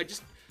guys,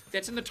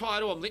 that's in the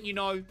title, I'm letting you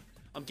know.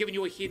 I'm giving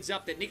you a heads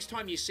up that next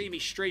time you see me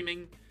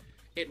streaming,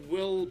 it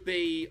will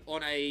be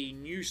on a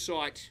new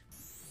site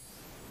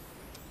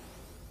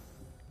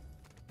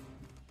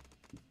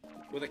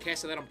with a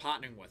Cassa that I'm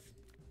partnering with.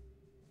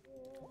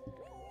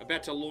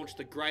 About to launch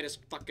the greatest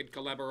fucking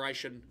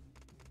collaboration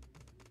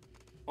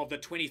of the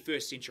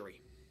 21st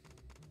century.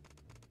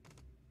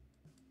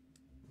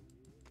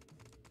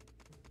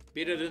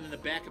 Better than in the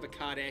back of a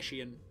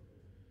Kardashian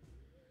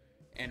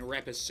and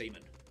rapper's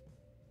semen.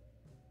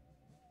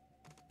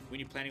 When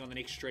you're planning on the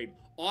next stream.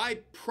 I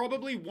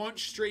probably won't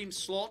stream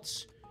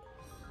slots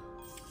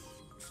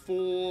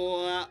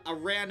for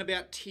around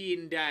about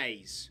 10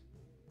 days.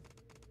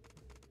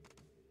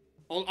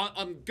 I'm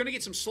going to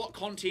get some slot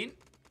content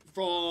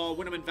for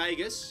when I'm in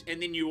Vegas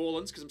and then New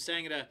Orleans, because I'm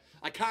staying at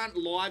I can't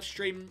live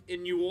stream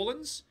in New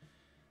Orleans,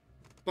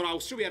 but I'll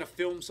still be able to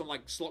film some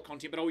like slot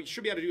content, but I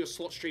should be able to do a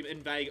slot stream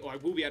in Vegas, or I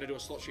will be able to do a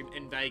slot stream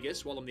in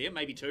Vegas while I'm there,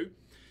 maybe 2.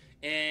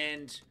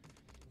 And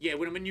yeah,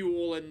 when I'm in New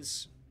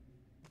Orleans,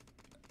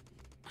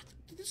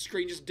 did this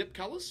screen just dip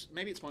colors?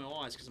 Maybe it's my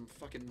eyes because I'm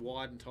fucking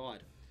wide and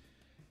tired.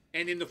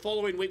 And then the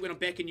following week when I'm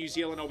back in New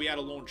Zealand, I'll be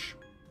able to launch.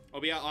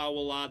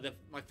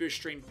 My first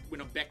stream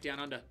when I'm back down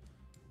under.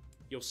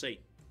 You'll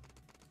see.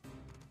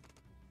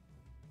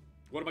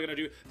 What am I going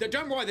to do?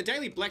 Don't worry, the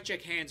daily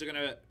blackjack hands are going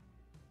to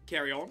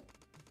carry on.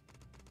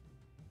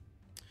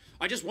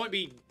 I just won't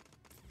be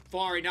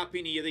firing up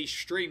any of these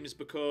streams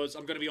because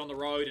I'm going to be on the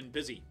road and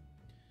busy.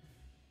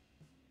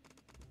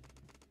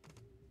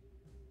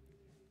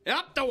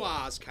 Up the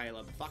wires,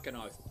 Caleb. Fucking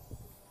oath.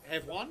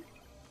 Have one.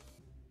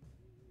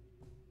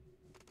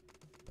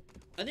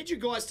 I need you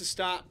guys to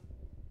start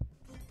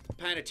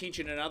paying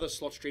attention and other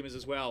slot streamers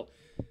as well.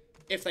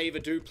 If they ever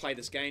do play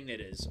this game, that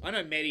is. I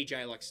know Matty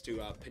J likes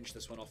to pinch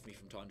this one off me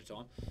from time to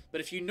time. But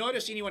if you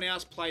notice anyone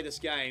else play this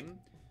game,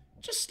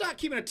 just start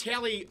keeping a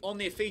tally on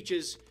their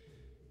features.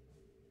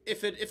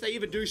 If they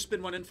ever do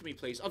spin one in for me,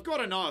 please. I've got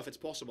to know if it's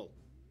possible.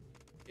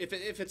 If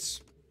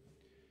it's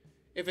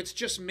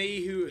just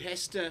me who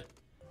has to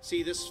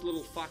see this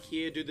little fuck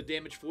here do the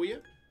damage for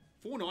you.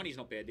 490's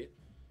not bad there.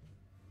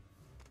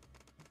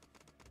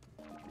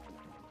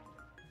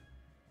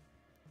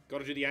 Got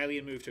to do the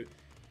alien move too.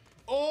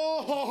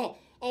 Oh,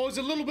 I was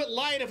a little bit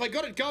late. If I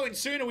got it going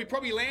sooner, we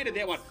probably landed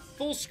that one.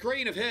 Full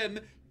screen of him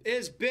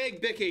is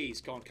Big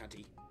Bickies. Go on,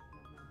 cunty.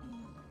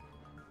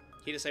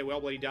 Here to say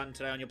well bloody done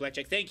today on your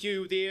blackjack. Thank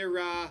you there,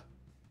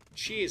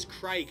 cheers,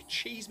 Craig.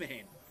 Cheese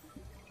man.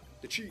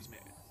 The cheese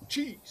man.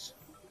 Cheese.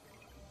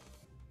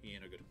 Yeah,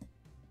 no good.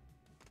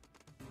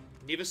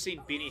 Never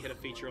seen Benny hit a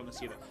feature on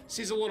this either.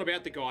 Says a lot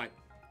about the guy.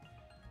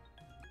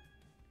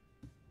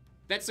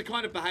 That's the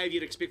kind of behaviour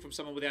you'd expect from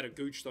someone without a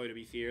gooch, though, to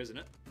be fair, isn't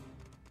it?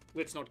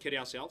 Let's not kid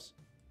ourselves.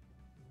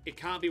 It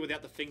can't be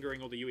without the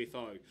fingering or the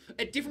UFO.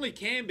 It definitely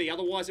can be,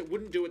 otherwise it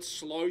wouldn't do its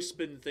slow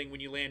spin thing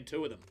when you land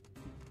 2 of them.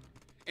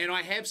 And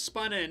I have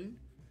spun in.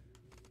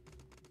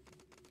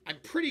 I'm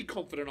pretty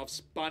confident I've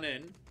spun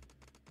in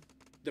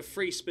the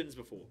free spins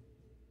before.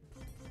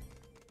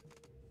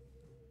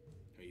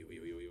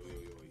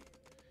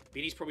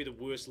 Benny's probably the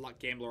worst luck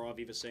gambler I've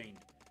ever seen.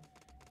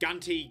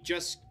 Gunty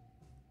just...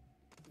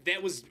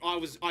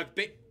 I've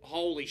bet...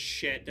 Holy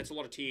shit, that's a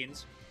lot of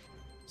 10s.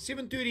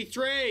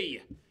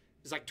 733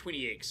 is like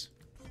 20x.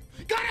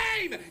 Got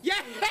him!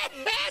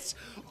 Yes!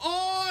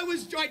 Oh,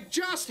 I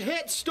just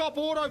hit stop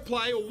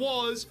autoplay, or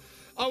was.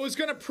 I was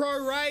going to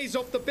pro raise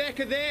off the back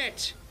of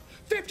that.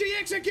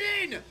 50x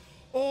again!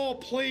 Oh,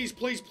 please,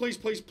 please, please,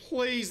 please,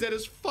 please. That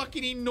is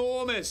fucking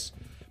enormous.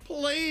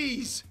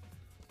 Please.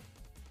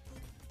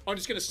 I'm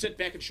just going to sit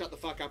back and shut the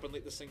fuck up and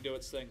let this thing do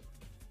its thing.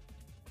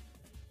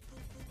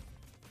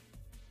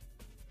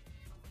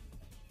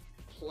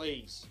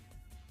 Please.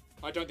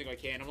 I don't think I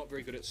can. I'm not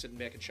very good at sitting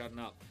back and shutting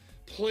up.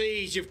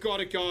 Please, you've got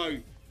to go.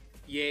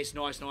 Yes,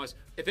 nice, nice.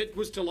 If it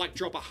was to, like,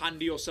 drop a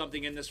hundy or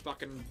something in this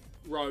fucking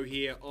row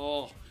here.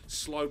 Oh,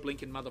 slow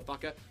blinking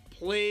motherfucker.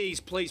 Please,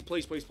 please,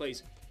 please, please,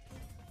 please.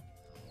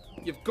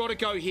 You've got to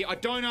go here. I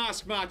don't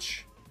ask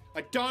much.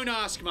 I don't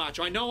ask much.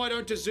 I know I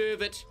don't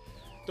deserve it.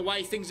 The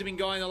way things have been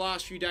going the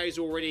last few days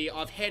already.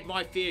 I've had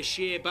my fair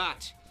share,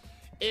 but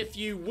if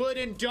you would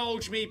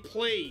indulge me,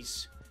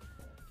 please.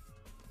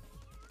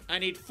 I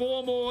need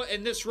 4 more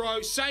in this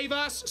row. Save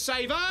us!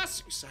 Save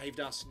us! Saved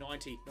us.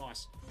 90.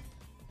 Nice.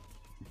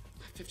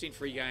 15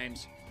 free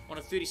games on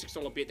a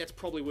 $36 bet. That's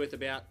probably worth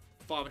about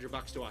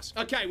 $500 to us.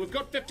 Okay, we've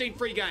got 15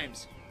 free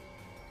games.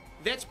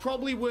 That's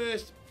probably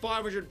worth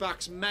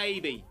 $500,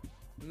 maybe.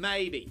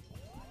 Maybe.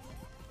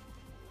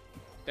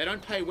 They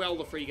don't pay well,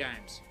 the free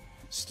games.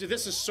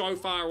 This is so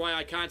far away,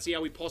 I can't see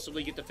how we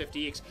possibly get the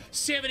 50x.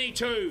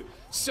 72!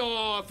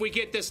 So, if we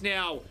get this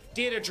now,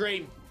 dare to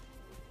dream.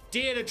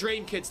 Dare to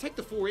dream, kids. Take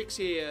the 4x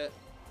here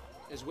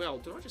as well.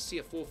 Did I just see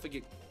a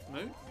 4-figure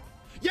moon?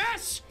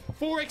 Yes!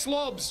 4x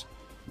lobs!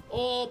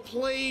 Oh,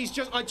 please,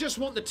 I just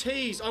want the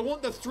tease. I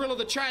want the thrill of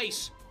the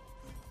chase.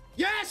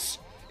 Yes!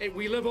 And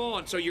we live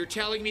on, so you're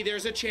telling me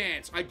there's a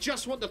chance. I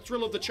just want the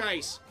thrill of the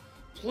chase.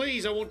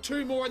 Please, I want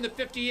 2 more in the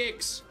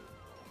 50x.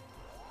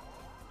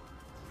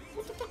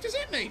 What the fuck does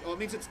that mean? Oh, it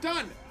means it's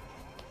done.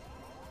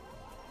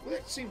 Well,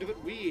 that seemed a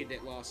bit weird,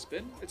 that last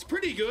spin. It's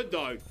pretty good,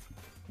 though.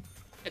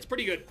 It's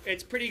pretty good.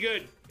 It's pretty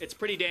good. It's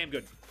pretty damn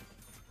good.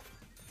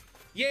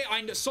 Yeah,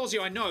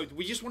 Sozio, I know.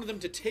 We just wanted them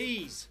to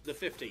tease the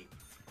 50.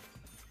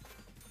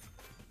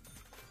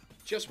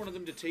 Just wanted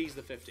them to tease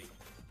the 50.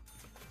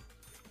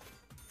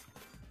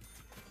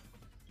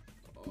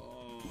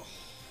 Oh.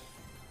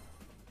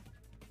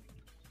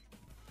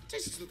 It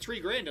takes us to 3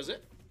 grand, does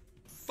it?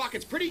 Fuck,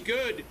 it's pretty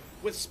good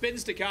with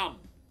spins to come.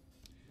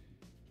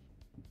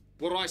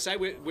 What do I say?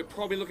 We're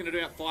probably looking at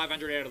about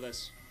 500 out of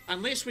this.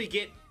 Unless we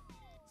get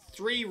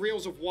 3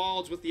 reels of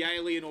wilds with the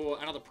alien or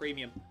another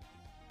premium.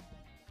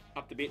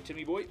 Up the bet,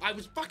 Timmy boy. I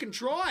was fucking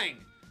trying.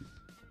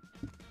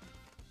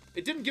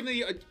 It didn't give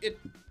me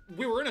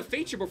we were in a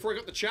feature before I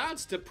got the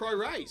chance to pro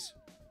raise.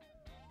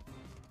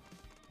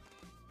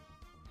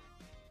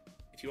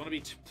 If you want to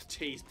be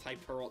teased, play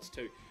Perots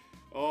 2.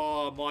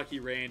 Oh, Mikey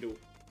Randall.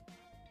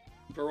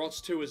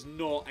 Perots 2 is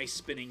not a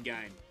spinning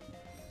game.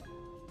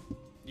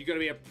 You got to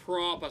be a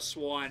proper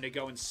swine to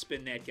go and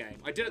spin that game.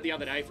 I did it the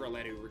other day for a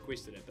lad who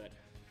requested it, but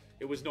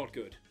it was not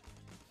good.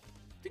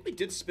 I think we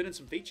did spin in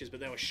some features,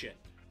 but they were shit.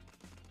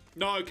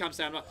 No, come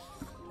stay. I'm not.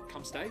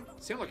 Come stay?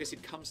 Sound like I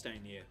said come stay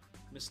in here.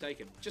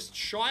 Mistaken. Just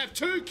shy of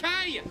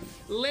 2K.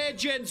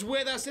 Legends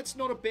with us. That's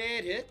not a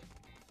bad hit.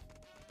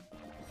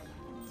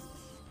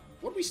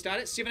 What did we start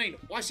at? 17.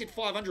 I said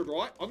 500,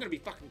 right? I'm going to be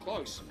fucking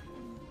close.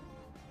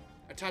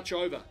 A touch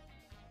over.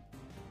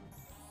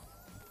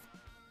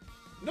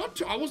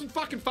 I wasn't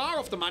fucking far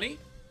off the money.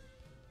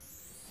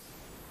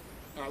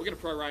 Alright, we're going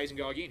to pro raise and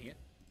go again here.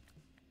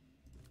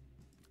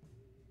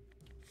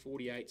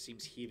 48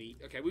 seems heavy.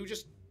 Okay, we were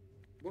just...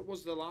 What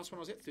was the last one I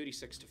was at?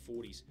 36 to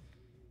 40s.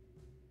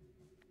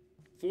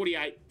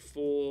 48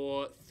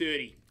 for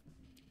 30.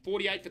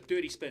 48 for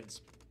 30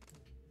 spins.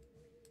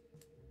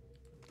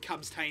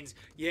 Cum stains.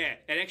 Yeah,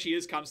 it actually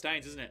is cum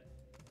stains, isn't it?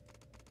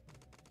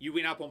 You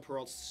went up on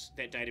Perots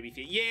that day, to be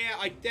fair.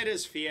 Yeah, that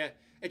is fair.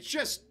 It's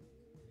just...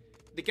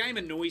 The game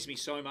annoys me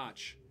so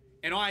much.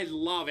 And I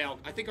love Al.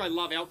 I think I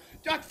love Al.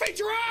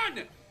 Feature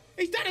on!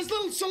 He's done his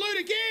little salute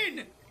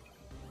again!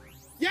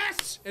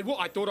 Yes! And what?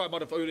 I thought I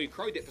might have only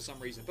crowed that for some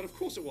reason, but of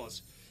course it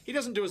was. He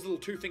doesn't do his little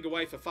 2-finger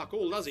wave for fuck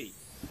all, does he?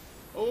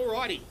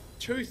 Alrighty.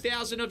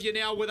 2,000 of you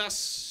now with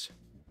us.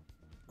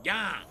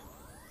 Yeah.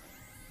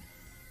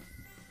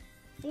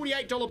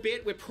 $48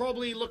 bet. We're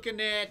probably looking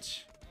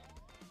at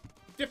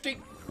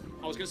 15.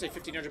 I was going to say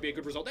 1,500 would be a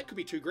good result. That could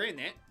be 2 grand,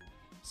 that.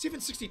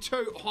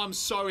 762. Oh, I'm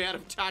so out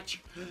of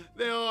touch.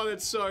 Oh,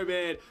 that's so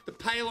bad. The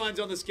pay lines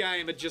on this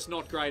game are just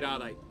not great, are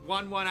they?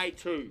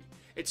 1182.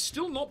 It's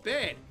still not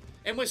bad.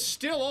 And we're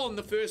still on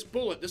the first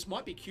bullet. This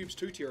might be Cubes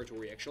 2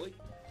 territory, actually.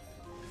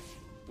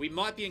 We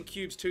might be in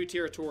Cubes 2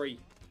 territory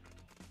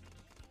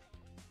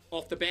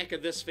off the back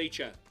of this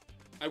feature.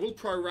 I will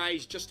pro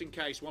raise just in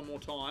case one more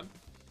time.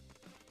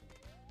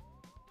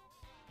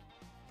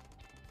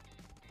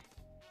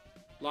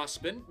 Last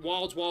spin.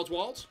 Wilds, wilds,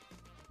 wilds.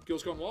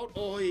 Girls Gone Wild.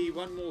 Oi,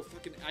 one more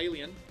fucking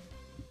alien.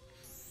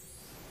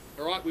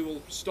 Alright, we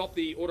will stop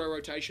the auto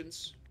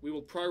rotations. We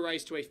will pro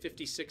raise to a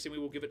 56 and we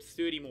will give it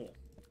 30 more.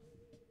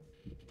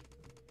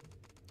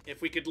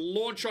 If we could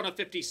launch on a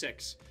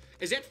 56.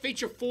 Is that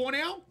feature 4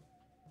 now?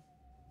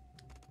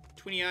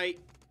 28.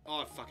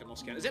 Oh, I fucking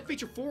lost count. Is that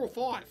feature 4 or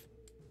 5?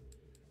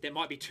 That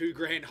might be 2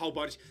 grand whole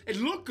bonus. It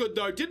looked good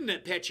though, didn't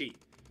it, Patchy?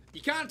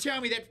 You can't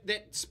tell me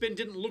that spin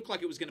didn't look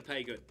like it was going to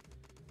pay good.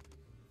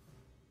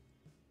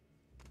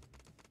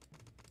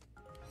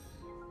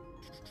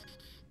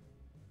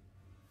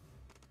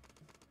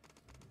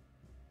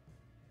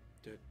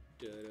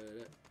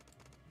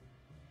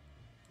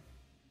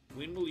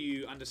 When will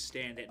you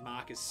understand that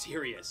Mark is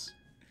serious?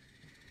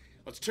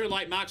 Well, it's too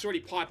late. Mark's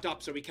already piped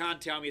up, so he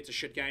can't tell me it's a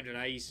shit game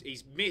today.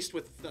 He's messed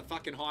with the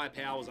fucking higher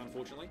powers,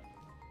 unfortunately.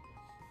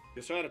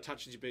 You're so out of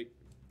touch as you be.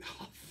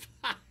 Oh,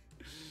 fuck.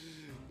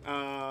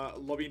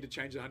 Lobbying to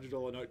change the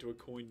 $100 note to a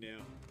coin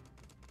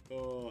now.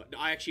 Oh,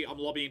 I'm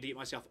lobbying to get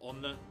myself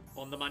on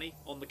the money,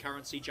 on the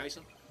currency,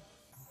 Jason.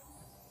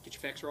 Get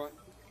your facts right.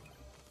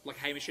 Like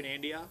Hamish and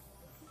Andy are.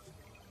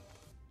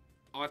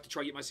 I have to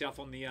try to get myself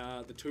on the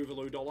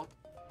Tuvalu dollar.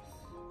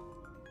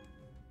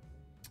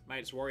 Mate,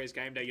 it's Warriors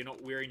game day. You're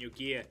not wearing your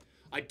gear.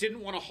 I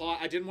didn't want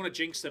to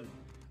jinx them.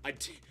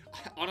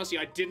 Honestly,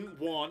 I didn't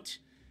want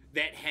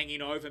that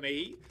hanging over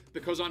me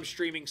because I'm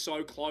streaming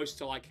so close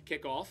to like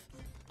kick off.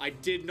 I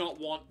did not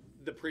want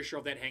the pressure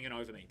of that hanging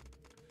over me.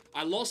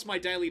 I lost my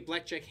daily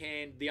blackjack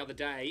hand the other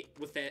day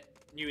with that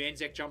new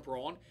Anzac jumper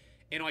on,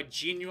 and I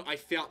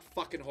felt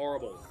fucking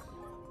horrible.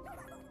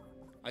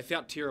 I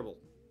felt terrible.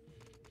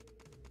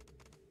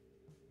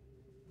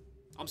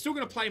 I'm still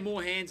going to play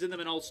more hands in them,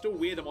 and I'll still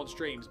wear them on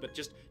streams, but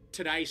just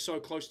today, so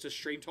close to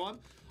stream time,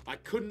 I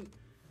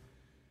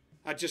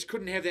just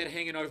couldn't have that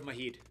hanging over my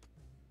head.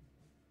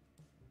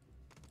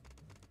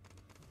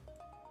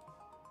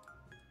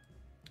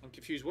 I'm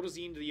confused. What is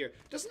the end of the year?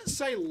 Doesn't it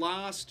say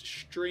last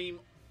stream?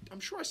 I'm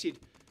sure I said,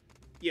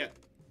 yeah,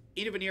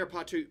 end of an era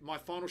part 2, my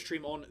final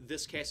stream on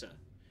this Cassa.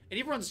 And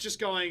everyone's just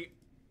going,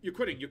 you're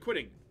quitting, you're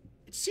quitting.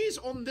 It says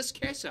on this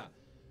Cassa.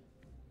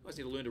 I just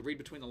need to learn to read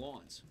between the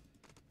lines.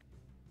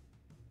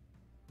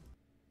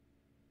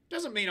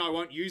 Doesn't mean I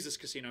won't use this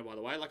casino, by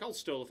the way. Like, I'll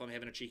still, if I'm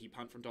having a cheeky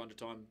punt from time to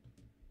time,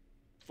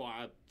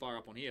 fire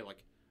up on here. Like,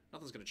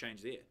 nothing's going to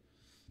change there.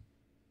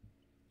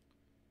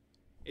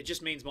 It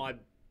just means my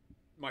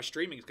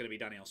streaming is going to be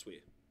done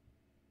elsewhere.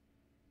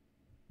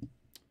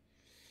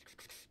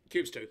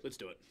 Cubes 2, let's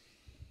do it.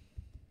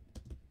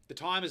 The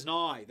time is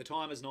nigh. The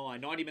time is nigh.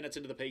 90 minutes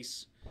into the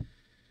piece.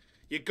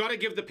 You got to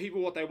give the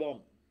people what they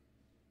want.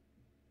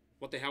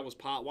 What the hell was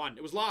part 1?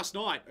 It was last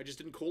night. I just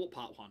didn't call it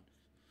part 1.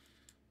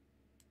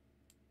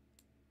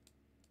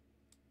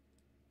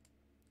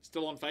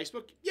 Still on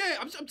Facebook? Yeah,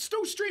 I'm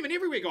still streaming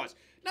everywhere, guys.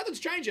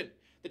 Nothing's changing.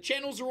 The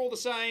channels are all the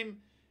same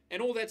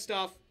and all that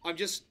stuff. I'm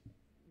just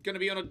going to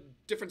be on a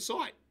different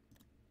site.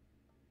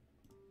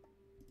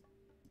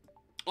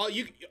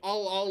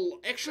 I'll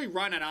actually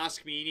run and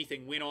ask me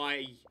anything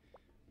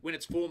when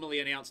it's formally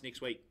announced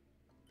next week.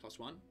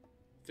 +1.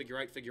 Figure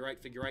 8, figure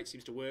 8, figure 8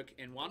 seems to work.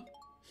 And 1.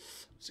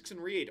 6 in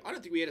red. I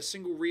don't think we had a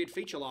single red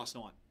feature last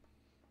night.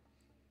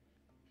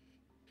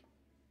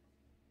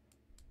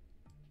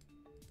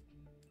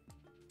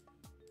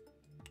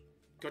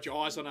 Got your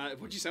eyes on a,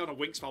 what'd you say, on a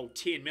Winx fold?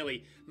 10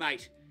 milli.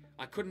 Mate,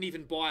 I couldn't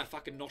even buy a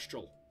fucking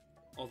nostril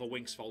of a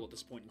Winx fold at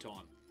this point in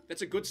time.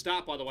 That's a good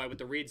start, by the way, with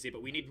the reds there,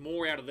 but we need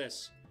more out of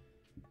this.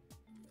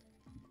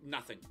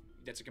 Nothing.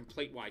 That's a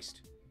complete waste.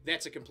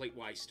 That's a complete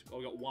waste. Oh,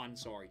 we got 1,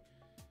 sorry.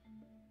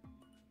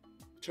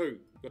 2.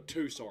 We got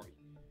 2, sorry.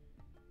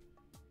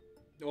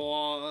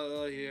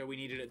 Oh, yeah, we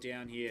needed it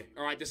down here.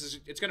 All right, it's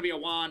going to be a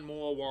 1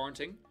 more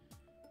warranting.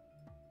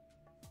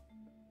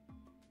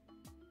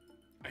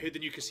 I heard the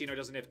new casino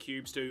doesn't have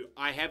cubes too.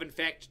 I have in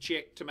fact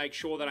checked to make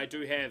sure that I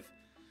do have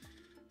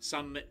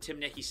some Tim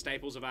Naki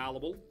staples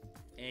available.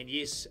 And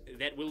yes,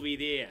 that will be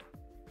there.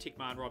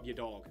 Tickman, Rob, your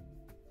dog.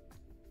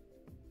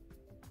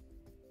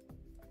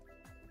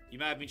 You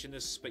may have mentioned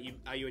this, but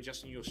are you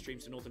adjusting your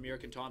streams to North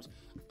American times?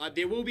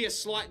 There will be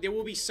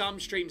some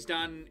streams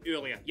done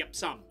earlier. Yep,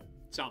 some.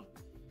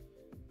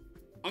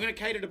 I'm going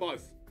to cater to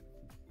both.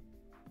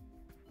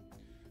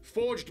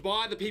 Forged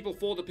by the people,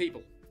 for the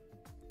people.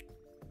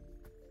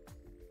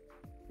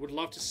 Would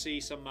love to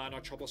see some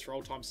Nitropolis for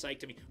old time's sake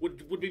to me.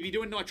 Would we be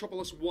doing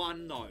Nitropolis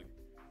 1, though?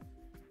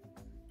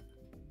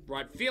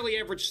 Right, fairly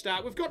average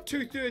start. We've got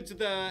 2/3 of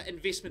the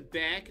investment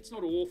back. It's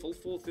not awful.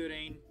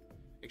 413.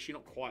 Actually,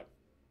 not quite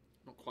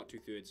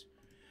 2/3.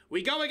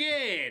 We go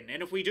again.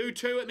 And if we do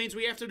 2, it means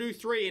we have to do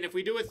 3. And if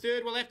we do a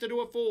 3rd, we'll have to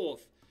do a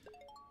 4th.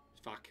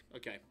 Fuck.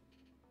 Okay.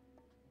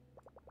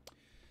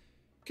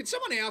 Can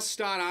someone else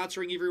start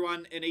answering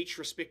everyone in each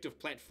respective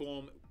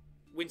platform?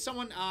 When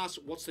someone asks,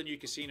 what's the new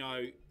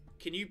casino?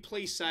 Can you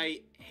please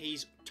say,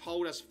 he's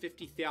told us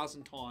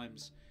 50,000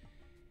 times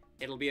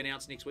it'll be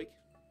announced next week?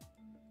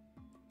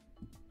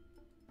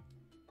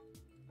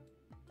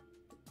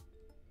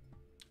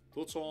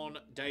 Thoughts on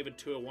David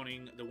Tour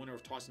wanting the winner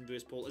of Tyson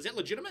vs. Paul? Is that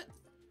legitimate?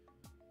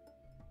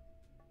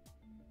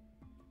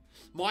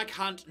 Mike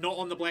Hunt, not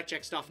on the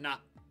blackjack stuff. Nah.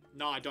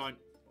 No, I don't,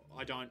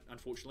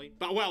 unfortunately.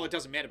 But, well, it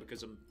doesn't matter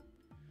because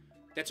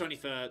that's only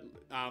for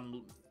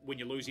when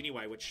you lose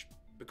anyway, which,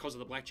 because of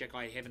the blackjack,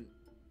 I haven't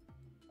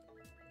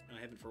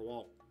for a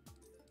while.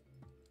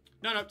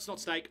 No, it's not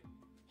stake.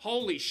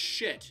 Holy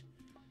shit.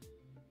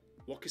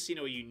 What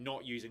casino are you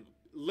not using?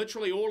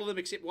 Literally all of them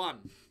except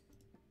 1.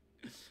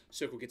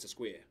 Circle gets a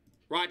square.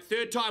 Right,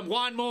 3rd time,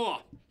 1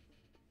 more.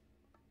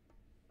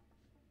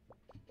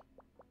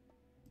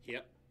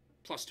 Here.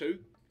 +2.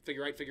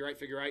 Figure 8, figure 8,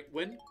 figure 8.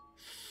 Win.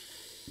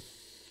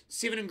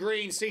 7 in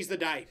green sees the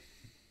day.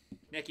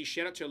 Naki,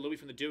 shout out to Louis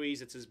from the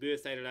Deweys. It's his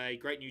birthday today.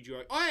 Great new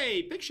duo.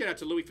 Hey, big shout out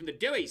to Louis from the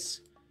Deweys.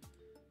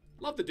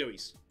 Love the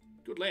Deweys.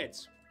 Good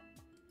lads.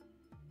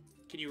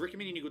 Can you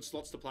recommend any good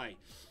slots to play?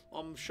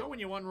 I'm showing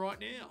you one right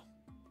now.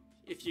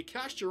 If you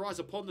cast your eyes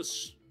upon the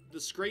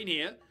screen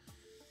here,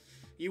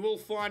 you will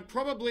find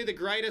probably the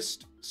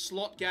greatest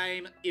slot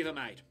game ever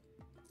made.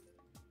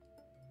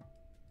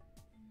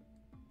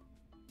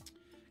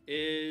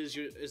 Is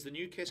the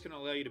new cast going to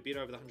allow you to bet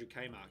over the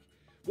 100k mark?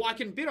 Well, I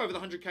can bet over the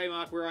 100k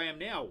mark where I am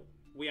now.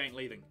 We ain't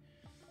leaving.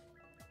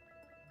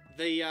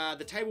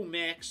 The table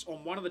max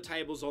on one of the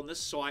tables on this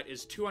site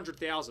is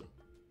 200,000.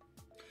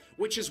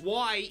 Which is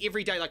why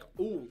every day, like,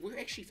 ooh, we're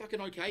actually fucking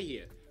okay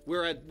here.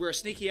 We're a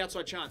sneaky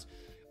outside chance.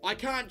 I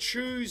can't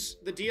choose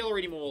the dealer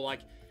anymore.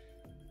 Like,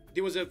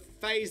 there was a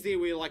phase there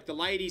where like the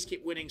ladies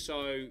kept winning,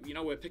 so you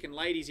know we're picking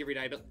ladies every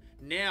day. But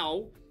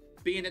now,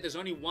 being that there's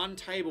only one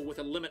table with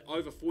a limit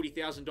over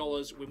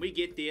 $40,000, when we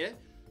get there,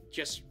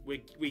 just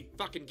we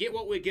fucking get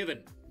what we're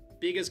given.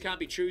 Beggars can't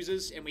be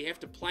choosers, and we have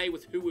to play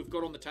with who we've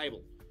got on the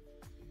table.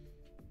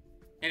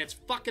 And it's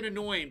fucking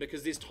annoying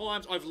because there's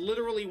times I've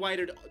literally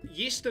waited.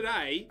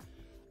 Yesterday,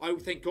 I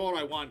thank God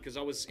I won because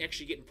I was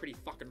actually getting pretty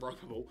fucking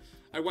ropeable.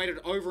 I waited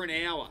over an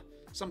hour.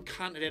 Some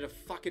cunt had a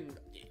fucking,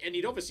 and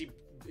he'd obviously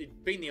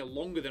been there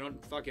longer than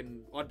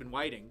I'd been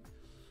waiting.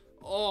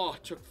 Oh,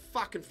 it took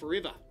fucking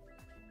forever.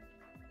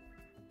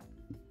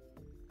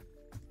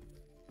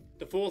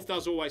 The fourth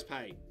does always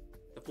pay.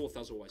 The fourth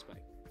does always pay.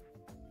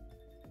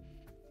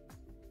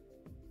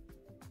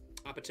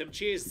 Upper Tim,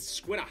 cheers,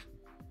 Squitter.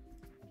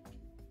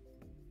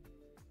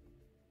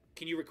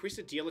 Can you request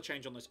a dealer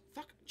change on this?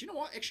 Fuck, do you know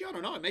what? Actually, I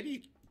don't know.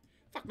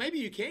 Maybe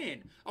you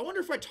can. I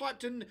wonder if I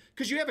typed in,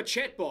 because you have a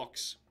chat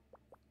box,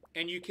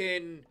 and you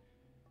can,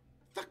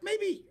 fuck,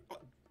 maybe,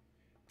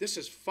 this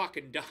is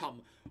fucking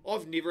dumb.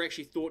 I've never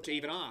actually thought to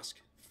even ask.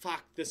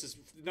 Fuck, this is,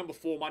 number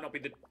 4 might not be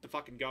the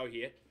fucking go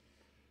here.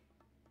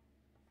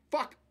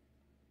 Fuck.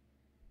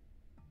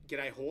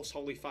 G'day, horse.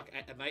 Holy fuck.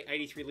 Mate,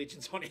 83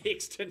 legends on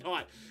X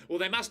tonight. Well,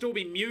 they must all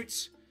be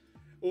mutes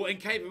or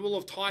incapable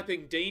of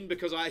typing, Dean,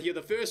 because you're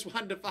the first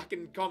one to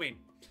fucking comment.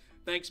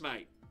 Thanks,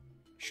 mate.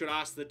 Should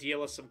ask the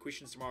dealer some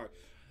questions tomorrow.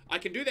 I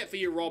can do that for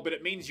you, Rob, but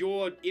it means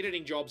your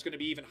editing job's going to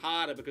be even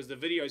harder because the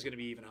video's going to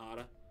be even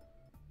harder.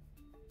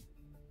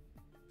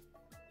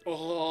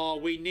 Oh,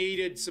 we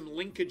needed some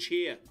linkage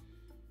here.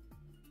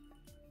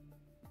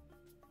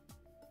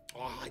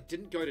 Oh, I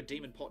didn't go to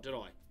Demon Pot, did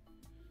I?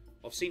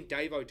 I've seen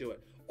Davo do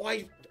it.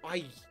 I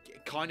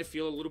kind of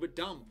feel a little bit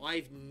dumb.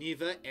 I've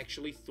never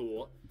actually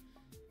thought.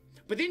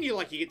 But then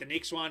you get the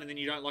next one and then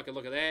you don't like a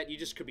look at that. You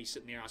just could be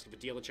sitting there asking for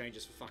dealer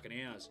changes for fucking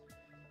hours.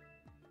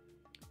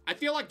 I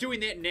feel like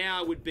doing that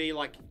now would be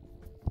like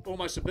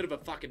almost a bit of a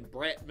fucking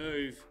brat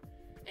move.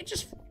 And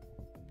just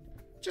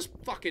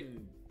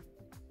fucking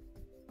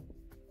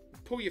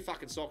pull your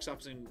fucking socks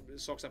up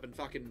and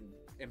fucking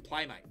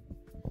play, mate.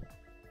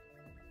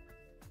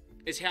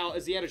 Is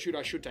the attitude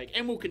I should take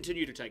and will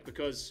continue to take,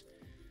 because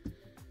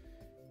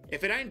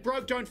if it ain't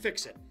broke, don't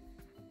fix it.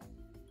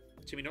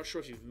 Timmy, not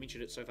sure if you've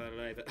mentioned it so far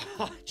today, but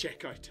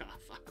Jacko Tar,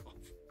 fuck off.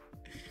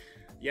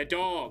 Ya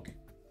dog.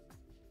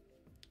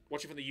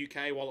 Watching from the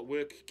UK while at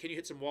work. Can you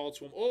hit some Wild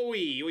Swarm?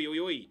 Oi, oi, oi,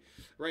 oi.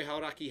 Ray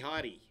Haraki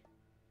Hardy.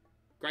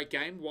 Great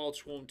game, Wild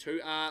Swarm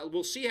 2.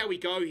 We'll see how we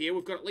go here.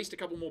 We've got at least a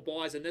couple more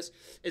buys in this.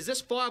 Is this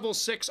 5 or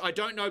 6? I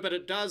don't know, but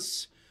it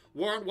does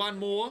warrant one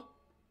more.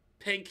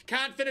 Pink.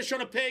 Can't finish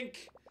on a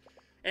pink.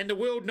 And the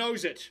world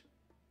knows it.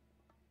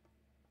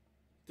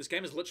 This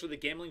game is literally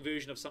the gambling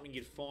version of something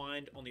you'd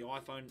find on the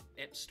iPhone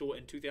App Store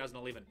in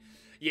 2011.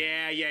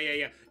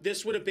 Yeah.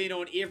 This would have been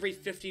on every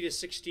 50 to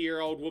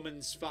 60-year-old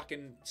woman's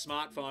fucking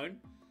smartphone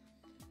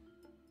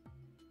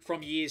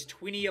from years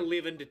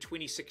 2011 to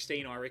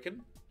 2016, I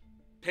reckon.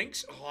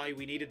 Pinks? Oh,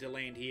 we needed to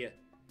land here.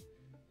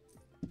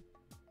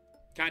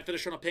 Can't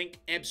finish on a pink.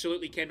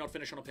 Absolutely cannot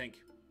finish on a pink.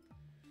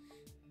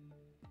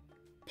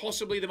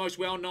 Possibly the most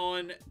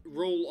well-known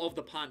rule of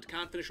the punt.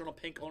 Can't finish on a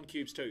pink on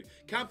cubes too.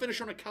 Can't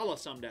finish on a colour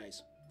some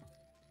days.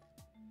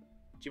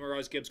 Gemma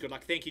Rose Gibbs, good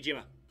luck. Thank you,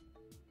 Gemma.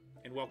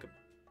 And welcome.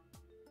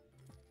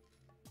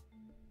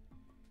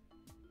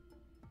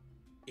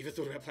 Ever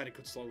thought about playing a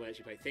good slot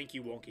actually play? Thank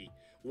you, Wonky.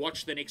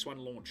 Watch the next one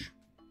launch.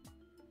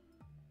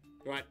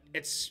 Right,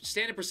 it's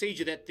standard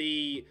procedure that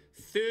the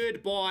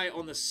third buy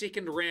on the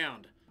second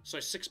round, so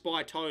 6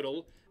 buy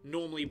total,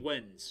 normally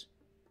wins.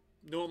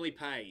 Normally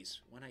pays.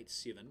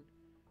 187.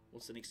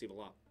 What's the next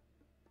level up?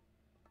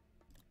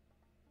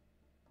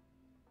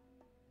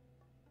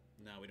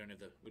 No, we don't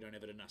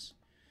have it in us.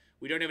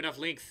 We don't have enough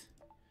length.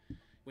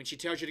 When she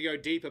tells you to go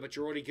deeper, but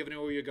you're already given her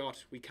all you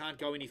got, we can't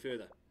go any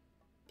further.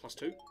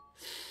 +2.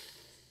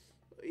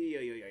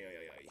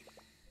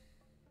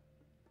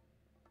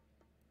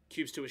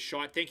 Cubes 2 is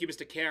shite. Thank you,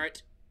 Mr.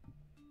 Carrot.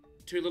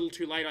 Too little,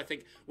 too late, I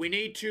think. We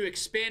need to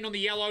expand on the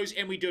yellows,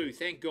 and we do.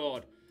 Thank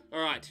God.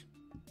 All right.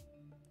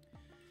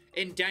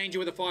 In danger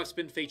with a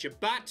 5-spin feature,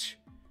 but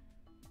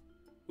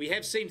we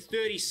have seen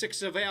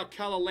 36 of our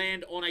colour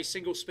land on a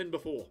single spin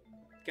before.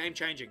 Game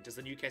changing. Does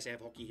the new Cassa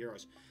have hockey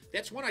heroes?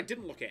 That's one I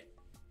didn't look at.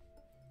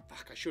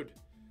 Fuck, I should.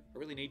 I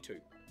really need to.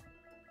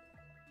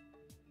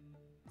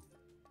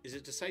 Is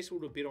it distasteful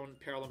to bet on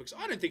Paralympics?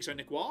 I don't think so,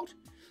 Nick Wild.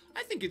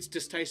 I think it's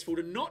distasteful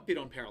to not bet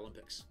on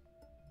Paralympics.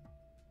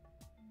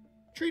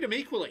 Treat them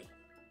equally.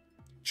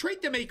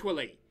 Treat them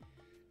equally.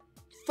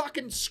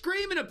 Fucking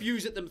scream and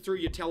abuse at them through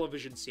your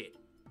television set.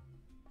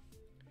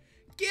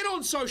 Get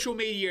on social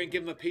media and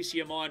give them a piece of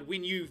your mind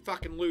when you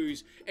fucking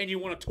lose and you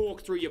want to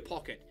talk through your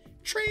pocket.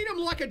 Treat them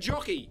like a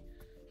jockey.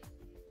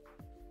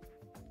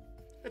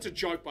 That's a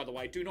joke, by the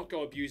way. Do not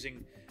go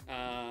abusing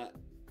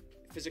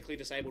physically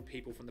disabled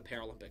people from the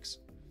Paralympics.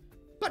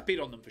 But bet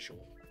on them for sure.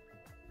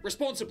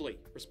 Responsibly.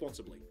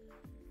 Responsibly.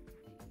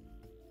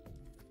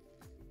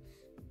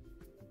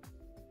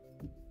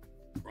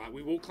 Right,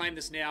 we will claim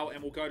this now,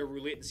 and we'll go to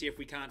roulette and see if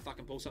we can't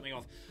fucking pull something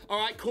off. All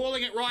right,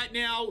 calling it right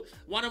now.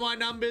 One of my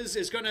numbers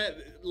is going to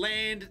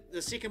land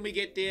the second we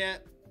get there.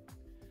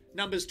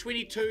 Numbers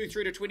 22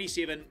 through to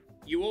 27.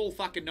 You all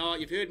fucking know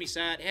it. You've heard me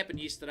say it. It happened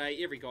yesterday,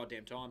 every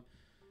goddamn time.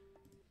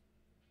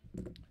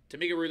 To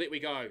mega roulette we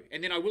go.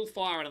 And then I will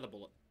fire another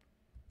bullet.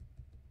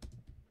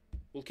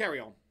 We'll carry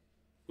on.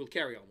 We'll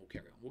carry on. We'll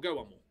carry on. We'll go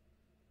one more.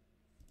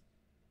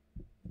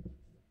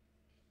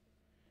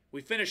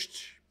 We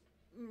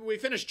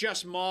finished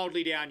just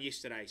mildly down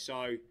yesterday,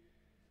 so,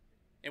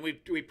 and we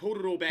pulled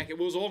it all back. It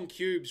was on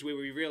cubes where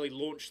we really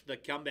launched the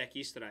comeback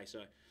yesterday,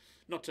 so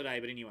not today,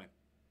 but anyway.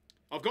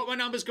 I've got my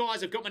numbers,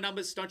 guys. I've got my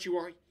numbers. Don't you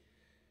worry.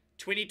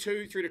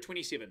 22 through to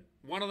 27.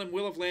 One of them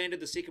will have landed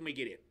the second we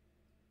get it.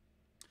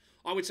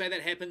 I would say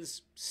that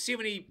happens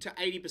 70 to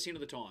 80%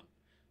 of the time.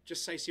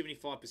 Just say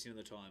 75% of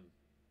the time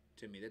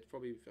to me. That's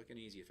probably fucking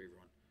easier for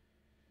everyone.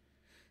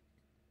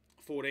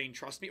 14,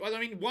 trust me. Well, I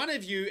mean, one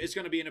of you is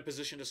going to be in a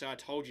position to say, I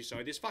told you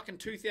so. There's fucking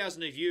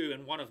 2,000 of you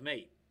and one of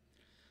me.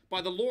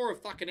 By the law of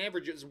fucking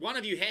averages, one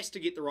of you has to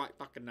get the right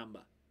fucking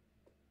number.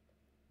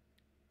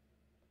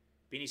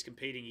 Benny's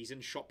competing. He's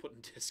in shot put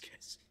and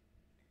discus.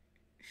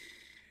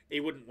 He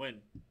wouldn't win.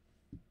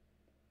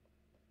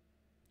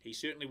 He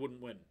certainly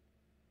wouldn't win.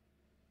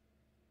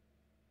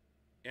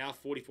 Our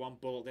 41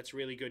 bullet, that's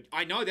really good.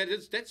 I know,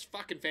 that's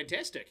fucking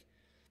fantastic.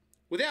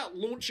 Without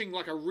launching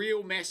like a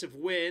real massive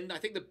win, I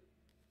think the...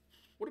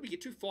 What did we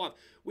get? 2-5.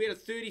 We had a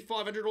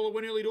 $3,500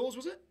 win early doors,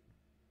 was it?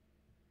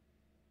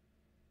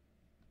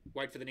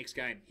 Wait for the next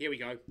game. Here we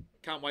go.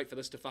 Can't wait for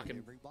this to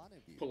fucking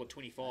pull a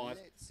 25.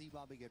 Let's see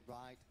what we get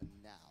right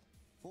now.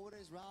 For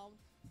this round,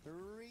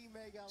 3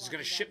 mega. This is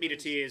going to ship me to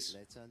tears.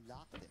 Let's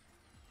unlock it.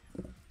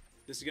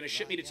 This is going to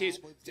ship me to tears.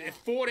 If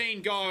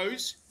 14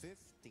 goes,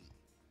 50.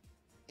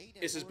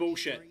 this is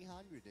bullshit.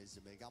 300 is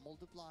the mega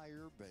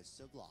multiplier. Best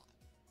of luck.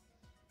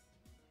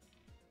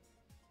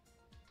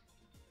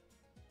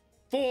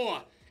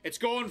 4. It's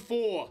gone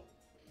 4.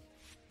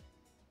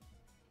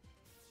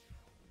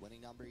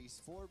 Winning number is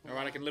 4. All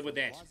right, I can live with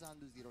that. Was on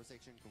the 0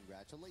 section.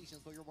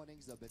 Congratulations for your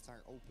winnings. The bets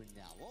are open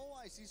now. Oh,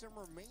 I see some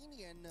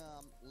Romanian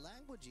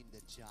language in the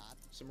chat.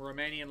 Some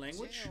Romanian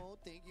language? Gino,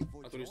 thank you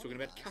for I thought he was talking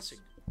about joining us. cussing.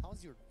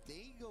 How's your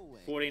day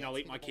going? 14, I'll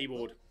eat my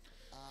keyboard.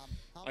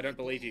 I don't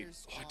believe you.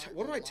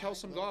 What did I tell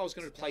some guy I was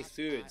going to play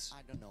thirds?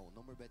 I don't know.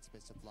 No more bets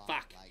specified.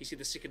 Fuck. He said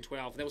the second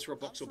 12. That was for a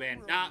box or band.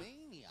 From Nah.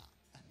 Romania.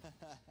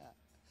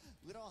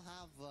 We don't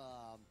have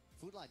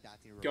food like that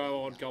here.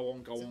 Go on, go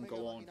on, go on,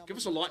 go on. Give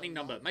us a lightning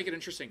number. Make it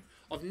interesting.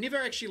 I've never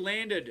actually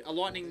landed a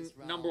lightning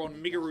number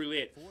on Mega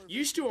Roulette.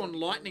 Used to on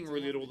Lightning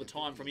Roulette all the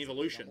time from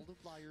Evolution.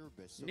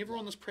 Never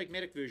on this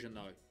pragmatic version,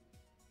 though.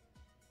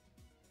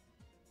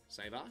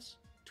 Save us.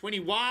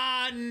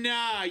 21!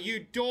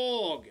 You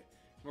dog!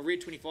 My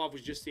red 25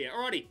 was just there.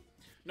 Alrighty.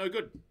 No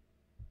good.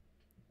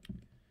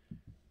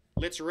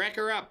 Let's rack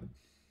her up.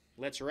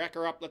 Let's rack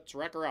her up. Let's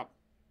rack her up.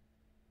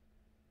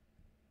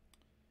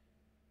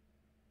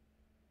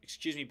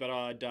 Excuse me, but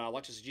I'd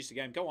like to suggest a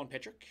game. Go on,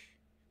 Patrick.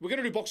 We're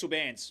going to do box or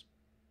bands.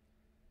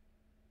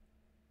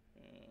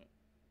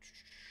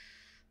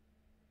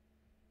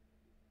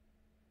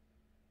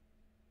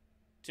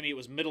 To me, it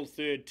was middle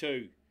third,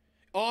 too.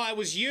 Oh, it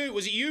was you.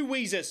 Was it you,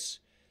 Weezus?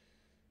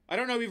 I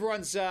don't know if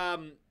everyone's...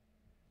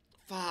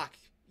 Fuck.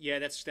 Yeah,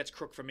 that's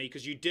crook for me,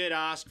 because you did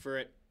ask for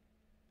it.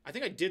 I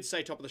think I did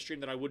say top of the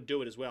stream that I would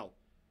do it as well.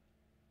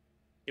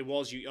 It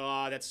was you.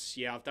 Oh, that's...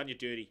 Yeah, I've done you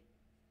dirty.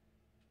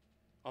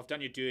 I've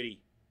done you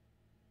dirty.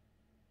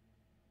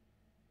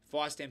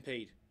 Fire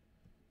Stampede.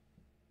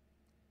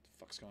 What the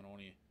fuck's going on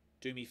here?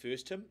 Do me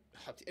first, Tim.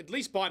 At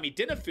least buy me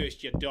dinner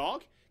first, you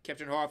dog.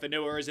 Captain Horror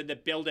Fanua is in the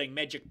building.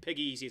 Magic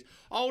Piggy, he says.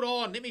 Hold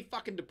on, let me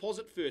fucking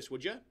deposit first,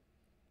 would you?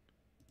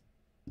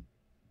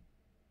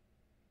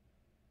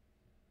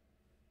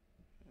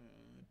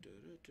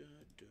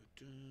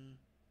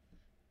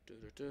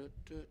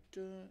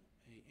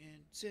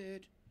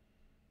 A-N-Z.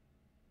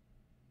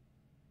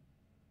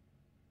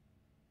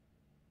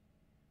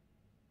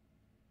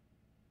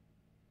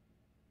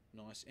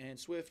 Nice and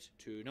swift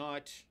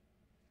tonight.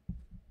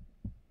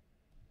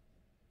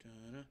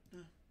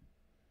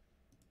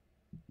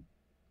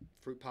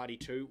 Fruit Party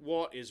 2.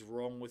 What is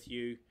wrong with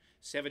you?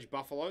 Savage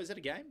Buffalo. Is that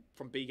a game?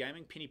 From B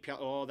Gaming. Penny Pel.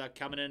 Oh, they're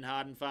coming in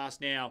hard and fast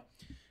now.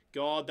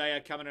 God, they are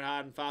coming in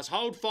hard and fast.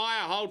 Hold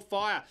fire. Hold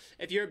fire.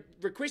 If you're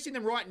requesting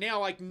them right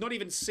now, I'm not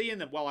even seeing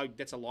them. Well,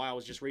 that's a lie. I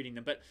was just reading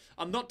them. But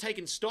I'm not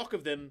taking stock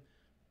of them.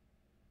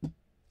 Oh,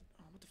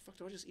 what the fuck?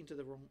 Did I just enter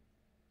the wrong...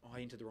 Oh,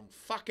 I entered the wrong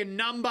fucking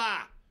number.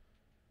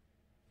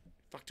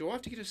 Fuck, do I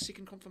have to get a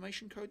second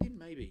confirmation code then?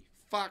 Maybe.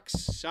 Fuck's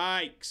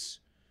sakes.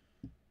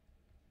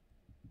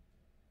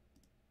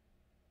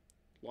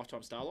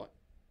 Lifetime Starlight.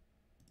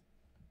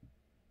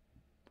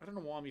 I don't know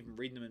why I'm even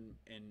reading them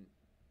and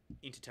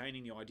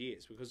entertaining the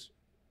ideas, because...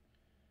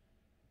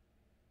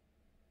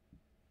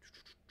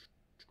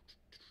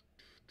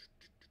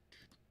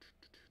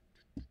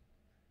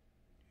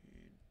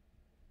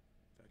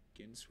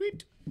 Fucking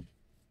sweet.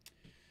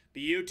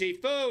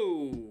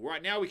 Beautiful.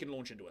 Right, now we can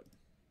launch into it.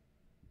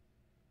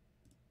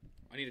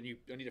 I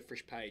need a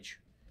fresh page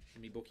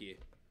in my book here.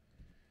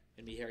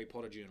 In my Harry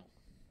Potter journal.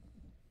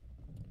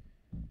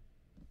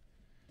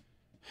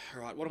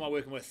 Alright, what am I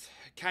working with?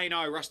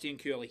 Kano, Rusty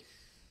and Curly.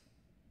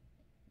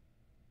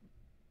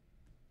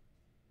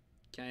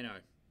 Kano,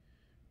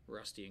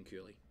 Rusty and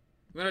Curly.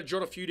 I'm going to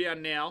jot a few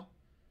down now.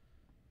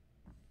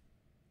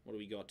 What do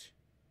we got?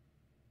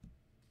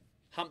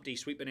 Humpty,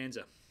 Sweet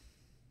Bonanza.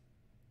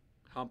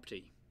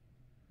 Humpty.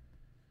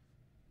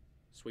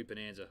 Sweet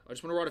Bonanza. I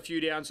just want to write a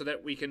few down so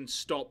that we can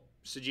stop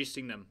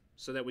suggesting them.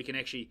 So that we can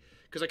actually...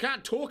 Because I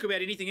can't talk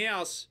about anything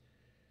else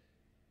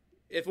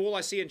if all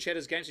I see in chat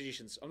is game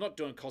suggestions. I'm not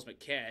doing Cosmic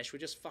Cash. We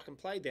just fucking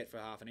played that for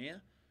half an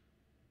hour.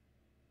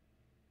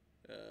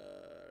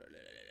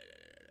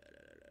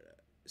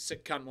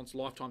 Sick cunt wants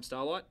Lifetime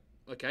Starlight.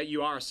 Okay,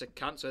 you are a sick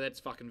cunt, so that's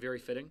fucking very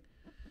fitting.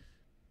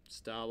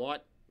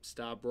 Starlight,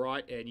 Star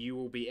Bright, and you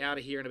will be out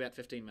of here in about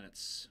 15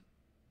 minutes.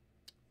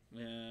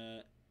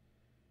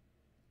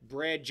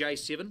 Brad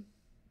J7.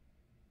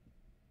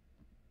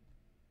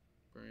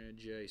 Brad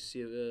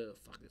J7.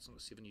 Fuck, that's not a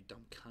 7, you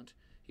dumb cunt.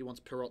 He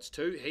wants Pirots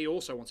too. He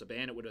also wants a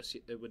ban, it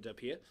would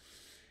appear.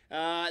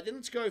 Then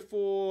let's go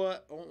for...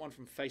 I want one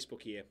from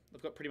Facebook here.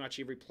 I've got pretty much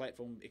every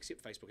platform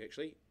except Facebook,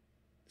 actually.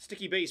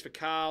 Sticky Bees for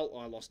Carl. Oh,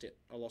 I lost it.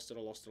 I lost it.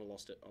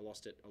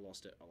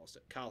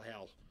 Carl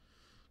Howell.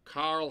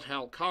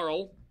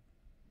 Carl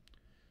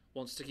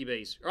wants Sticky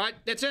Bees. All right,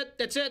 that's it.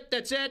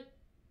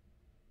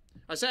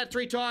 I said it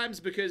 3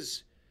 times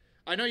because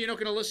I know you're not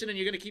going to listen and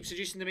you're going to keep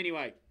suggesting them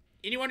anyway.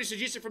 Anyone who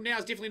suggests it from now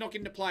is definitely not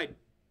getting it played.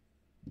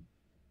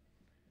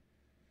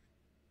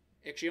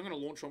 Actually, I'm going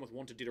to launch one with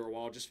Wanted Dead or a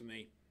While just for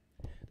me.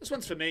 This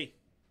one's for me.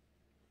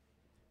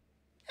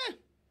 Yeah,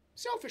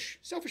 selfish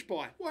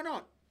buy. Why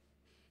not?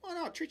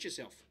 Treat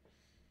yourself.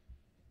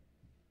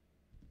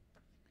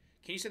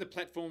 Can you say the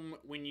platform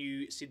when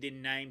you said their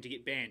name to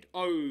get banned?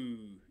 Oh,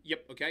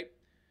 yep, okay.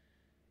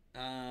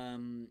 I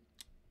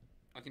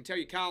can tell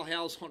you Carl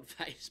Howell's on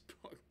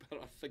Facebook, but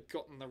I've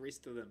forgotten the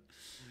rest of them.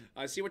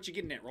 I see what you're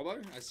getting at,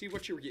 Robbo. I see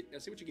what you're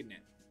getting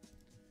at.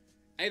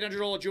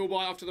 $800 dual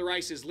buy off to the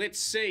races. Let's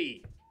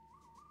see.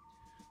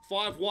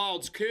 5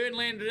 wilds. Kern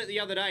landed it the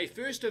other day.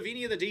 First of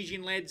any of the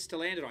DGN lads to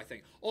land it, I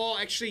think. Oh,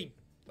 actually,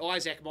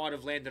 Isaac might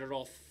have landed it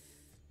off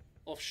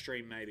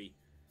stream, maybe.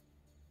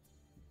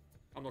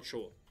 I'm not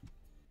sure.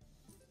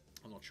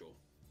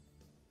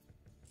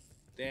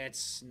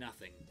 That's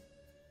nothing.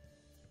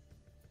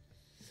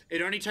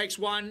 It only takes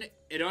one.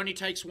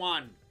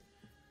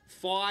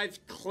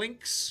 5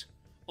 clinks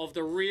of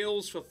the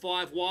reels for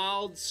 5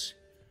 wilds.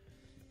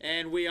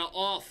 And we are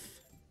off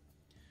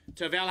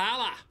to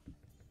Valhalla.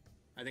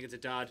 I think it's a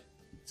dud.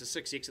 It's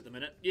a 6x at the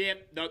minute.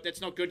 Yep, nope,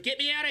 that's not good. Get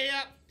me out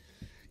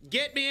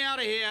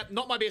of here.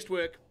 Not my best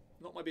work.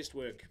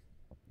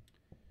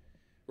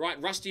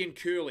 Right, Rusty and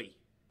Curly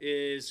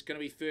is going to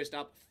be first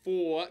up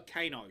for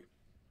Kano.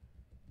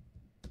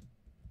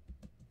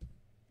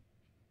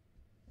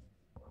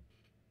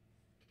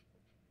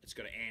 It's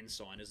got an and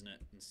sign, isn't it?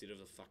 Instead of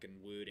the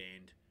fucking word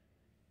and.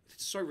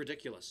 It's so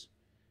ridiculous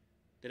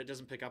that it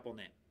doesn't pick up on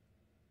that.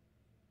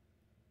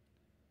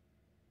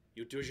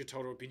 You'll do as you're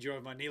told or bend you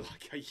over my knee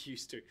like I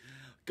used to.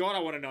 God, I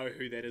want to know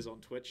who that is on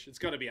Twitch. It's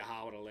got to be a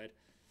Harwood lad.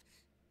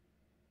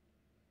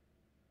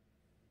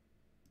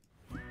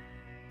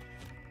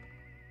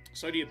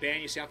 So do you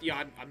ban yourself? Yeah,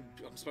 I'm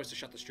supposed to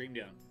shut the stream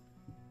down.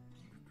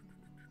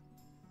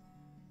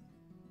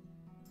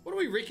 What do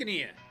we reckon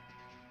here?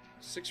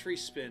 6 free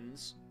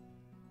spins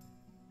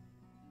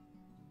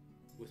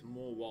with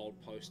more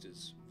wild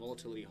posters.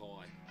 Volatility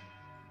high.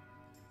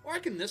 I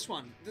reckon this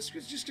one. This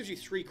just gives you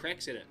 3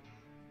 cracks at it.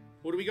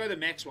 Or do we go the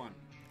max one?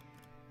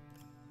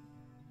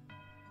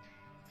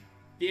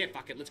 Yeah,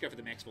 fuck it. Let's go for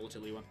the max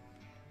volatility one.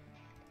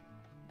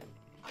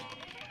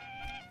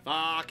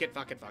 Fuck it.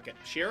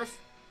 Sheriff?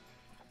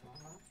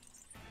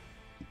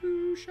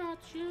 Who shot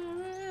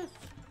Sheriff?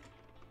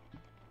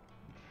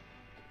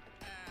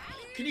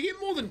 Can you get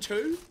more than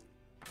 2?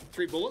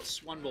 3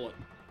 bullets? 1 bullet.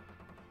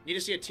 Need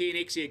to see a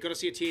TNX here. Gotta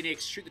see a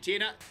TNX. Shoot the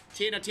Tierner.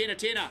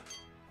 Tierner.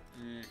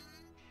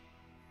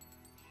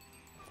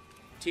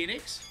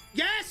 TNX?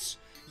 Yes!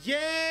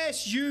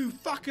 Yes, you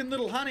fucking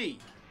little honey.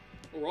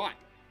 Alright.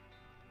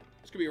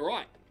 This could be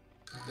alright.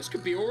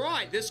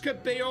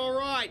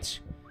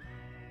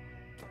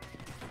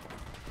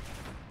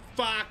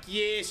 Fuck,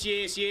 yes!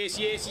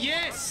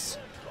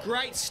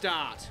 Great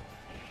start.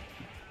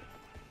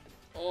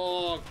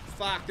 Oh,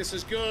 fuck, this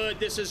is good.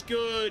 This is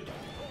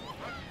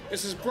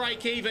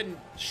break even,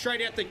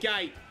 straight out the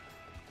gate.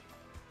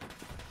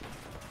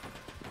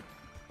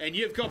 And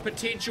you've got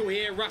potential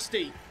here,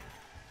 Rusty.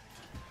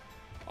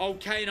 Oh,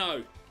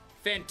 Kano.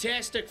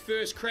 Fantastic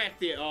first crack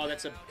there. Oh,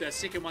 the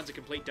second one's a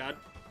complete dud.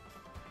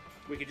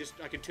 I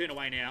can turn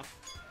away now.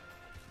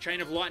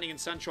 Chain of Lightning and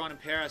Sunshine in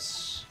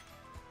Paris.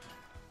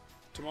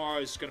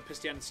 Tomorrow's going to piss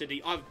down in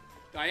Sydney. I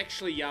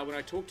actually, when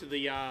I talked to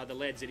the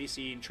lads at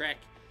SEN Track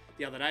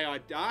the other day, I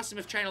asked them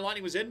if Chain of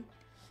Lightning was in.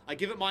 I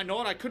give it my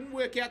nod. I couldn't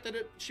work out that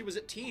she was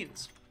at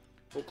 10s.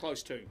 Or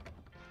close to.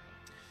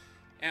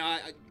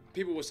 And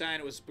people were saying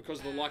it was because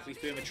of the likely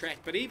firmer track,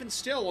 but even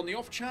still, on the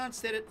off chance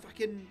that it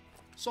fucking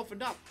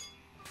softened up,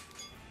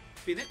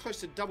 being that close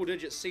to double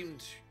digits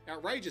seemed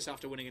outrageous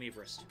after winning an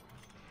Everest.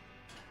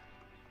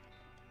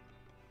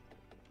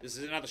 This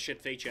is another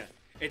shit feature.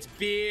 It's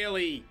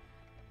barely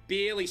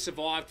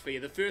survived for you.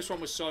 The first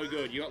one was so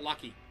good. You got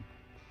lucky.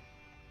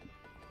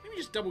 Let me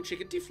just double check.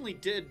 It definitely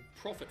did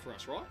profit for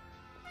us, right?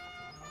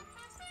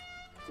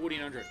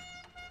 1,400.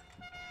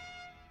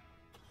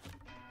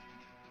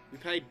 We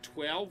paid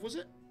 12, was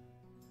it?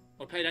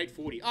 I paid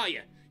 840. Oh,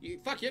 yeah. You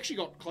actually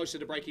got closer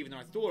to break even than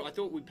I thought. I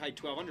thought we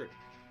paid 1,200.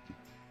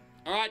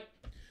 All right.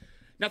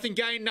 Nothing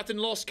gained, nothing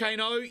lost,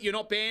 Kano. You're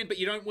not banned, but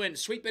you don't win.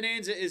 Sweet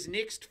Bonanza is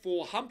next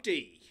for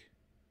Humpty.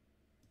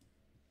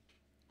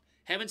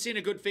 Haven't seen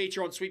a good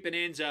feature on Sweet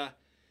Bonanza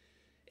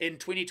in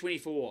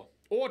 2024.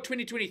 Or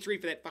 2023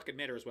 for that fucking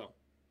matter as well.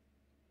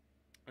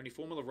 Only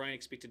Formula Rain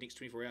expected next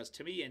 24 hours.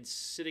 Timmy and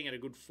sitting at a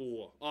good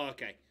 4. Oh,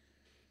 okay.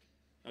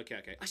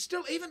 Okay. I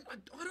still even...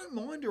 I don't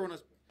mind her on a...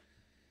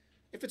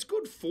 If it's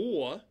good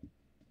 4...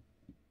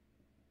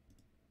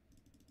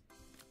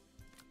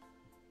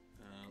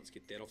 let's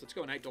get that off. Let's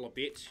go an $8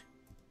 bet.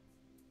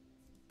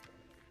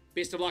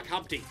 Best of luck,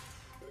 Humpty.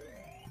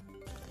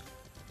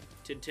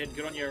 Tin,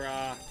 good on your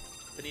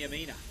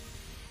Paniamina.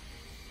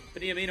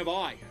 Paniamina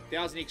bye.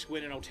 1000x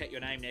win and I'll tap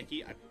your name,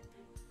 Naki. I'm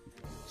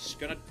just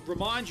going to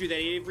remind you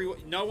that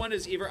no one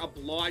is ever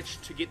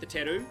obliged to get the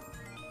tattoo.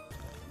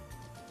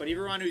 But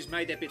everyone who's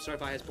made that bet so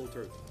far has pulled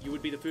through. You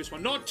would be the first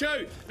one not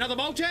to. Another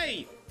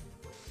multi.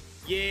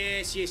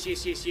 Yes.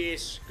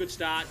 Good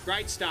start.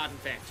 Great start, in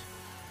fact.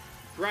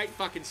 Great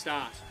fucking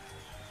start.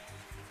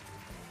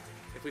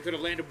 If we could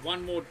have landed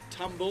one more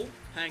tumble,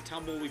 paying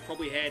tumble, we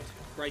probably had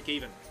break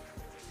even.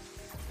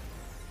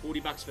 40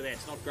 bucks for that.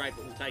 It's not great,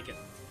 but we'll take it.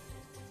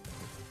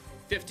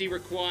 50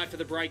 required for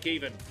the break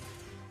even.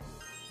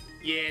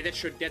 Yeah,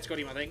 that's got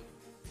him, I think.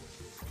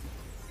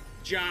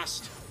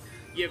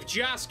 You've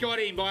just got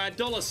him by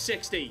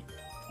 $1.60.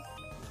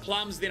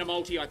 Plums, then a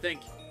multi, I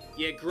think.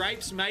 Yeah,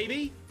 grapes,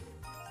 maybe.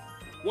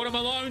 What are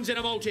Malones and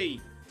a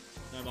multi?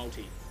 No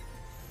multi.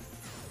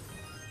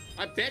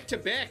 Back to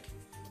back.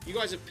 You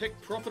guys have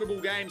picked profitable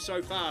games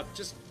so far.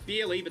 Just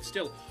barely, but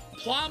still.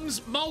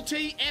 Plums,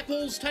 multi,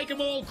 apples, take them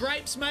all.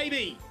 Grapes,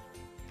 maybe.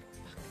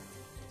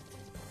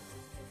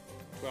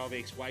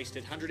 12x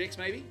wasted. 100x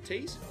maybe?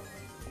 Tease?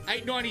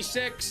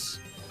 896.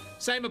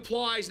 Same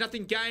applies.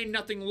 Nothing gained,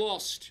 nothing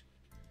lost.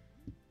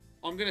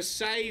 I'm going to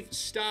save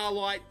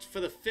Starlight for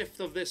the 5th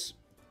of this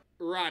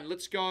run.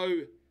 Let's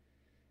go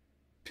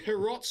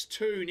Pirots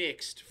 2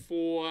 next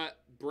for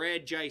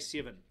Brad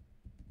J7.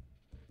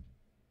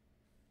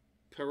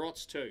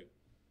 Pirots 2.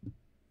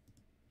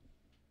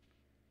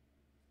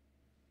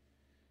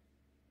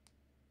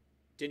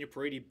 Daniel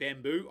Paridi,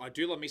 bamboo. I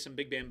do love me some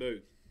big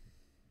bamboo.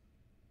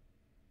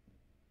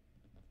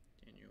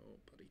 Daniel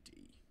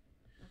Paridi.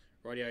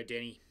 Rightio,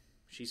 Danny.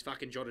 She's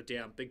fucking jotted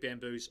down. Big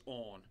bamboo's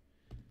on.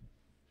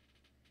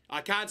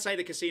 I can't say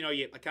the casino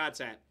yet. I can't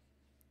say it.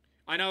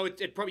 I know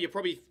it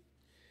probably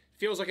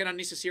feels like an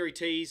unnecessary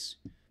tease,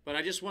 but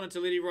I just wanted to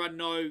let everyone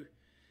know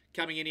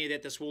coming in here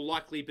that this will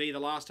likely be the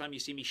last time you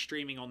see me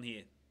streaming on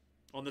here,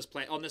 on this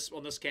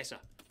Cassa,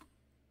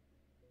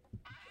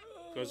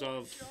 because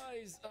I'm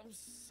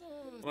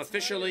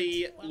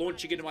officially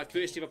launching into my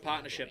first ever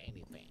partnership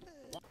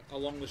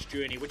along this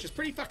journey, which is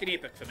pretty fucking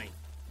epic for me.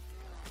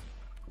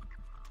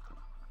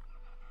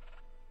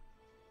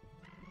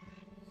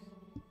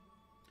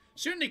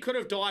 Certainly could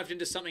have dived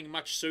into something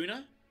much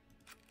sooner,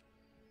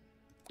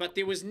 but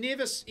there was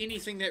never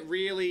anything that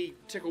really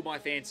tickled my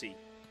fancy.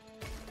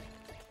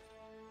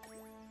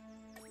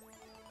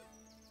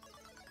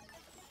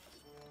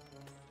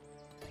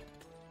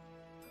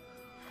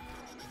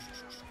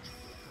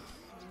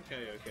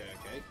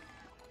 Okay.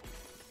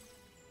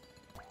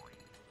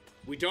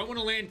 We don't want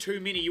to land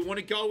too many. You want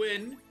to go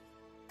in.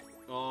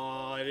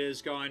 Oh, it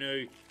is going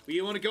to.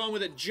 You want to go in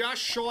with it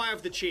just shy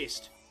of the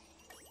chest.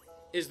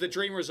 Is the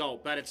dream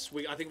result, but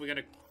I think we're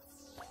gonna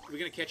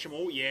catch them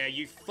all. Yeah,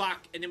 you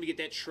fuck, and then we get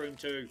that shroom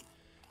too.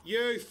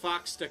 You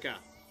fuck sticker.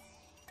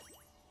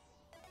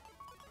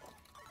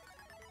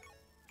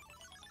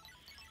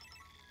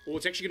 Oh,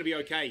 it's actually gonna be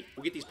okay.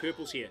 We'll get these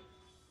purples here.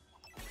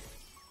 How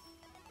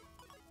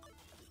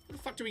the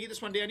fuck do we get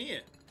this one down here?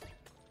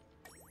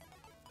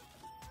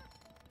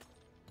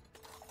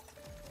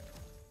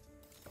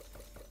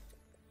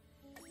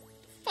 What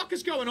the fuck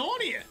is going on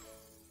here?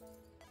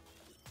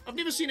 I've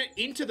never seen it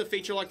enter the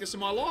feature like this in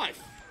my life.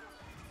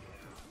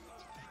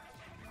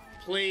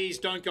 Please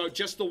don't go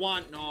just the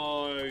one.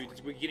 No,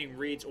 we're getting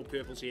reds or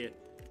purples here.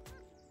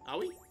 Are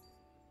we?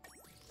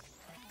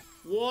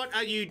 What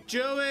are you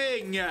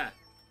doing?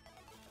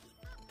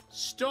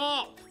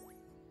 Stop.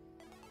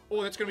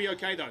 Oh, that's going to be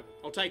okay, though.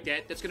 I'll take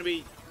that. That's going to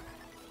be...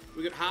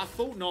 We got half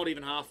full? Not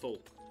even half full.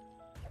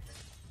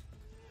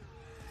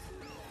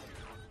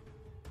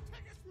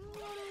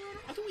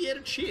 I thought we had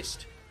a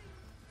chest.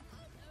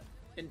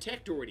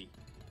 Intact already.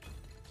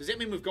 Does that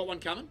mean we've got one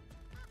coming?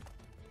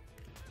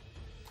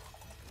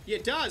 Yeah,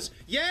 it does.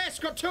 Yes,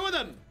 got 2 of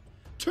them.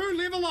 2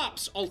 level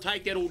ups. I'll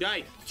take that all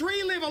day.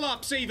 3 level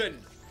ups even.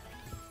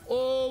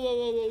 Oh, whoa,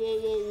 whoa, whoa, whoa,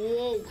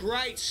 whoa, whoa.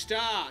 Great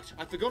start.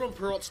 I forgot on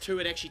Perots 2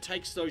 it actually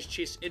takes those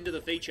chests into the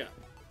feature.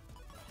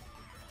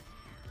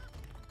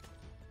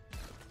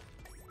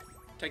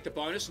 Take the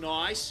bonus.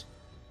 Nice.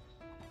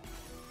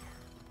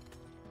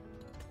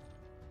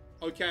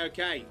 Okay,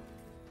 okay.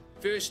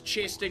 First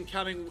chest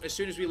incoming as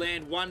soon as we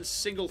land. 1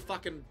 single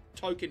fucking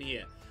token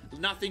here.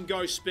 Nothing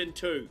goes spin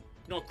 2.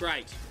 Not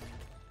great.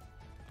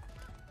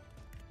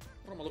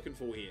 What am I looking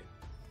for here?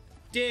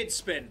 Dead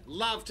spin.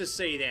 Love to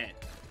see that.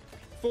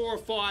 4 or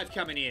 5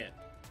 coming here.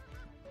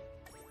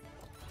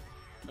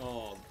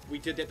 Oh, we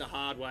did that the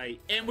hard way.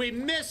 And we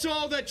miss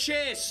all the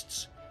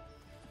chests.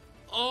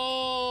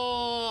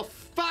 Oh,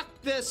 fuck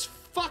this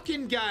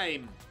fucking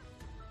game.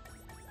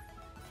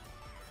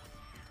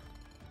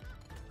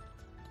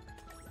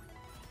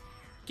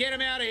 Get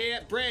him out of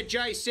here. Brad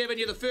J7,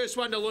 you're the first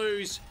one to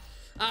lose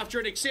after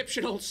an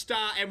exceptional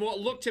start and what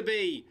looked to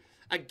be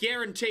a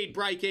guaranteed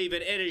break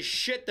even. It is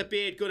shit the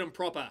bed, good and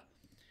proper.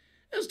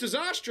 It was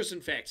disastrous, in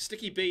fact.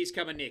 Sticky Bees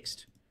coming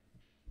next.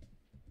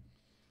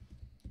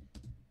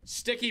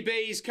 Sticky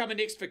Bees coming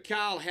next for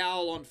Carl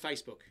Howell on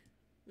Facebook.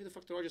 Where the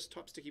fuck did I just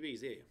type Sticky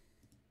Bees? There.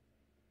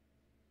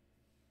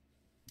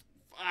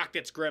 Fuck,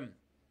 that's grim.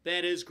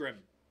 That is grim.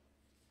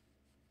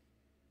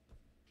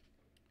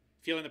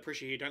 Feeling the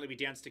pressure here. Don't let me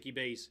down, Sticky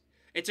Bees.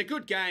 It's a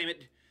good game.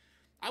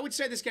 I would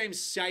say this game's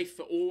safe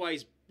for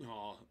always...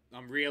 Oh,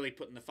 I'm really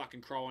putting the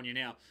fucking crow on you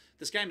now.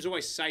 This game's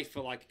always safe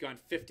for like going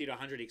 50 to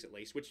 100x at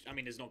least, which, I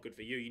mean, is not good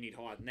for you. You need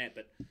higher than that,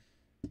 but...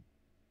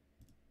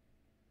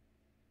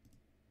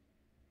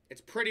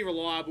 It's pretty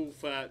reliable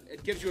for...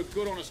 It gives you a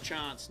good, honest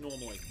chance,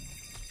 normally.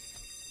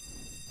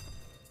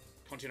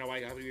 Content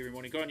away, hopefully every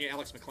morning. Good on you,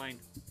 Alex McLean.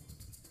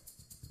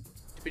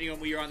 Depending on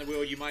where you are in the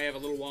world, you may have a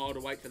little while to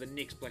wait for the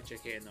next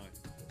blackjack hand, though.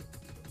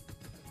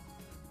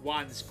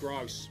 1's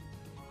gross.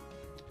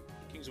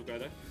 Kings will go,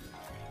 though.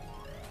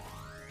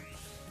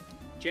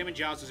 Jam and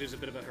Jars deserves a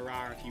bit of a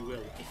hurrah, if you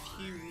will. If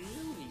you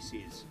will, he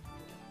says.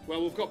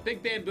 Well, we've got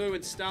Big Bamboo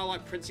and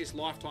Starlight Princess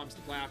Lifetimes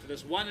to play after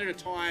this, 1 at a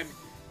time.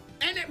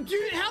 And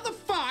how the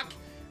fuck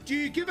do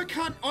you give a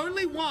cunt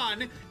only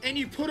 1 and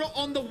you put it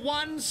on the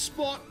 1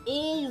 spot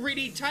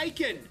already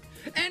taken?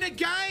 And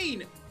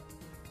again...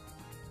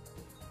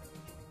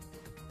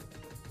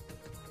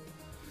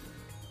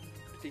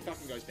 If he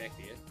fucking goes back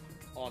there...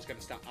 Oh, I was going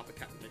to start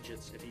uppercutting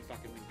midgets if he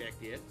fucking went back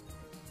there.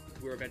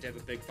 We're about to have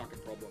a big fucking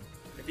problem.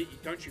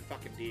 Don't you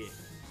fucking dare.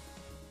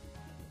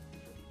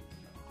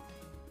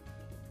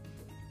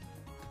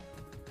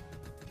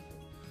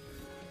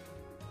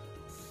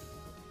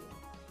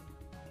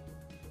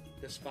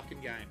 This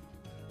fucking game.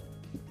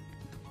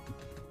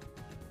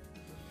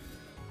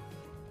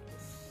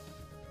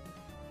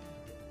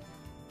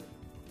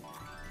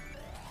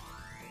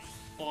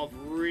 I've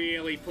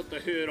really put the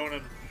hurt on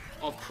him.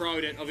 I've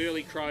crowed it. I've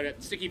early crowed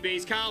it. Sticky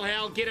Bees. Carl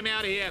Howell, get him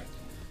out of here.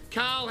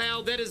 Carl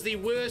Howell, that is the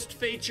worst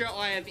feature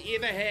I have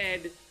ever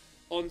had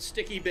on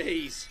Sticky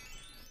Bees.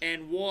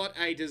 And what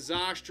a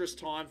disastrous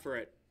time for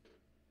it.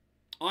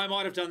 I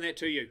might have done that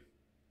to you.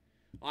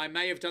 I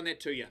may have done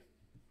that to you.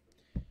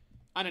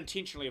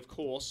 Unintentionally, of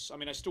course. I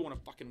mean, I still want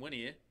to fucking win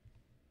here.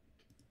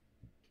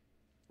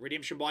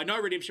 Redemption buy. No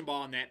redemption buy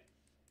on that.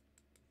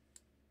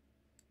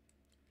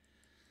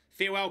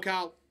 Farewell,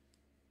 Carl.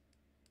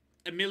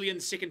 A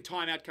 1,000,000-second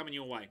timeout coming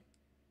your way.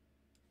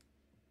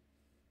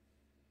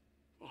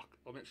 Fuck,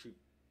 I'm actually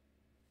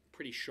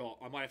pretty shot.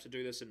 I might have to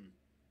do this and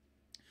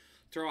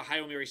throw a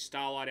Hail Mary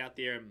Starlight out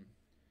there. And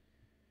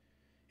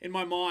in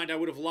my mind, I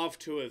would have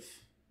loved to have...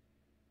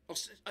 Oh,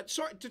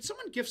 sorry, did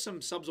someone give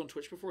some subs on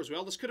Twitch before as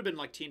well? This could have been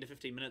like 10 to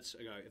 15 minutes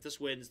ago. If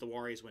this wins, the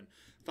Warriors win.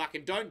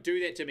 Fucking don't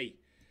do that to me.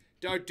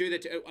 Don't do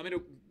that to... I mean,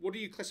 what do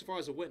you classify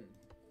as a win?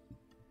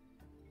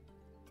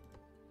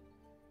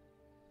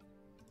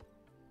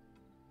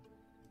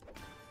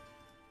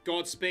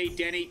 Godspeed,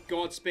 Danny.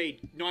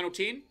 Godspeed. 9 or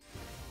 10?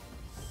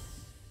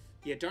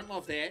 Yeah, don't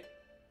love that.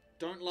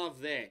 Don't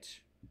love that.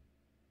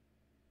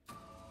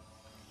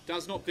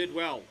 Does not bid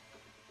well.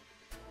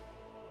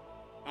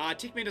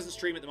 Techman doesn't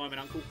stream at the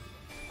moment, Uncle.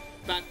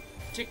 But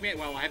Techman,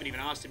 well, I haven't even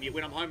asked him yet.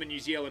 When I'm home in New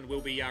Zealand,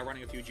 we'll be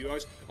running a few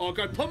duos. Oh,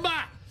 go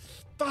Pumbaa!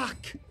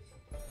 Fuck!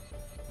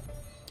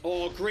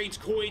 Oh, greens,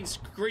 coins.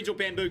 Greens or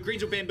bamboo.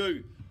 Greens or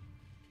bamboo.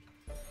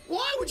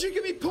 Why would you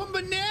give me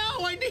Pumbaa now?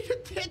 I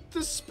needed that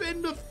to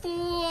spin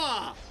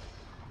before.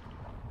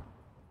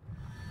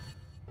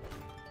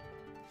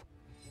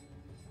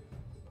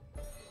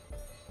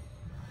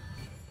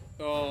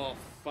 Oh,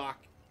 fuck.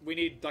 We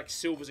need, like,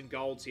 silvers and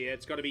golds here.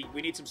 It's got to be...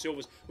 We need some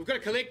silvers. We've got a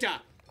collector.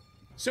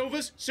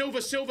 Silvers? Silver,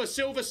 silver,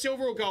 silver,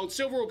 silver or gold.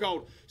 Silver or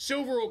gold.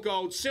 Silver or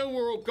gold.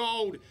 Silver or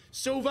gold.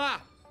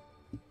 Silver!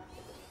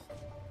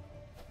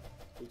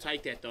 We'll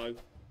take that, though.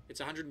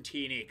 It's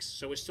 110x,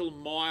 so we're still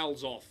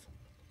miles off.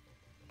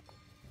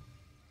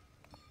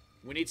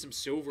 We need some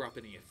silver up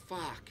in here.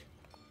 Fuck.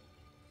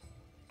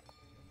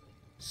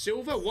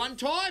 Silver, 1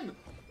 time?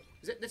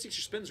 That's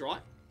extra spins,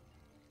 right?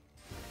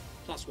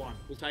 +1.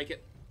 We'll take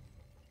it.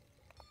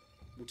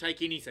 We'll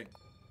take anything.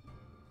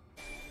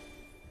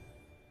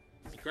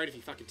 Great if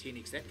you fucking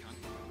 10x that cunt.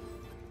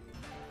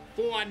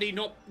 4 undy,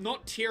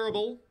 not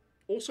terrible.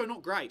 Also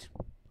not great.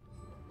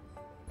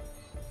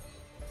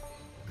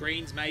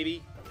 Greens,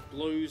 maybe.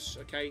 Blues,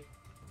 okay.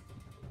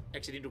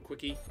 Accidental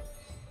quickie.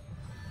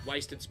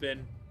 Wasted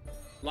spin.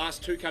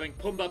 Last two coming.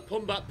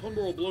 Pumbaa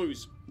or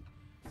blues.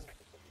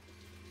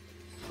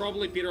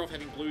 Probably better off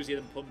having blues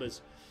here than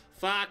Pumbas.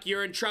 Fuck,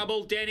 you're in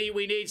trouble, Danny.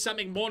 We need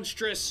something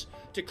monstrous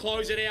to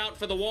close it out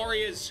for the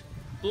Warriors.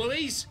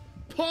 Blueies,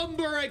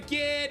 Pumbaa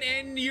again,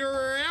 and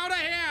you're out of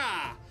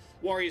here.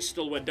 Warriors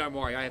still win. Don't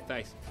worry, I have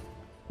faith.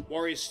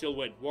 Warriors still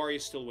win.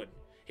 Warriors still win.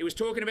 He was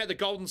talking about the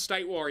Golden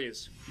State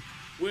Warriors,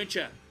 weren't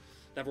you?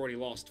 They've already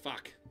lost.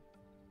 Fuck.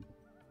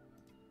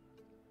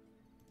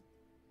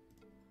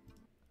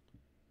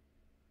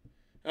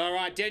 All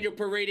right, Daniel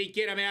Paridi,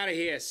 get him out of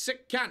here.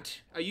 Sick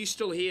cunt. Are you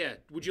still here?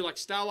 Would you like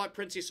Starlight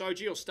Princess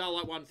OG or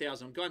Starlight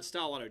 1000? I'm going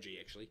Starlight OG,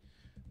 actually.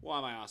 Why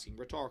am I asking?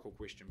 Rhetorical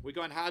question. We're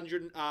going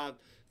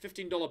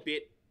 $15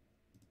 bet.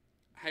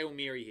 Hail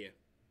Mary here.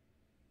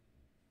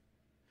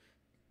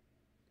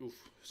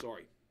 Oof,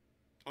 sorry.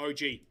 OG,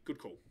 good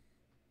call.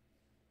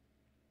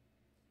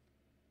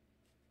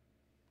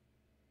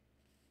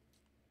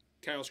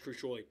 Chaos Crew,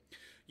 surely.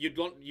 You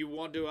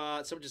want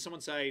to, did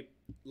someone say,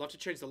 love to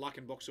change the luck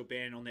and box or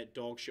ban on that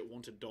dog shit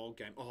wanted dog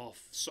game. Oh,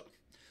 so,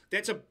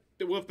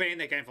 we've banned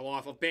that game for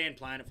life. I've banned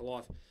playing it for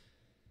life.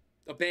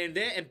 I've banned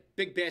that and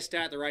Big Bear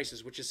Start at the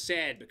races, which is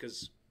sad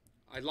because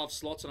I love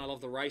slots and I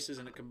love the races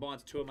and it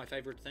combines two of my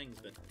favourite things,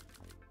 but...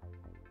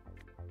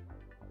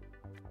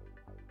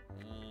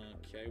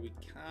 Okay, we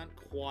can't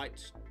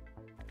quite...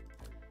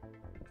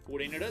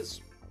 14 it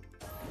is.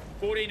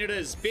 14 it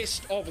is.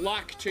 Best of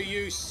luck to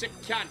you, sick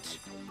cunt.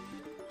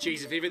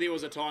 Jeez, if ever there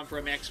was a time for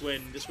a max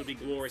win, this would be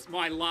glorious.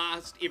 My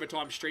last ever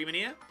time streaming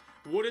here,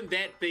 wouldn't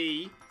that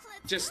be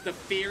just the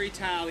fairy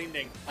tale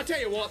ending? I tell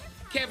you what,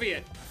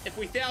 caveat, if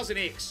we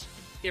 1000x,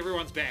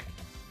 everyone's back.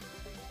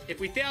 If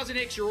we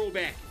 1000x, you're all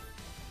back.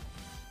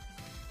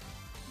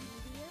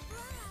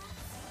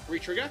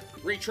 Retrigger,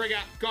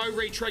 retrigger, go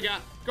retrigger,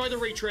 go the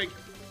retrig.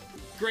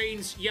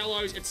 Greens,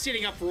 yellows, it's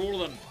setting up for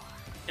all of them.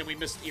 And we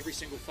missed every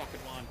single fucking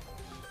one.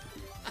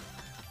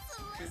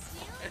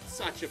 It's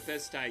such a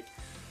piss take.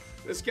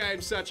 This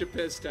game's such a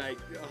piss take.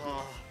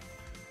 Oh.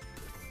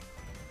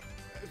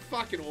 It's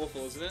fucking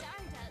awful, isn't it?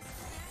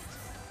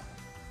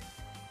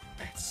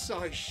 It's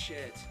so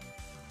shit.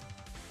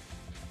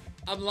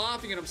 I'm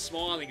laughing and I'm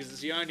smiling because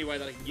it's the only way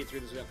that I can get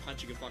through this without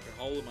punching a fucking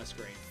hole in my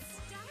screen.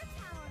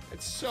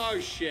 It's so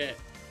shit.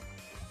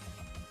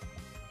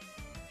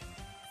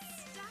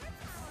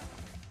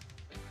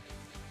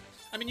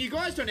 I mean, you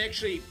guys don't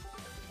actually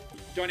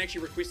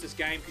request this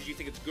game because you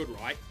think it's good,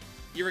 right?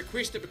 You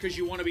request it because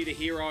you want to be the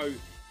hero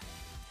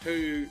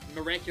who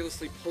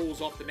miraculously pulls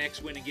off the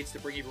max win and gets to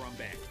bring everyone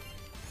back.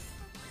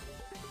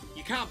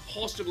 You can't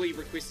possibly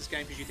request this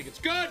game because you think it's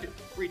good.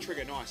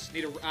 Re-trigger, nice.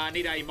 Need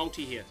a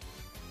multi here.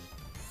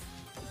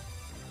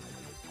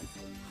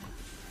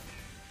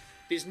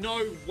 There's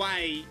no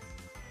way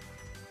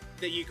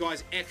that you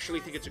guys actually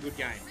think it's a good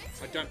game.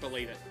 I don't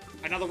believe it.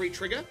 Another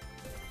re-trigger.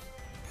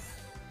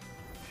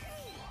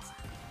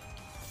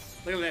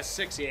 Look at that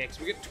 6x.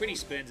 We get 20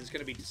 spins. It's going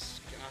to be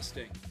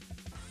disgusting.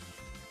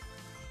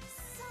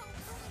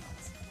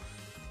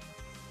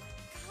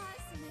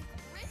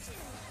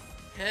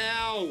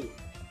 How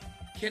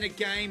can a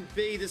game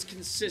be this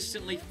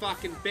consistently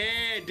fucking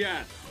bad?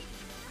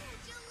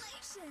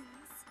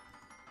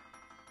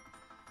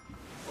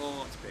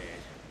 Oh, it's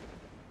bad.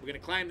 We're going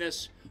to claim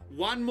this.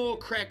 One more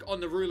crack on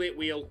the roulette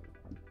wheel.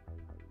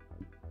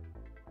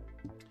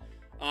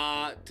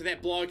 To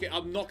that bloke,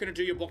 I'm not going to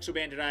do your boxer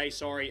band today,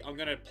 sorry. I'm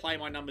going to play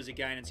my numbers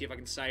again and see if I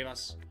can save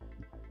us.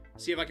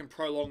 See if I can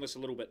prolong this a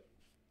little bit.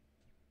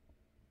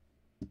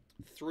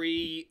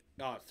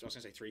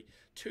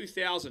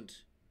 2,000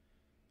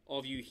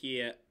 of you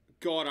here.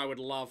 God, I would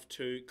love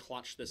to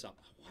clutch this up.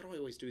 Why do I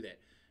always do that?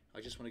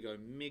 I just want to go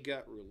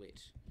mega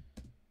roulette.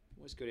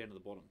 Always go down to the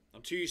bottom.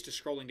 I'm too used to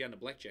scrolling down to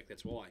blackjack,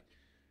 that's why.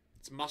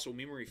 It's muscle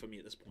memory for me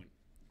at this point.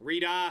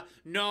 Reader,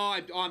 no,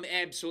 I'm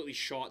absolutely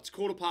shot. It's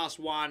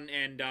 1:15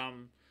 and,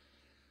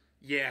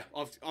 yeah,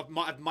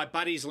 my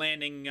buddy's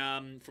landing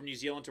from New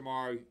Zealand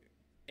tomorrow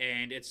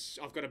and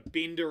I've got a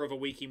bender of a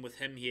weekend with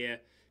him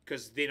here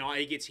because then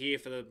he gets here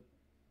for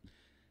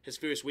his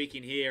first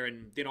weekend here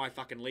and then I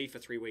fucking leave for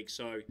 3 weeks.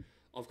 So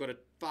I've got a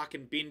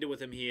fucking bender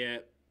with him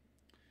here.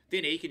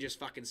 Then he can just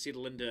fucking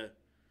settle into,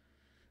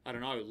 I don't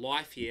know,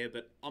 life here,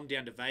 but I'm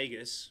down to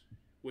Vegas,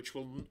 which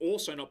will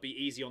also not be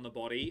easy on the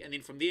body. And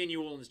then from there,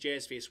 New Orleans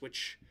Jazz Fest,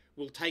 which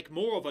will take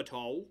more of a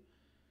toll.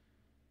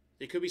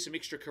 There could be some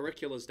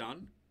extracurriculars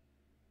done.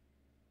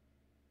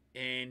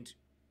 And,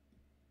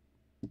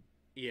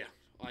 yeah,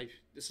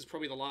 this is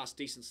probably the last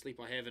decent sleep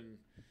I have in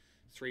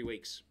 3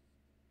 weeks.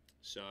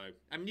 So,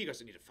 I mean, you guys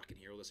don't need to fucking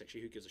hear all this,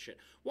 actually. Who gives a shit?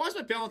 Why is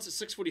my balance at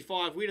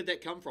 645? Where did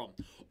that come from?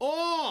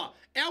 Oh,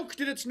 Elk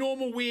did its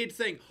normal weird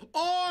thing.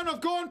 Oh, and I've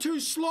gone too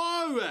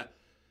slow.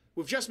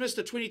 We've just missed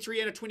a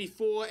 23 and a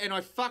 24, and I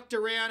fucked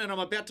around, and I'm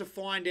about to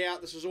find out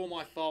this is all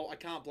my fault. I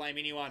can't blame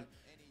anyone.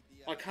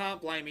 I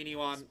can't blame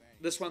anyone.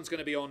 This one's going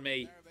to be on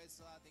me.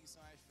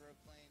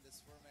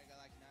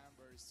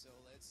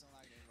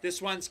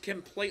 This one's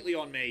completely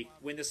on me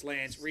when this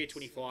lands. Rare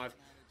 25.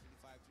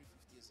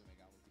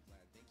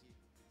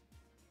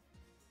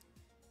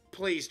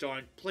 Please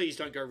don't. Please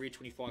don't go rare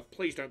 25.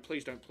 Please don't.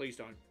 Please don't. Please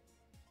don't.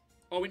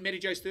 Oh, I went Matty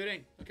J's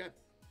 13. Okay.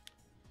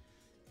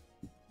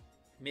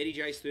 Matty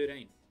J's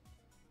 13.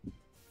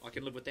 I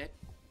can live with that.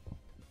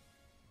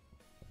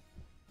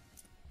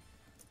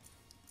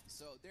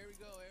 So there we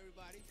go,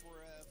 everybody.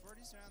 For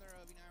this round,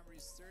 our number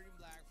is 13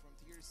 black from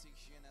tier 6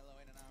 yellow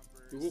and a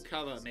number. We will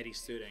cover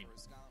Matty's 13.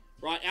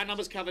 Right, our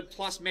number's covered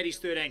plus Matty's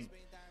 13.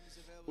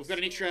 We've got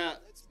an extra.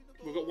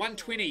 We've got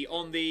 120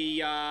 on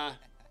the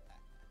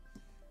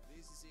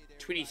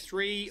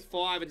 23,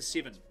 5, and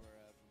 7.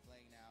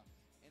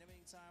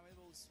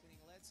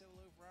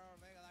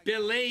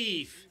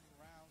 Believe.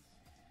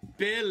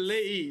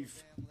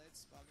 Believe.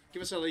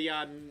 Give us a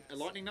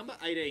lightning number.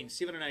 18.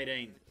 7 and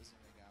 18.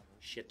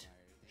 Shit.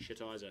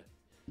 Shitizer.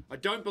 I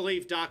don't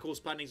believe Dark Horse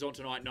Punting's on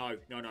tonight. No,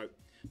 no, no.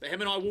 But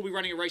him and I will be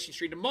running a racing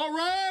stream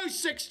tomorrow.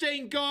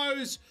 16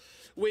 goes.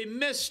 We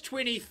missed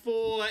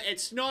 24.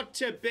 It's not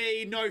to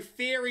be. No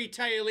fairy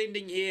tale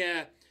ending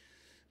here.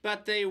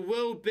 But there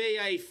will be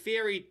a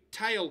fairy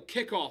tale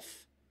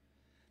kickoff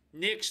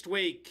next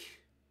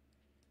week.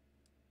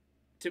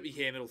 To be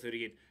here, middle third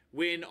again.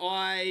 When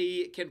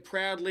I can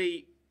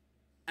proudly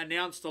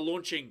announce the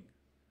launching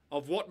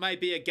of what may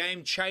be a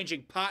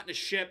game-changing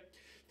partnership.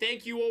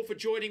 Thank you all for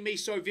joining me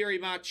so very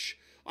much.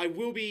 I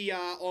will be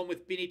on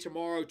with Benny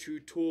tomorrow to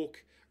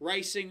talk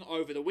racing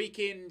over the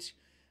weekend.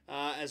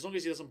 As long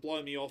as he doesn't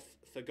blow me off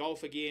for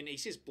golf again. He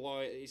says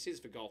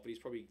for golf, but he's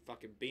probably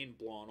fucking been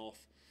blown off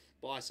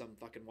by some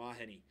fucking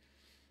wahine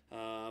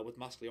with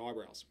muscly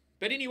eyebrows.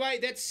 But anyway,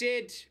 that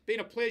said,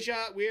 been a pleasure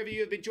wherever you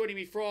have been joining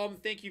me from.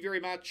 Thank you very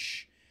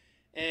much.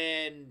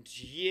 And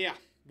yeah,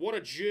 what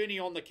a journey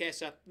on the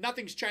Cassa.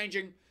 Nothing's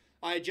changing.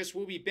 I just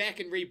will be back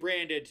and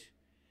rebranded.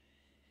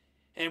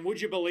 And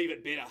would you believe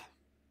it, better.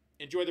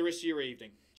 Enjoy the rest of your evening.